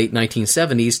 about the late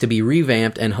 1970s to be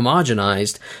revamped and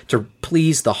homogenized to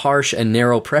please the harsh and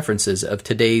narrow preferences of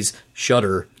today's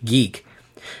shudder geek.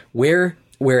 Where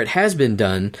it has been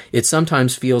done, it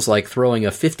sometimes feels like throwing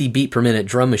a 50 beat per minute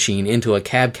drum machine into a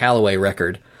Cab Calloway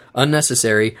record.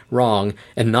 Unnecessary, wrong,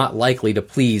 and not likely to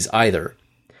please either.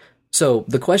 So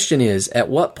the question is, at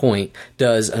what point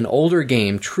does an older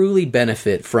game truly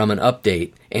benefit from an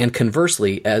update? And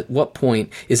conversely, at what point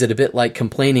is it a bit like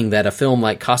complaining that a film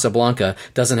like Casablanca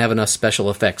doesn't have enough special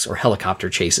effects or helicopter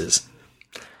chases?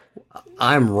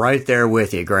 I'm right there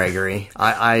with you, Gregory.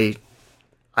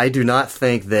 I do not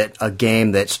think that a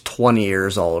game that's 20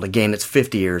 years old, a game that's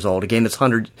 50 years old, a game that's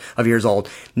hundreds of years old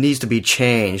needs to be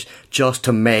changed just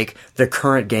to make the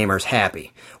current gamers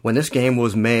happy. When this game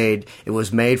was made, it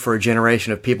was made for a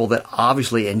generation of people that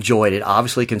obviously enjoyed it,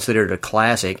 obviously considered it a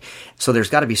classic. So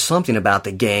there's got to be something about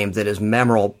the game that is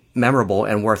memorable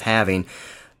and worth having.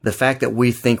 The fact that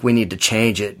we think we need to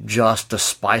change it just to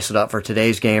spice it up for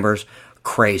today's gamers,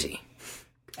 crazy.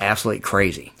 Absolutely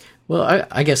crazy. Well,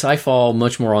 I guess I fall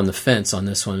much more on the fence on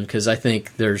this one because I think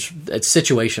it's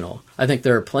situational. I think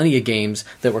there are plenty of games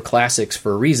that were classics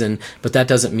for a reason, but that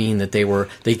doesn't mean that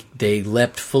they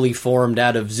leapt fully formed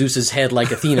out of Zeus's head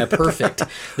like Athena perfect.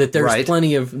 That there's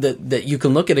plenty of that you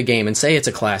can look at a game and say it's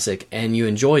a classic and you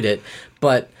enjoyed it,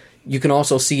 but you can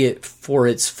also see it for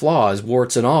its flaws,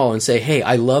 warts and all, and say, hey,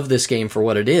 I love this game for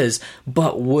what it is,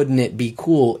 but wouldn't it be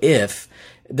cool if...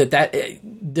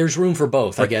 there's room for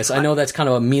both, I guess. I know that's kind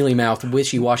of a mealy-mouthed,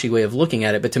 wishy-washy way of looking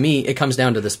at it, but to me, it comes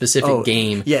down to the specific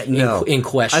game in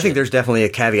question. I think there's definitely a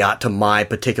caveat to my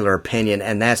particular opinion,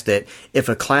 and that's that if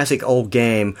a classic old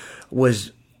game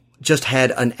just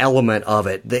had an element of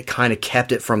it that kind of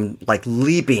kept it from like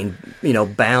leaping,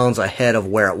 bounds ahead of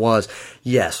where it was,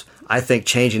 yes, I think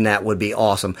changing that would be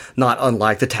awesome. Not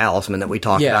unlike the Talisman that we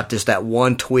talked about, just that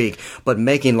one tweak, but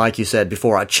making, like you said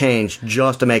before, a change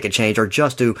just to make a change or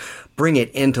just to bring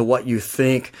it into what you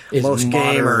think most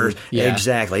gamers...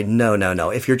 Exactly.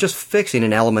 No. If you're just fixing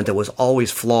an element that was always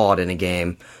flawed in a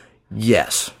game,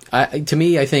 yes. To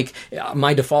me, I think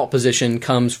my default position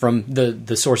comes from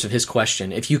the source of his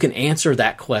question. If you can answer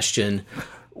that question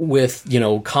with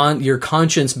your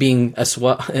conscience being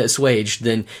assuaged,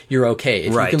 then you're okay.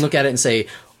 If you can look at it and say,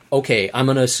 okay, I'm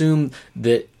going to assume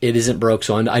that it isn't broke,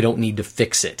 so I don't need to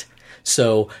fix it.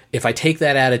 So if I take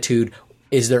that attitude,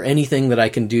 is there anything that I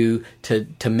can do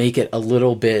to make it a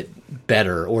little bit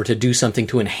better or to do something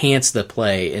to enhance the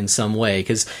play in some way?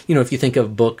 Because, if you think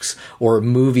of books or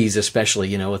movies especially,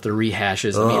 with the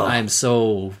rehashes, I mean, I'm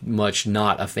so much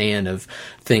not a fan of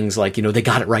things like, they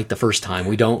got it right the first time.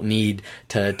 We don't need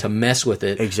to mess with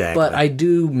it. Exactly. But I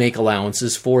do make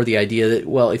allowances for the idea that,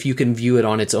 well, if you can view it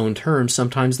on its own terms,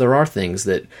 sometimes there are things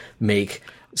that make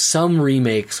some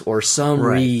remakes or some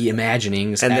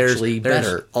reimaginings and actually there's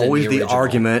better. Always than the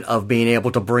argument of being able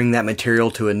to bring that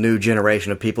material to a new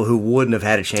generation of people who wouldn't have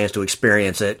had a chance to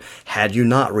experience it had you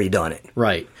not redone it.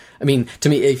 Right. I mean, to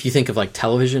me, if you think of like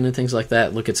television and things like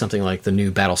that, look at something like the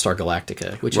new Battlestar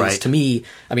Galactica, which is, to me,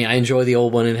 I mean, I enjoy the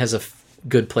old one and it has a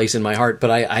good place in my heart,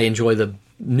 but I enjoy the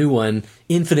new one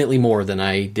infinitely more than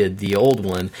I did the old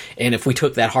one. And if we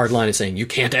took that hard line of saying, you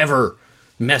can't ever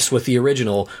mess with the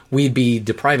original, we'd be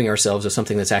depriving ourselves of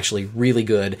something that's actually really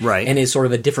good, right, and is sort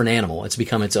of a different animal. It's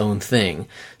become its own thing.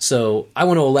 So I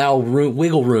want to allow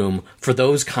wiggle room for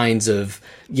those kinds of,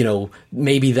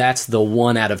 maybe that's the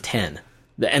 1 out of 10.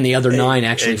 And the other 9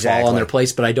 actually fall on their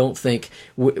place, but I don't think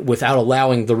without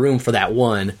allowing the room for that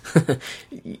one,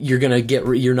 you're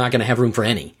not going to have room for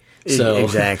any. So,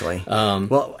 exactly.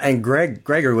 Well, and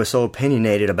Gregory was so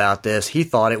opinionated about this, he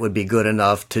thought it would be good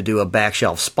enough to do a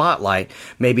backshelf spotlight,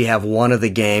 maybe have one of the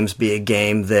games be a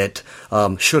game that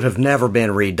should have never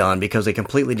been redone because they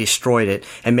completely destroyed it,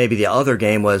 and maybe the other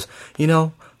game was,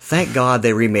 thank God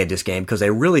they remade this game because they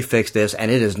really fixed this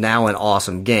and it is now an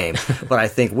awesome game. But I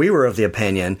think we were of the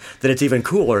opinion that it's even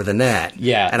cooler than that.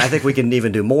 Yeah. And I think we can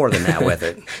even do more than that with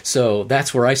it. So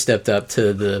that's where I stepped up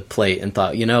to the plate and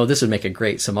thought, this would make a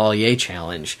great sommelier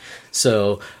challenge.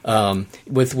 So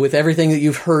with everything that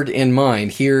you've heard in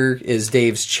mind, here is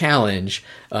Dave's challenge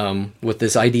with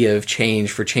this idea of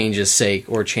change for change's sake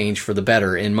or change for the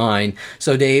better in mind.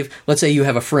 So Dave, let's say you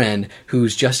have a friend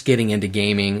who's just getting into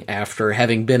gaming after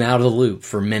having been out of the loop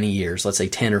for many years, let's say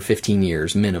 10 or 15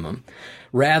 years minimum.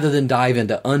 Rather than dive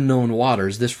into unknown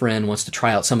waters, this friend wants to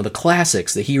try out some of the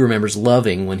classics that he remembers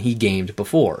loving when he gamed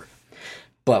before.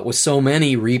 But with so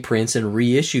many reprints and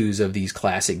reissues of these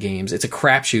classic games, it's a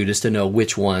crapshoot as to know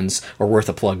which ones are worth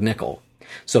a plug nickel.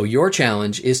 So your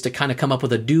challenge is to kind of come up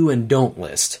with a do and don't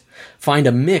list. Find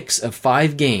a mix of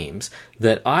 5 games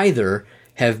that either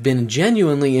have been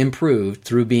genuinely improved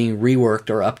through being reworked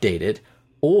or updated,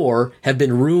 or have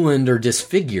been ruined or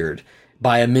disfigured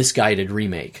by a misguided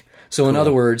remake. So in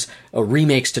other words,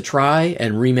 remakes to try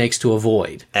and remakes to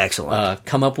avoid. Excellent.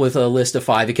 Come up with a list of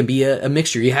 5. It can be a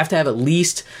mixture. You have to have at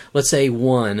least, let's say,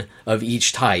 1 of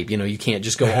each type. You can't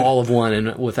just go all of one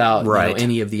and without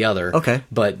any of the other. Okay.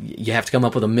 But you have to come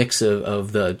up with a mix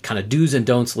of the kind of do's and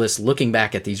don'ts list, looking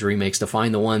back at these remakes to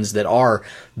find the ones that are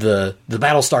the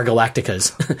Battlestar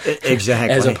Galacticas.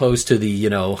 Exactly. As opposed to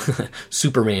the,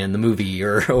 Superman, the movie,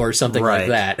 or something like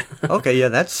that. Okay, yeah,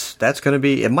 that's going to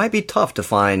be, it might be tough to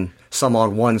find some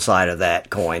on one side of that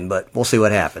coin, but we'll see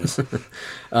what happens.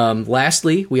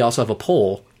 Lastly, we also have a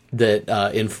poll that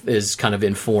is kind of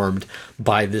informed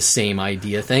by this same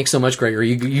idea. Thanks so much,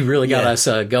 Gregory. You really got us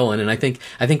going, and I think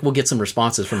we'll get some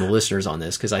responses from the listeners on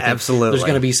this because I think there's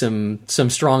going to be some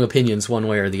strong opinions one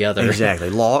way or the other. Exactly.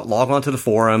 Log on to the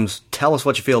forums. Tell us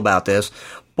what you feel about this.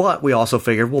 But we also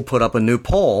figured we'll put up a new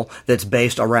poll that's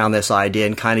based around this idea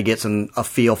and kind of get a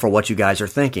feel for what you guys are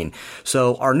thinking.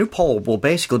 So our new poll will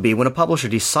basically be when a publisher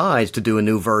decides to do a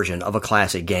new version of a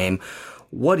classic game,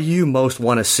 what do you most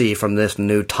want to see from this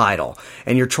new title?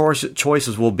 And your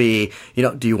choices will be,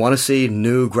 do you want to see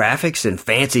new graphics and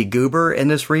fancy goober in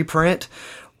this reprint?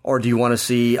 Or do you want to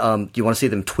see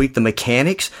them tweak the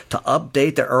mechanics to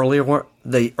update the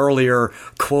earlier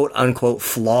quote unquote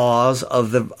flaws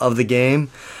of the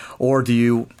game? Or do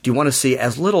you want to see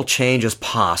as little change as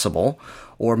possible?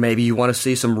 Or maybe you want to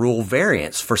see some rule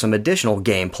variants for some additional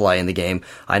gameplay in the game.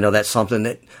 I know that's something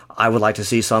that I would like to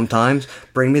see sometimes.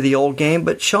 Bring me the old game,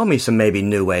 but show me some maybe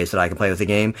new ways that I can play with the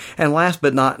game. And last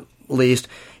but not least,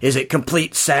 is it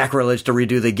complete sacrilege to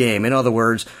redo the game? In other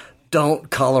words, don't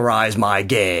colorize my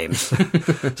games.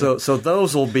 So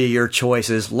those will be your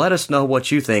choices. Let us know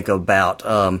what you think about,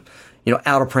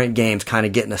 out-of-print games kind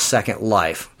of getting a second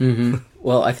life. Mm-hmm.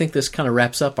 Well, I think this kind of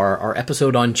wraps up our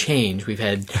episode on change. We've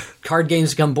had card games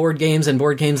become board games and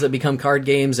board games that become card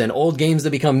games and old games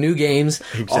that become new games.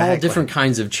 Exactly. All different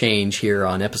kinds of change here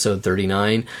on episode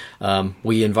 39.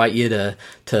 We invite you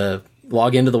to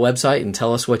log into the website and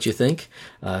tell us what you think.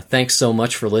 Thanks so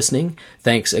much for listening.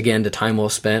 Thanks again to Time Well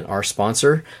Spent, our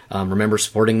sponsor. Remember,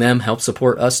 supporting them helps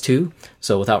support us too.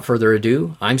 So without further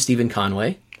ado, I'm Stephen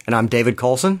Conway. And I'm David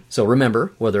Colson. So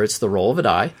remember, whether it's the roll of a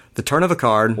die, the turn of a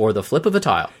card, or the flip of a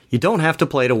tile, you don't have to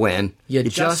play to win. You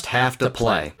just have to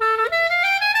play.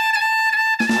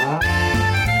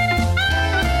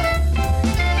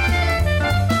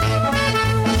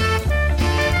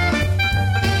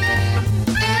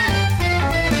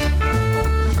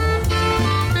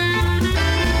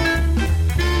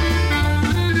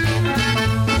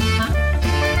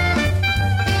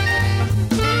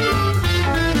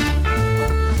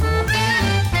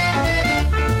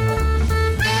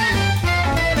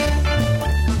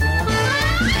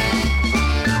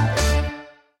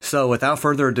 So without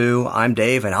further ado, I'm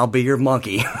Dave and I'll be your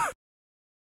monkey.